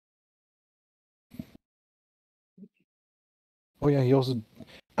 Oh yeah, he also.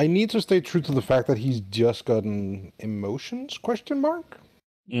 I need to stay true to the fact that he's just gotten emotions? Question mark.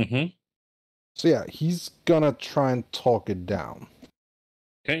 Mm-hmm. So yeah, he's gonna try and talk it down.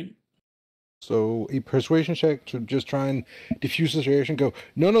 Okay. So a persuasion check to just try and diffuse the situation. Go,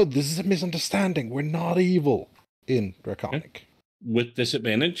 no, this is a misunderstanding. We're not evil in Draconic. Okay. With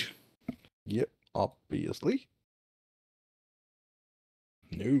disadvantage? Yep, obviously.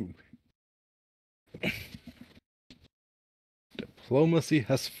 No. Diplomacy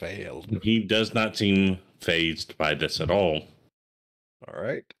has failed. He does not seem fazed by this at all. All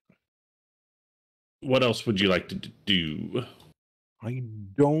right. What else would you like to do? I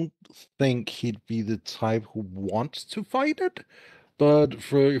don't think he'd be the type who wants to fight it, but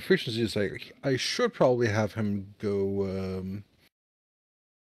for efficiency's sake, I should probably have him go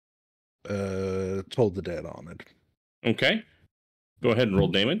Toll the Dead on it. Okay. Go ahead and roll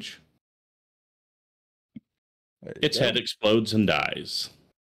damage. Its head explodes and dies.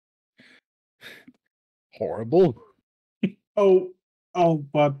 Horrible.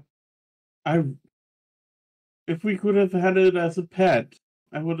 But if we could have had it as a pet,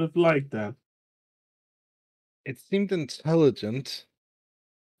 I would have liked that. It seemed intelligent.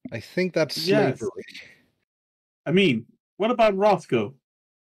 I think that's Yes. slavery. I mean, what about Roscoe?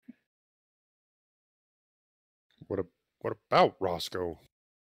 What about Roscoe?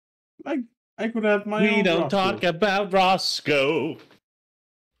 I could have my own We don't Roscoe. talk about Roscoe.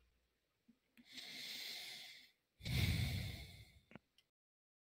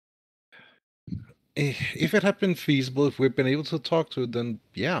 If it had been feasible, if we'd been able to talk to it, then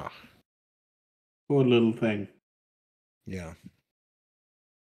yeah. Poor little thing. Yeah.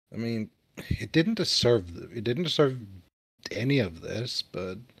 I mean, it didn't deserve any of this,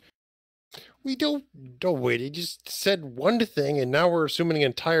 but We don't know it. He just said one thing, and now we're assuming an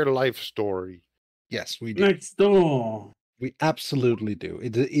entire life story. yes, we do. Next door. We absolutely do.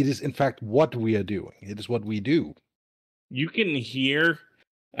 It is, in fact, what we are doing. It is what we do. You can hear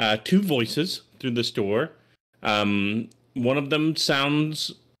two voices through this door. One of them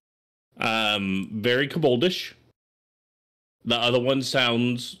sounds very koboldish. The other one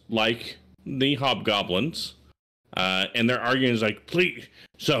sounds like the hobgoblins. And they're arguing like, please,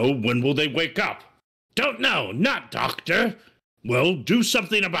 so when will they wake up? Don't know, not doctor. Well, do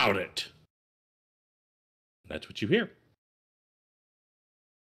something about it. That's what you hear.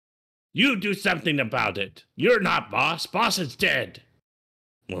 You do something about it. You're not boss. Boss is dead.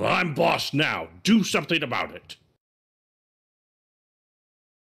 Well, I'm boss now. Do something about it.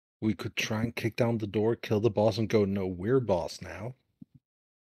 We could try and kick down the door, kill the boss, and go, no, we're boss now.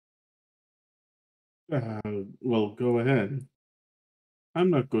 Well, go ahead. I'm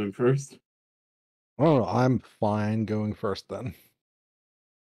not going first. Oh, I'm fine going first then.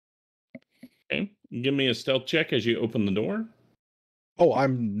 Okay. Give me a stealth check as you open the door. Oh,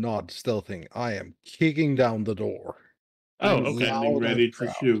 I'm not stealthing. I am kicking down the door. Oh, I'm okay. standing Loud and ready to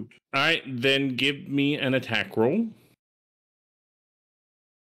proud. shoot. All right, then give me an attack roll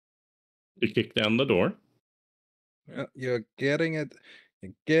to kick down the door. You're getting it.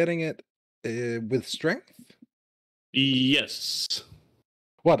 You're getting it with strength. Yes.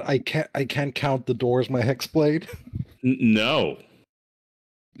 What? I can't count the doors. My hex blade. No.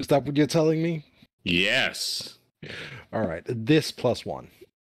 Is that what you're telling me? Yes. All right. This +1,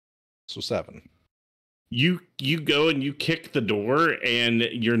 so 7. You go and you kick the door, and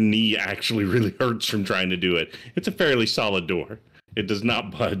your knee actually really hurts from trying to do it. It's a fairly solid door. It does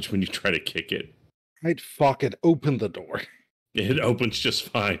not budge when you try to kick it. Right. Fuck it. Open the door. It opens just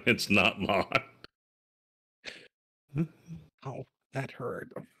fine. It's not locked. Oh, that hurt.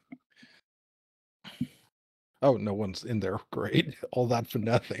 Oh, no one's in there. Great. All that for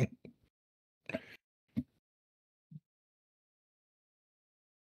nothing.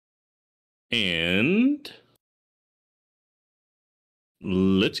 And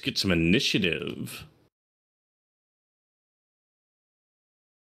let's get some initiative.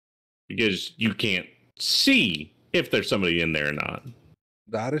 Because you can't see if there's somebody in there or not.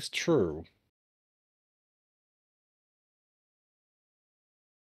 That is true.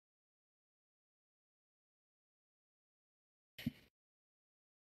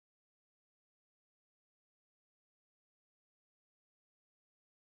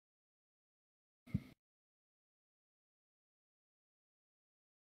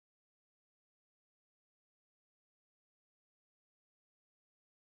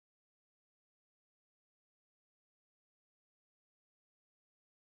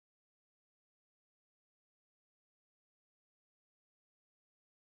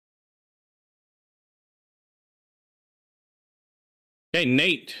 Hey,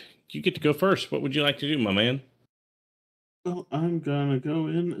 Nate, you get to go first. What would you like to do, my man? Well, I'm gonna go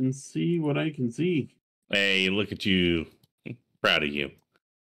in and see what I can see. Hey, look at you. Proud of you.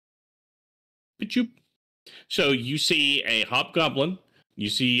 But you. So you see a hobgoblin, you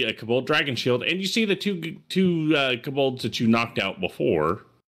see a kobold dragon shield, and you see the two kobolds that you knocked out before.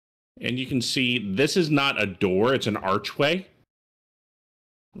 And you can see this is not a door, it's an archway.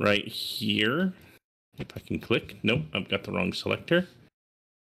 Right here. If I can click. Nope, I've got the wrong selector.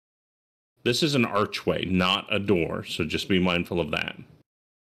 This is an archway, not a door, so just be mindful of that.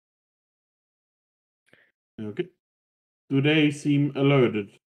 Okay. Do they seem alerted?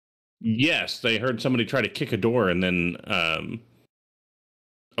 Yes, they heard somebody try to kick a door and then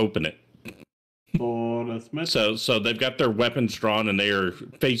open it. Or that's met? So they've got their weapons drawn and they are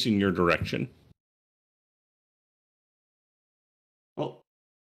facing your direction. Well,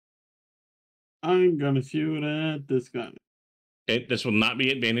 I'm gonna shoot at this guy. Okay, this will not be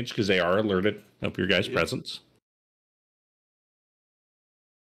advantage because they are alerted of your guys' presence.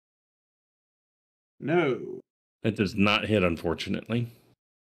 No. It does not hit, unfortunately.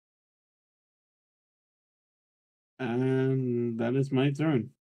 And that is my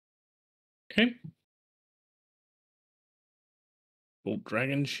turn. Okay. Gold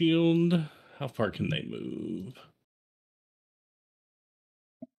Dragon Shield. How far can they move?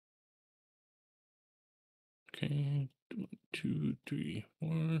 Okay. 1, 2, 3, 4.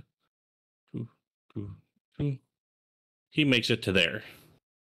 2, 2, 2. He makes it to there.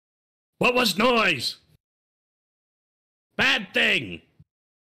 What was noise? Bad thing.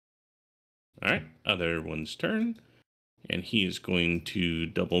 All right. Other one's turn. And he is going to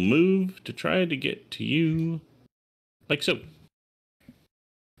double move to try to get to you. Like so.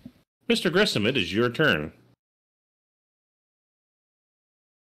 Mr. Grissom, it is your turn.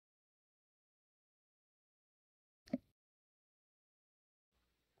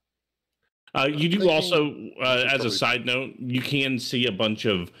 You do also, as a side note, you can see a bunch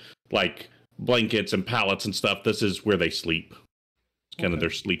of like blankets and pallets and stuff. This is where they sleep. It's kind of their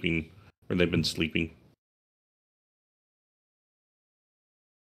sleeping, where they've been sleeping.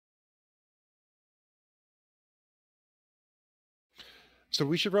 So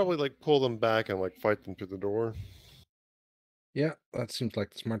we should probably like pull them back and like fight them through the door. Yeah, that seems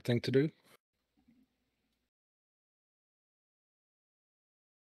like the smart thing to do.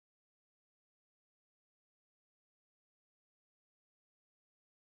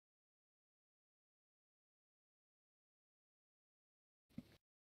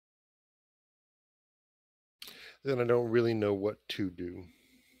 Then I don't really know what to do.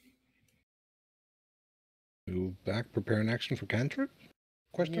 Move back, prepare an action for cantrip?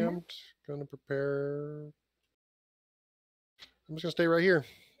 Question Yeah, mark? I'm just gonna prepare. I'm just gonna stay right here.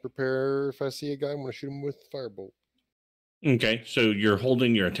 Prepare if I see a guy, I'm gonna shoot him with firebolt. Okay, so you're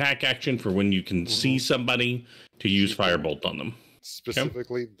holding your attack action for when you can see somebody to use Shoot them. firebolt on them.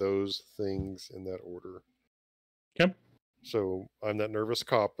 Specifically those things in that order. Okay. So I'm that nervous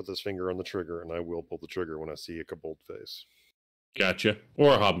cop with his finger on the trigger, and I will pull the trigger when I see a kobold face. Gotcha.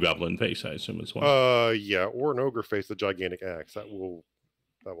 Or a hobgoblin face, I assume as well. Yeah, or an ogre face, the gigantic axe. That will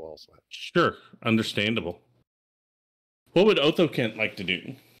also happen. Sure, understandable. What would Othokent like to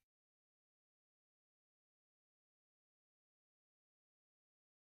do?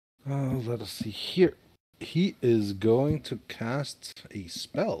 Let us see here. He is going to cast a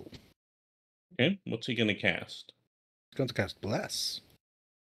spell. Okay, what's he going to cast? He's going to cast Bless.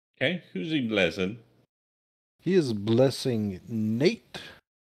 Okay, who's he blessing? He is blessing Nate.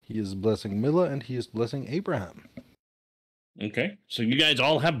 He is blessing Milla, and he is blessing Abraham. Okay, so you guys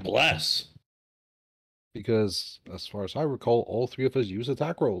all have bless. Because, as far as I recall, all three of us use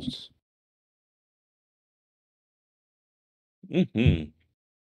attack rolls. Mm-hmm.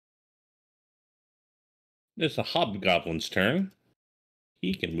 It's a hobgoblin's turn.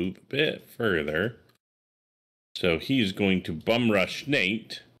 He can move a bit further. So he's going to bum rush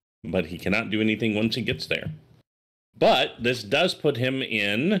Nate, but he cannot do anything once he gets there. But this does put him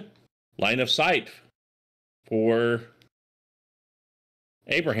in line of sight for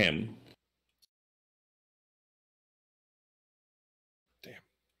Abraham. Damn.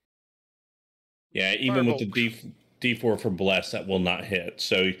 Yeah, even Firebolt. with the D4 for bless, that will not hit.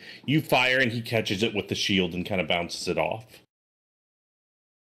 So you fire and he catches it with the shield and kind of bounces it off.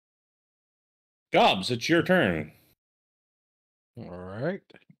 Gobs, it's your turn. All right.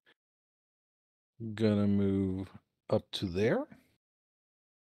 Gonna move up to there.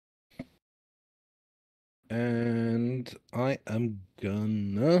 And I am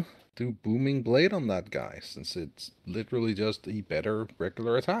gonna do Booming Blade on that guy, since it's literally just a better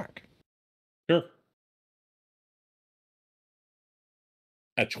regular attack. Sure.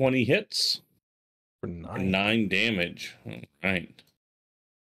 At 20 hits. For For 9. 9 damage. All right.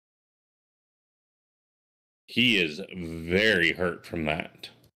 He is very hurt from that.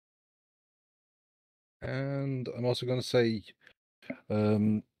 And I'm also gonna say,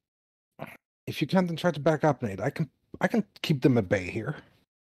 if you can't, then try to back up, Nate. I can keep them at bay here.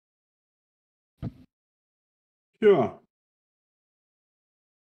 Sure.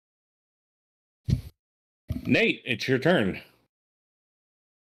 Nate, it's your turn.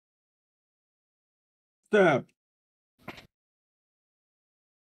 Stab.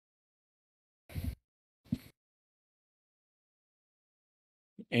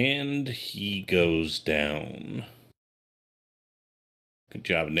 And he goes down. Good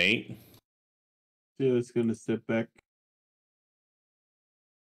job, Nate. Just gonna step back.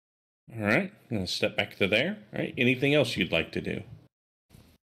 All right. I'm going to step back to there. All right. Anything else you'd like to do?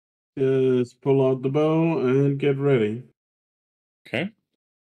 Just pull out the bow and get ready. Okay.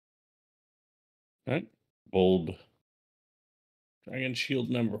 All right. Bulb. Dragon Shield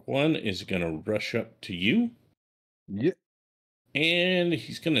number 1 is going to rush up to you. Yeah, And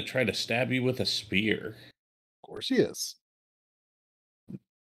he's going to try to stab you with a spear. of course he is.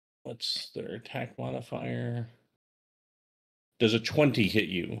 What's their attack modifier? Does a 20 hit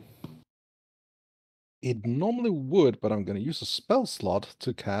you? It normally would, but I'm gonna use a spell slot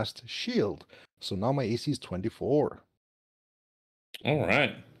to cast Shield. So now my AC is 24. All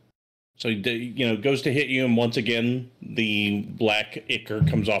right. So, goes to hit you, and once again, the black ichor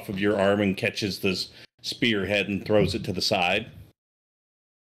comes off of your arm and catches this spearhead and throws it to the side.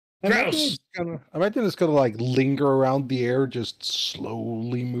 Grouse! I imagine it's gonna like linger around the air, just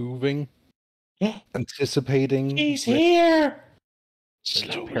slowly moving, anticipating. He's where- here!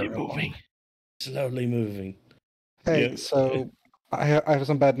 Slowly Slowly moving. Slowly moving. Hey, Yeah. so I have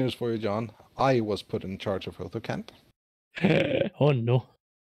some bad news for you, John. I was put in charge of Othokent. Oh no.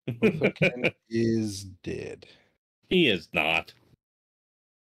 Othokent is dead. He is not.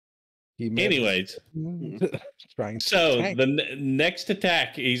 He may- Anyways, trying to so tank. the next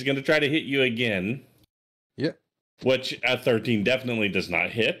attack, he's going to try to hit you again. Yeah. Which a 13 definitely does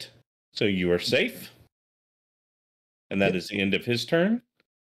not hit. So you are safe. And that is the end of his turn.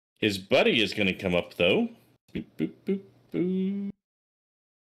 His buddy is going to come up, though. Boop, boop, boop, boop.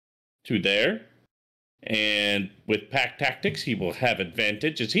 To there. And with pack tactics, he will have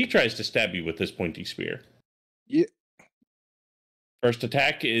advantage as he tries to stab you with this pointy spear. Yeah. First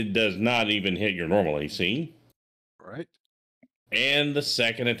attack, it does not even hit your normal AC. Right. And the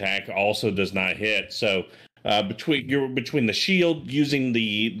second attack also does not hit. So between the shield, using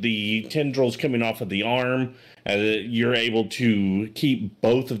the tendrils coming off of the arm, you're able to keep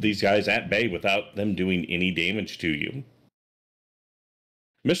both of these guys at bay without them doing any damage to you.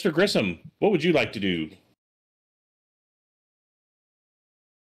 Mr. Grissom, what would you like to do?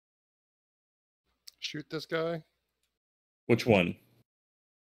 Shoot this guy. Which one?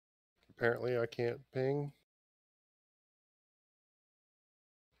 Apparently, I can't ping.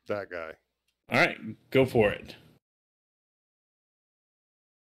 that guy. All right, go for it.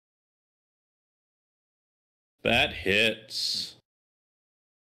 That hits.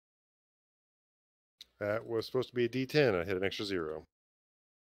 That was supposed to be a D10. I hit an extra 0.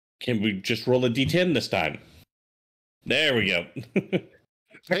 Can we just roll a d10 this time? There we go.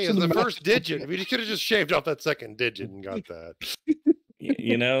 Hey, it's the first digit. We could have just shaved off that second digit and got that.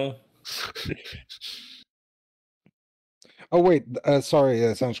 You know? Oh wait, sorry,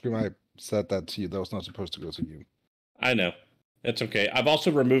 Sunscream. I said that to you. That was not supposed to go to you. I know. It's okay. I've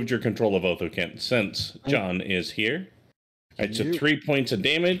also removed your control of Othokent since John is here. All right, so 3 points of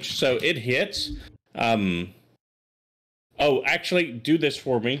damage. So it hits. Oh, actually, do this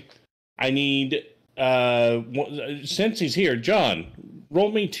for me. I need, since he's here, John,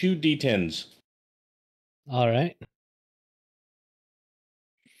 roll me 2 d10s. All right.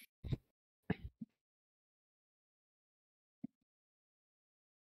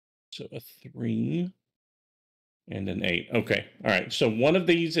 So a 3 and an 8. Okay. All right. So one of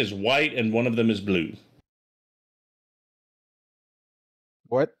these is white and one of them is blue.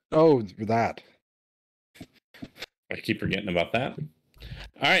 What? Oh, that. I keep forgetting about that.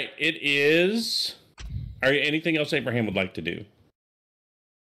 All right. It is. Are anything else Abraham would like to do?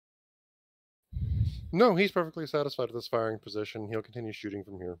 No, he's perfectly satisfied with this firing position. He'll continue shooting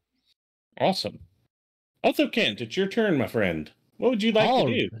from here. Awesome. Othokent, it's your turn, my friend. What would you like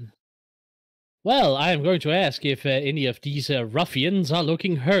to do? Well, I am going to ask if any of these ruffians are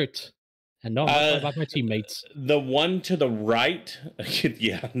looking hurt. And not about my teammates. The one to the right,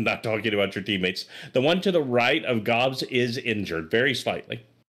 yeah, I'm not talking about your teammates. The one to the right of Gobs is injured, very slightly.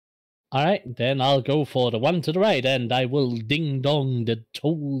 All right, then I'll go for the one to the right, and I will ding-dong the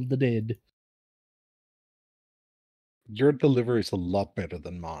toll the dead. Your delivery is a lot better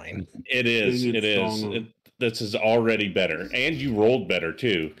than mine. It is. It is. This is already better. And you rolled better,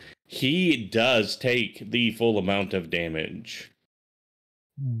 too. He does take the full amount of damage.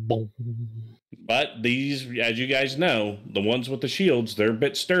 Boom. But these, as you guys know, the ones with the shields, they're a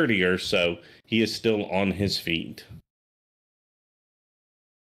bit sturdier, so he is still on his feet.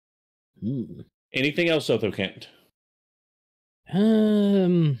 Anything else, Othokent?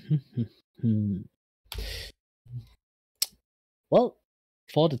 Well,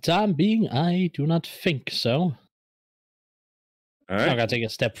 for the time being, I do not think so. All right. I'm going to take a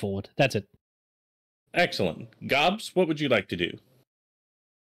step forward. That's it. Excellent. Gobs, what would you like to do?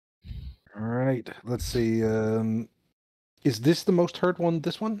 All right, let's see. Is this the most hurt one,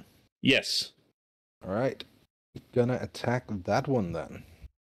 this one? Yes. All right. Gonna attack that one then.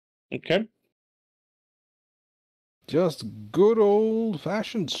 Okay. Just good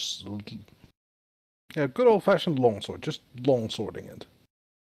old-fashioned... Yeah, good old-fashioned longsword. Just longswording it.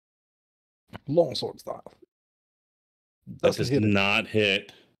 Longsword style. That does not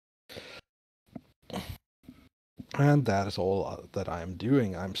hit. And that is all that I am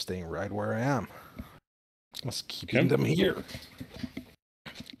doing. I'm staying right where I am. Let's keep them here.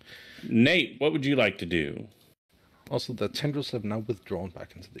 Nate, what would you like to do? Also, the tendrils have now withdrawn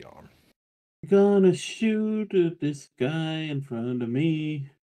back into the arm. Gonna shoot at this guy in front of me.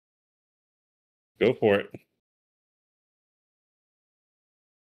 Go for it.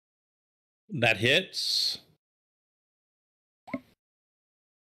 That hits.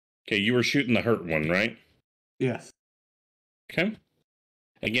 Okay, you were shooting the hurt one, right? Yes. Okay.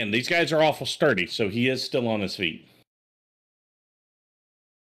 Again, these guys are awful sturdy, so he is still on his feet.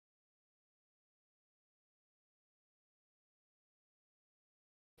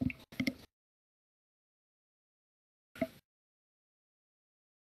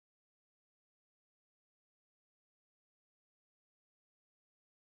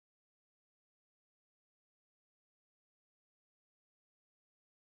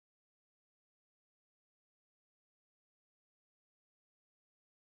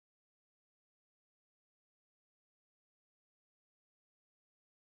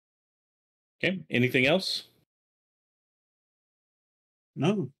 Okay, anything else?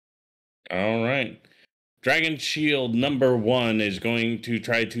 No. All right. Dragon Shield number 1 is going to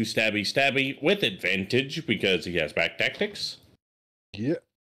try to stabby with advantage because he has back tactics. Yeah.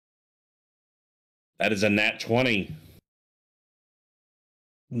 That is a nat 20.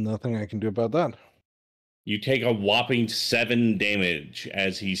 Nothing I can do about that. You take a whopping 7 damage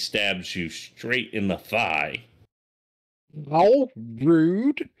as he stabs you straight in the thigh. How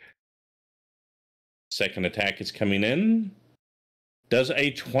rude. Second attack is coming in. Does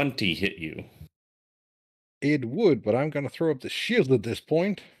a 20 hit you? It would, but I'm going to throw up the shield at this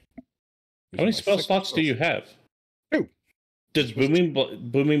point. How many spell slots do you have? 2. Does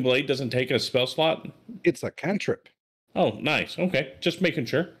Booming Blade doesn't take a spell slot? It's a cantrip. Oh, nice. Okay, just making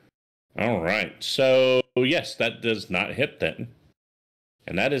sure. All right. So, yes, that does not hit then.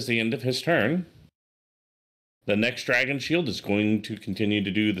 And that is the end of his turn. The next Dragon Shield is going to continue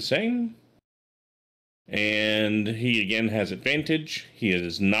to do the same. And he again has advantage. He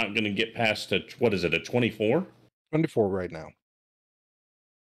is not going to get past a, what is it, a 24? 24 right now.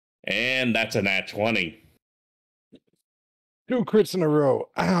 And that's a nat 20. 2 crits in a row.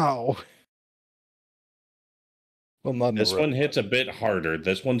 Ow. Well, not in This a row. one hits a bit harder.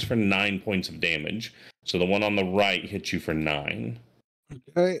 This one's for 9 points of damage. So the one on the right hits you for 9.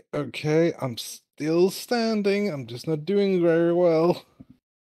 Okay. I'm still standing. I'm just not doing very well.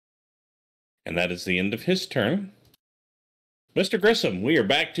 And that is the end of his turn. Mr. Grissom, we are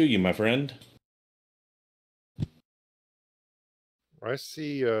back to you, my friend. I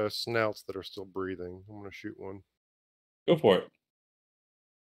see snouts that are still breathing. I'm going to shoot one. Go for it.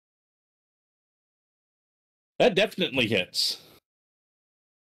 That definitely hits.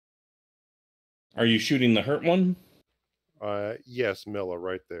 Are you shooting the hurt one? Yes, Milla,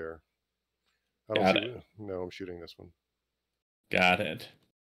 right there. I don't Got see it. No, I'm shooting this one. Got it.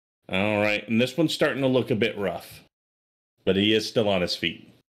 All right. And this one's starting to look a bit rough. But he is still on his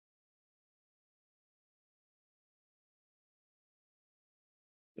feet.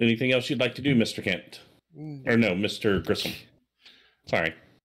 Anything else you'd like to do, Mr. Kent? Or no, Mr. Grissom. Sorry.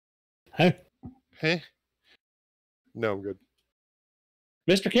 Huh? Hey? No, I'm good.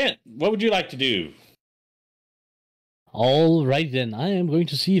 Mr. Kent, what would you like to do? All right then, I am going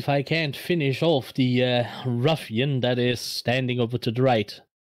to see if I can't finish off the ruffian that is standing over to the right.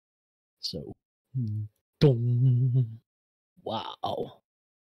 So, dong. Wow.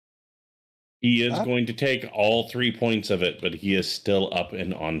 He is going to take all 3 points of it, but he is still up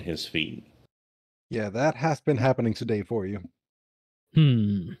and on his feet. Yeah, that has been happening today for you.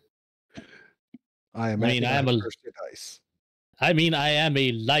 I imagine I am a dice. I mean, I am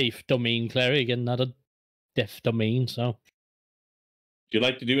a life domain cleric and not a death domain, so. Would you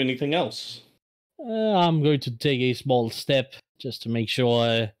like to do anything else? I'm going to take a small step just to make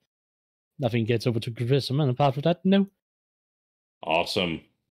sure nothing gets over to Grissom, and apart from that, no. Awesome.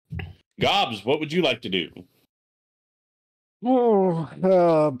 Gobs, what would you like to do?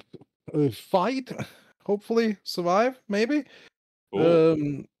 Oh, fight. Hopefully survive. Maybe.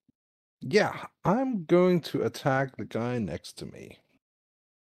 Cool. Yeah, I'm going to attack the guy next to me.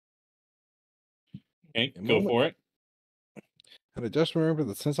 Okay, go for it. And I just remembered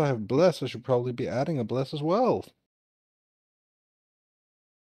that since I have bless, I should probably be adding a bless as well.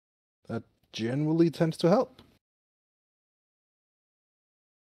 That generally tends to help.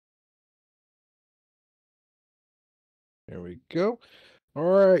 There we go. All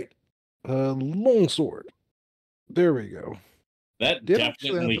right. Longsword. There we go. That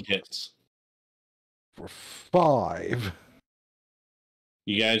definitely hits. For 5.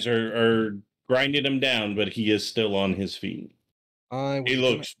 You guys are grinding him down, but he is still on his feet. He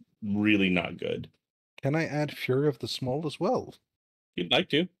looks really not good. Can I add Fury of the Small as well? You'd like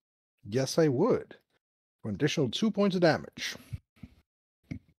to. Yes, I would. For an additional 2 points of damage.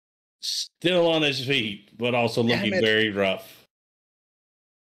 Still on his feet, but also looking very rough.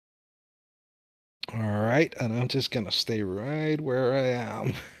 All right, and I'm just going to stay right where I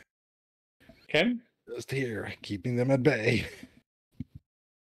am. Okay. Just here, keeping them at bay.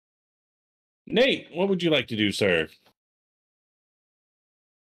 Nate, what would you like to do, sir?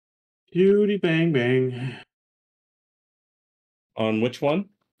 Cutie bang bang. On which one?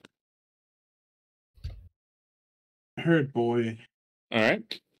 Hurt boy. All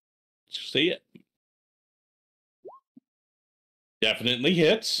right. See it. Definitely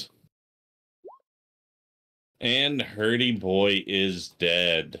hits. And Hurdy Boy is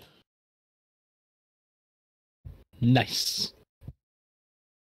dead. Nice.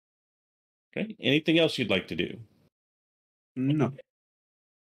 Okay. Anything else you'd like to do? No.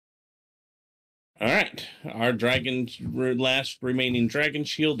 All right. Our last remaining dragon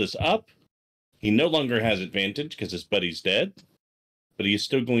shield is up. He no longer has advantage because his buddy's dead, but he is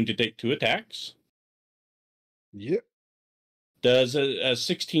still going to take 2 attacks. Yep. Does a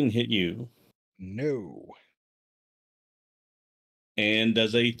 16 hit you? No. And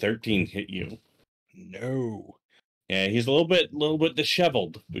does a 13 hit you? No. Yeah, he's a little bit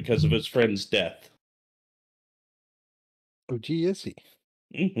disheveled because of his friend's death. Oh, gee, is he?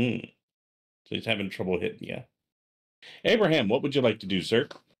 Mm-hmm. So he's having trouble hitting you. Abraham, what would you like to do, sir?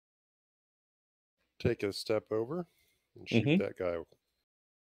 Take a step over and shoot that guy.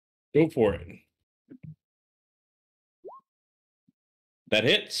 Go for it. That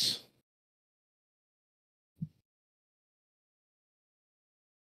hits.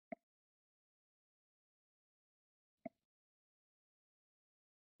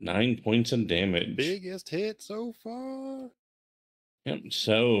 9 points of damage. Biggest hit so far. Yep,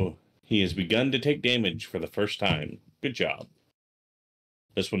 so he has begun to take damage for the first time. Good job.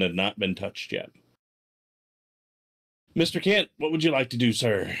 This one had not been touched yet. Mr. Kent, what would you like to do,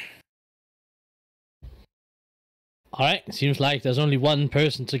 sir? Alright, seems like there's only one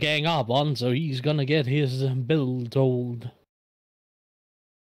person to gang up on, so he's gonna get his bill told.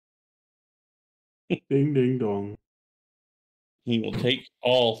 Ding, ding, dong. He will take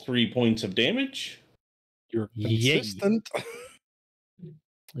all 3 points of damage. You're Yay. consistent.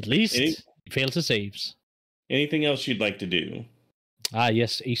 At least Any- he fails his saves. Anything else you'd like to do? Ah,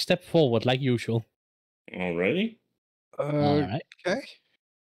 yes, a step forward like usual. Alrighty. Alright. Okay.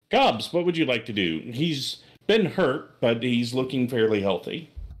 Gobs, what would you like to do? He's been hurt, but he's looking fairly healthy.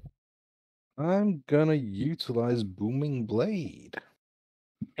 I'm gonna utilize Booming Blade.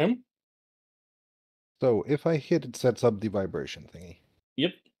 Okay. So if I hit, it sets up the vibration thingy.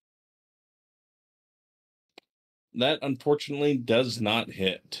 Yep. That unfortunately does not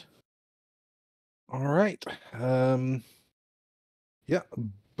hit. All right. Yeah.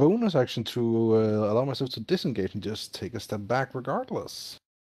 Bonus action to allow myself to disengage and just take a step back regardless.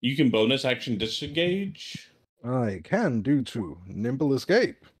 You can bonus action disengage. I can due to Nimble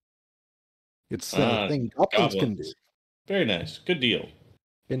Escape. It's a thing goblins can do. Very nice. Good deal.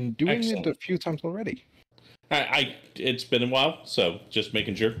 Been doing Excellent. it a few times already. It's been a while, so just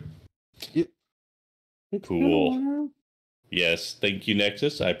making sure. Yep. It's Cool. been a while. Yes, thank you,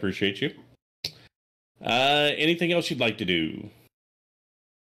 Nexus. I appreciate you. Anything else you'd like to do?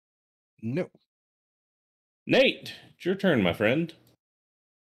 No. Nate, it's your turn, my friend.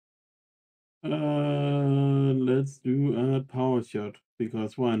 Let's do a power shot,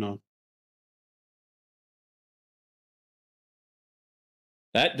 because why not?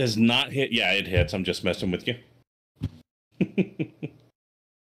 That does not hit. Yeah, it hits. I'm just messing with you.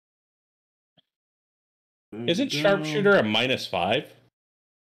 Isn't sharpshooter a -5?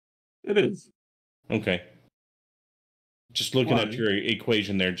 It is. Okay. Just looking Why? at your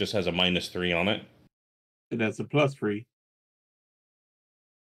equation there, just has a -3 on it. It has a +3.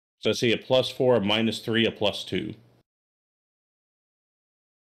 So I see a +4, a -3, a +2.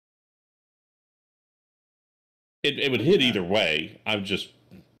 It would hit either way. I'm just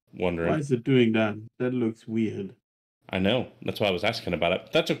wondering. Why is it doing that? That looks weird. I know. That's why I was asking about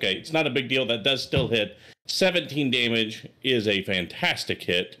it. That's okay. It's not a big deal. That does still hit. 17 damage is a fantastic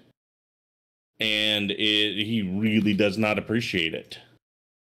hit. And he really does not appreciate it.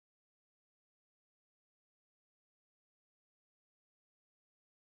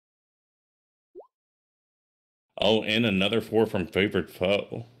 Oh, and another 4 from Favored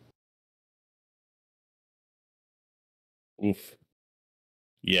Foe. Oof.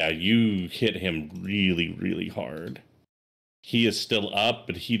 Yeah, you hit him really, really hard. He is still up,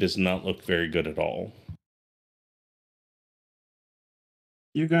 but he does not look very good at all.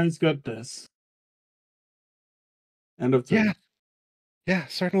 You guys got this. End of turn. Yeah. Yeah,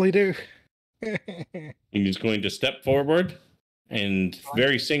 certainly do. He's going to step forward and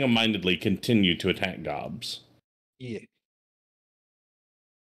very single-mindedly continue to attack Gobs. Yeah.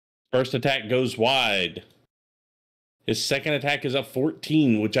 First attack goes wide. His second attack is a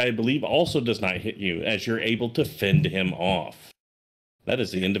 14, which I believe also does not hit you, as you're able to fend him off. That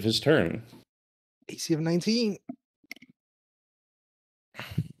is the end of his turn. AC of 19.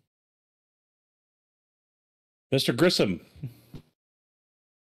 Mr. Grissom,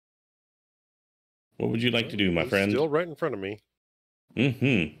 what would you like to do, my He's friend? Still right in front of me.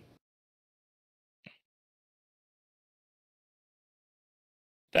 Mm-hmm.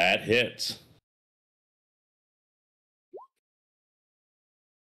 That hits.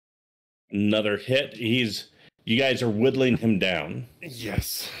 Another hit. You guys are whittling him down.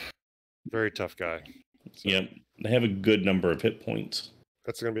 Yes. Very tough guy. So Yep. They have a good number of hit points.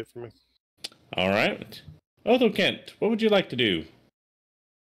 That's going to be it for me. All right. Othokent, what would you like to do?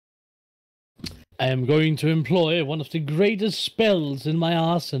 I am going to employ one of the greatest spells in my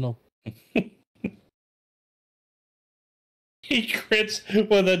arsenal. He crits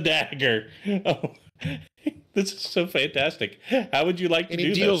with a dagger. Oh, this is so fantastic. How would you like to And do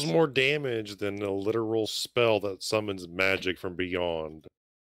he deals this? more damage than a literal spell that summons magic from beyond.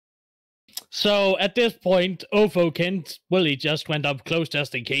 So at this point, Othokent, well, he just went up close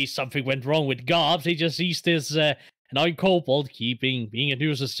just in case something went wrong with Gobs. He just sees this annoying kobold being a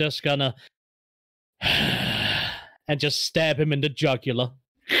nuisance, is just gonna and just stab him in the jugular.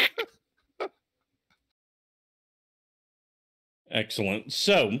 Excellent.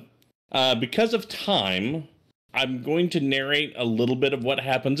 So, because of time, I'm going to narrate a little bit of what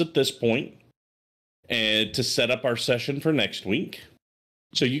happens at this point and to set up our session for next week.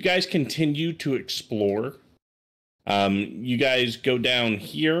 So you guys continue to explore. You guys go down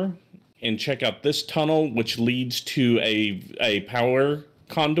here and check out this tunnel, which leads to a power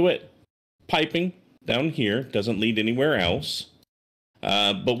conduit piping down here. Doesn't lead anywhere else.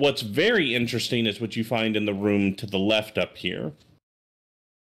 But what's very interesting is what you find in the room to the left up here.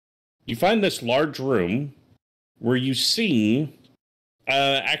 You find this large room where you see...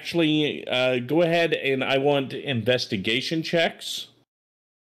 actually, go ahead and I want investigation checks.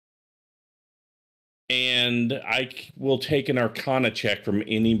 And I will take an Arcana check from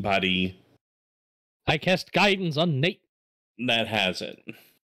anybody. I cast guidance on Nate. That has it.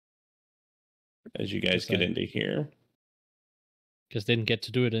 As you guys get into here. Because didn't get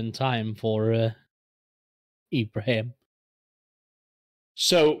to do it in time for Abraham.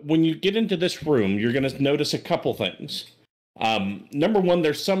 So when you get into this room, you're going to notice a couple things. Number one,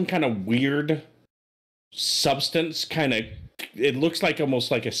 there's some kind of weird substance, it looks like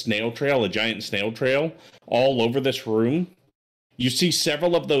almost like a snail trail, a giant snail trail, all over this room. You see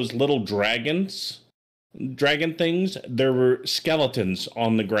several of those little dragon things. There were skeletons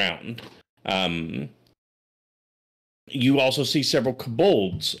on the ground. You also see several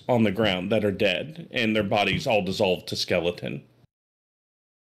kobolds on the ground that are dead, and their bodies all dissolved to skeleton.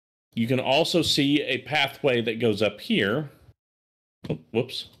 You can also see a pathway that goes up here. Oh,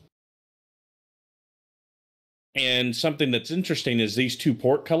 whoops. And something that's interesting is these two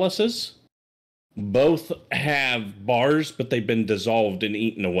portcullises both have bars, but they've been dissolved and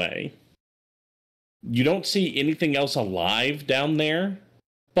eaten away. You don't see anything else alive down there,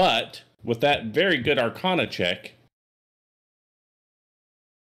 but with that very good Arcana check,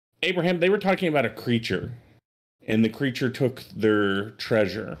 Abraham, they were talking about a creature, and the creature took their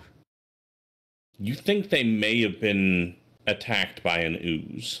treasure. You think they may have been attacked by an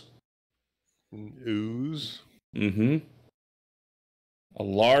ooze. An ooze? Mm-hmm. A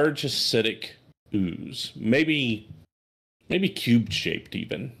large acidic ooze. Maybe cube shaped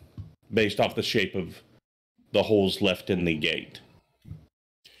even, based off the shape of the holes left in the gate.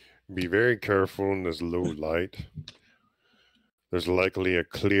 Be very careful in this low light. There's likely a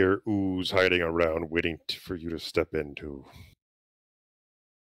clear ooze hiding around waiting for you to step into.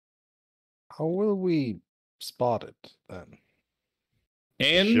 How will we spot it then?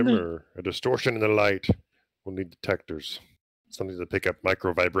 And Shimmer, a distortion in the light. We'll need detectors. Something to pick up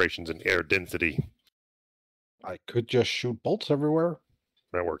micro vibrations and air density. I could just shoot bolts everywhere.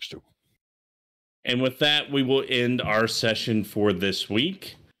 That works too. And with that, we will end our session for this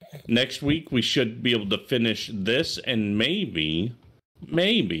week. Next week, we should be able to finish this and maybe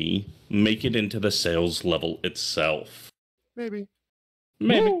make it into the sales level itself. Maybe.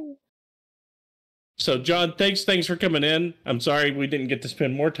 Woo! So, John, thanks for coming in. I'm sorry we didn't get to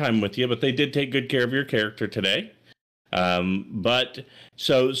spend more time with you, but they did take good care of your character today. But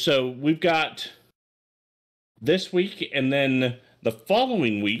so we've got this week, and then the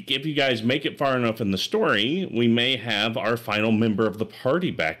following week, if you guys make it far enough in the story, we may have our final member of the party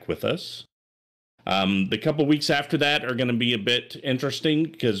back with us. The couple weeks after that are going to be a bit interesting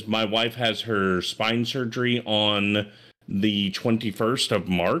because my wife has her spine surgery on the 21st of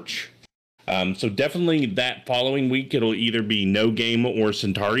March. So definitely that following week, it'll either be no game or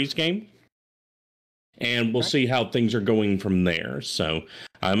Cyntari's game. And we'll see how things are going from there. So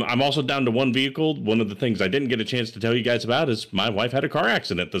I'm also down to one vehicle. One of the things I didn't get a chance to tell you guys about is my wife had a car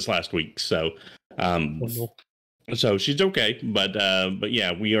accident this last week. So so she's okay. But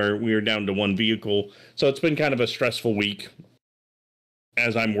yeah, we are down to one vehicle. So it's been kind of a stressful week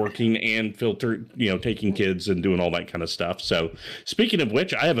as I'm working and taking kids and doing all that kind of stuff. So speaking of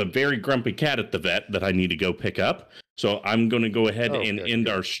which, I have a very grumpy cat at the vet that I need to go pick up. So I'm going to go ahead and end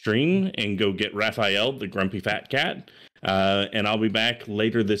our stream and go get Raphael, the grumpy fat cat. And I'll be back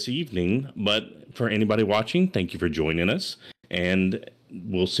later this evening. But for anybody watching, thank you for joining us. And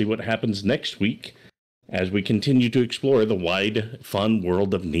we'll see what happens next week as we continue to explore the wide, fun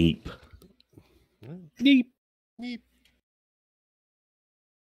world of Neap. Neap. Neap.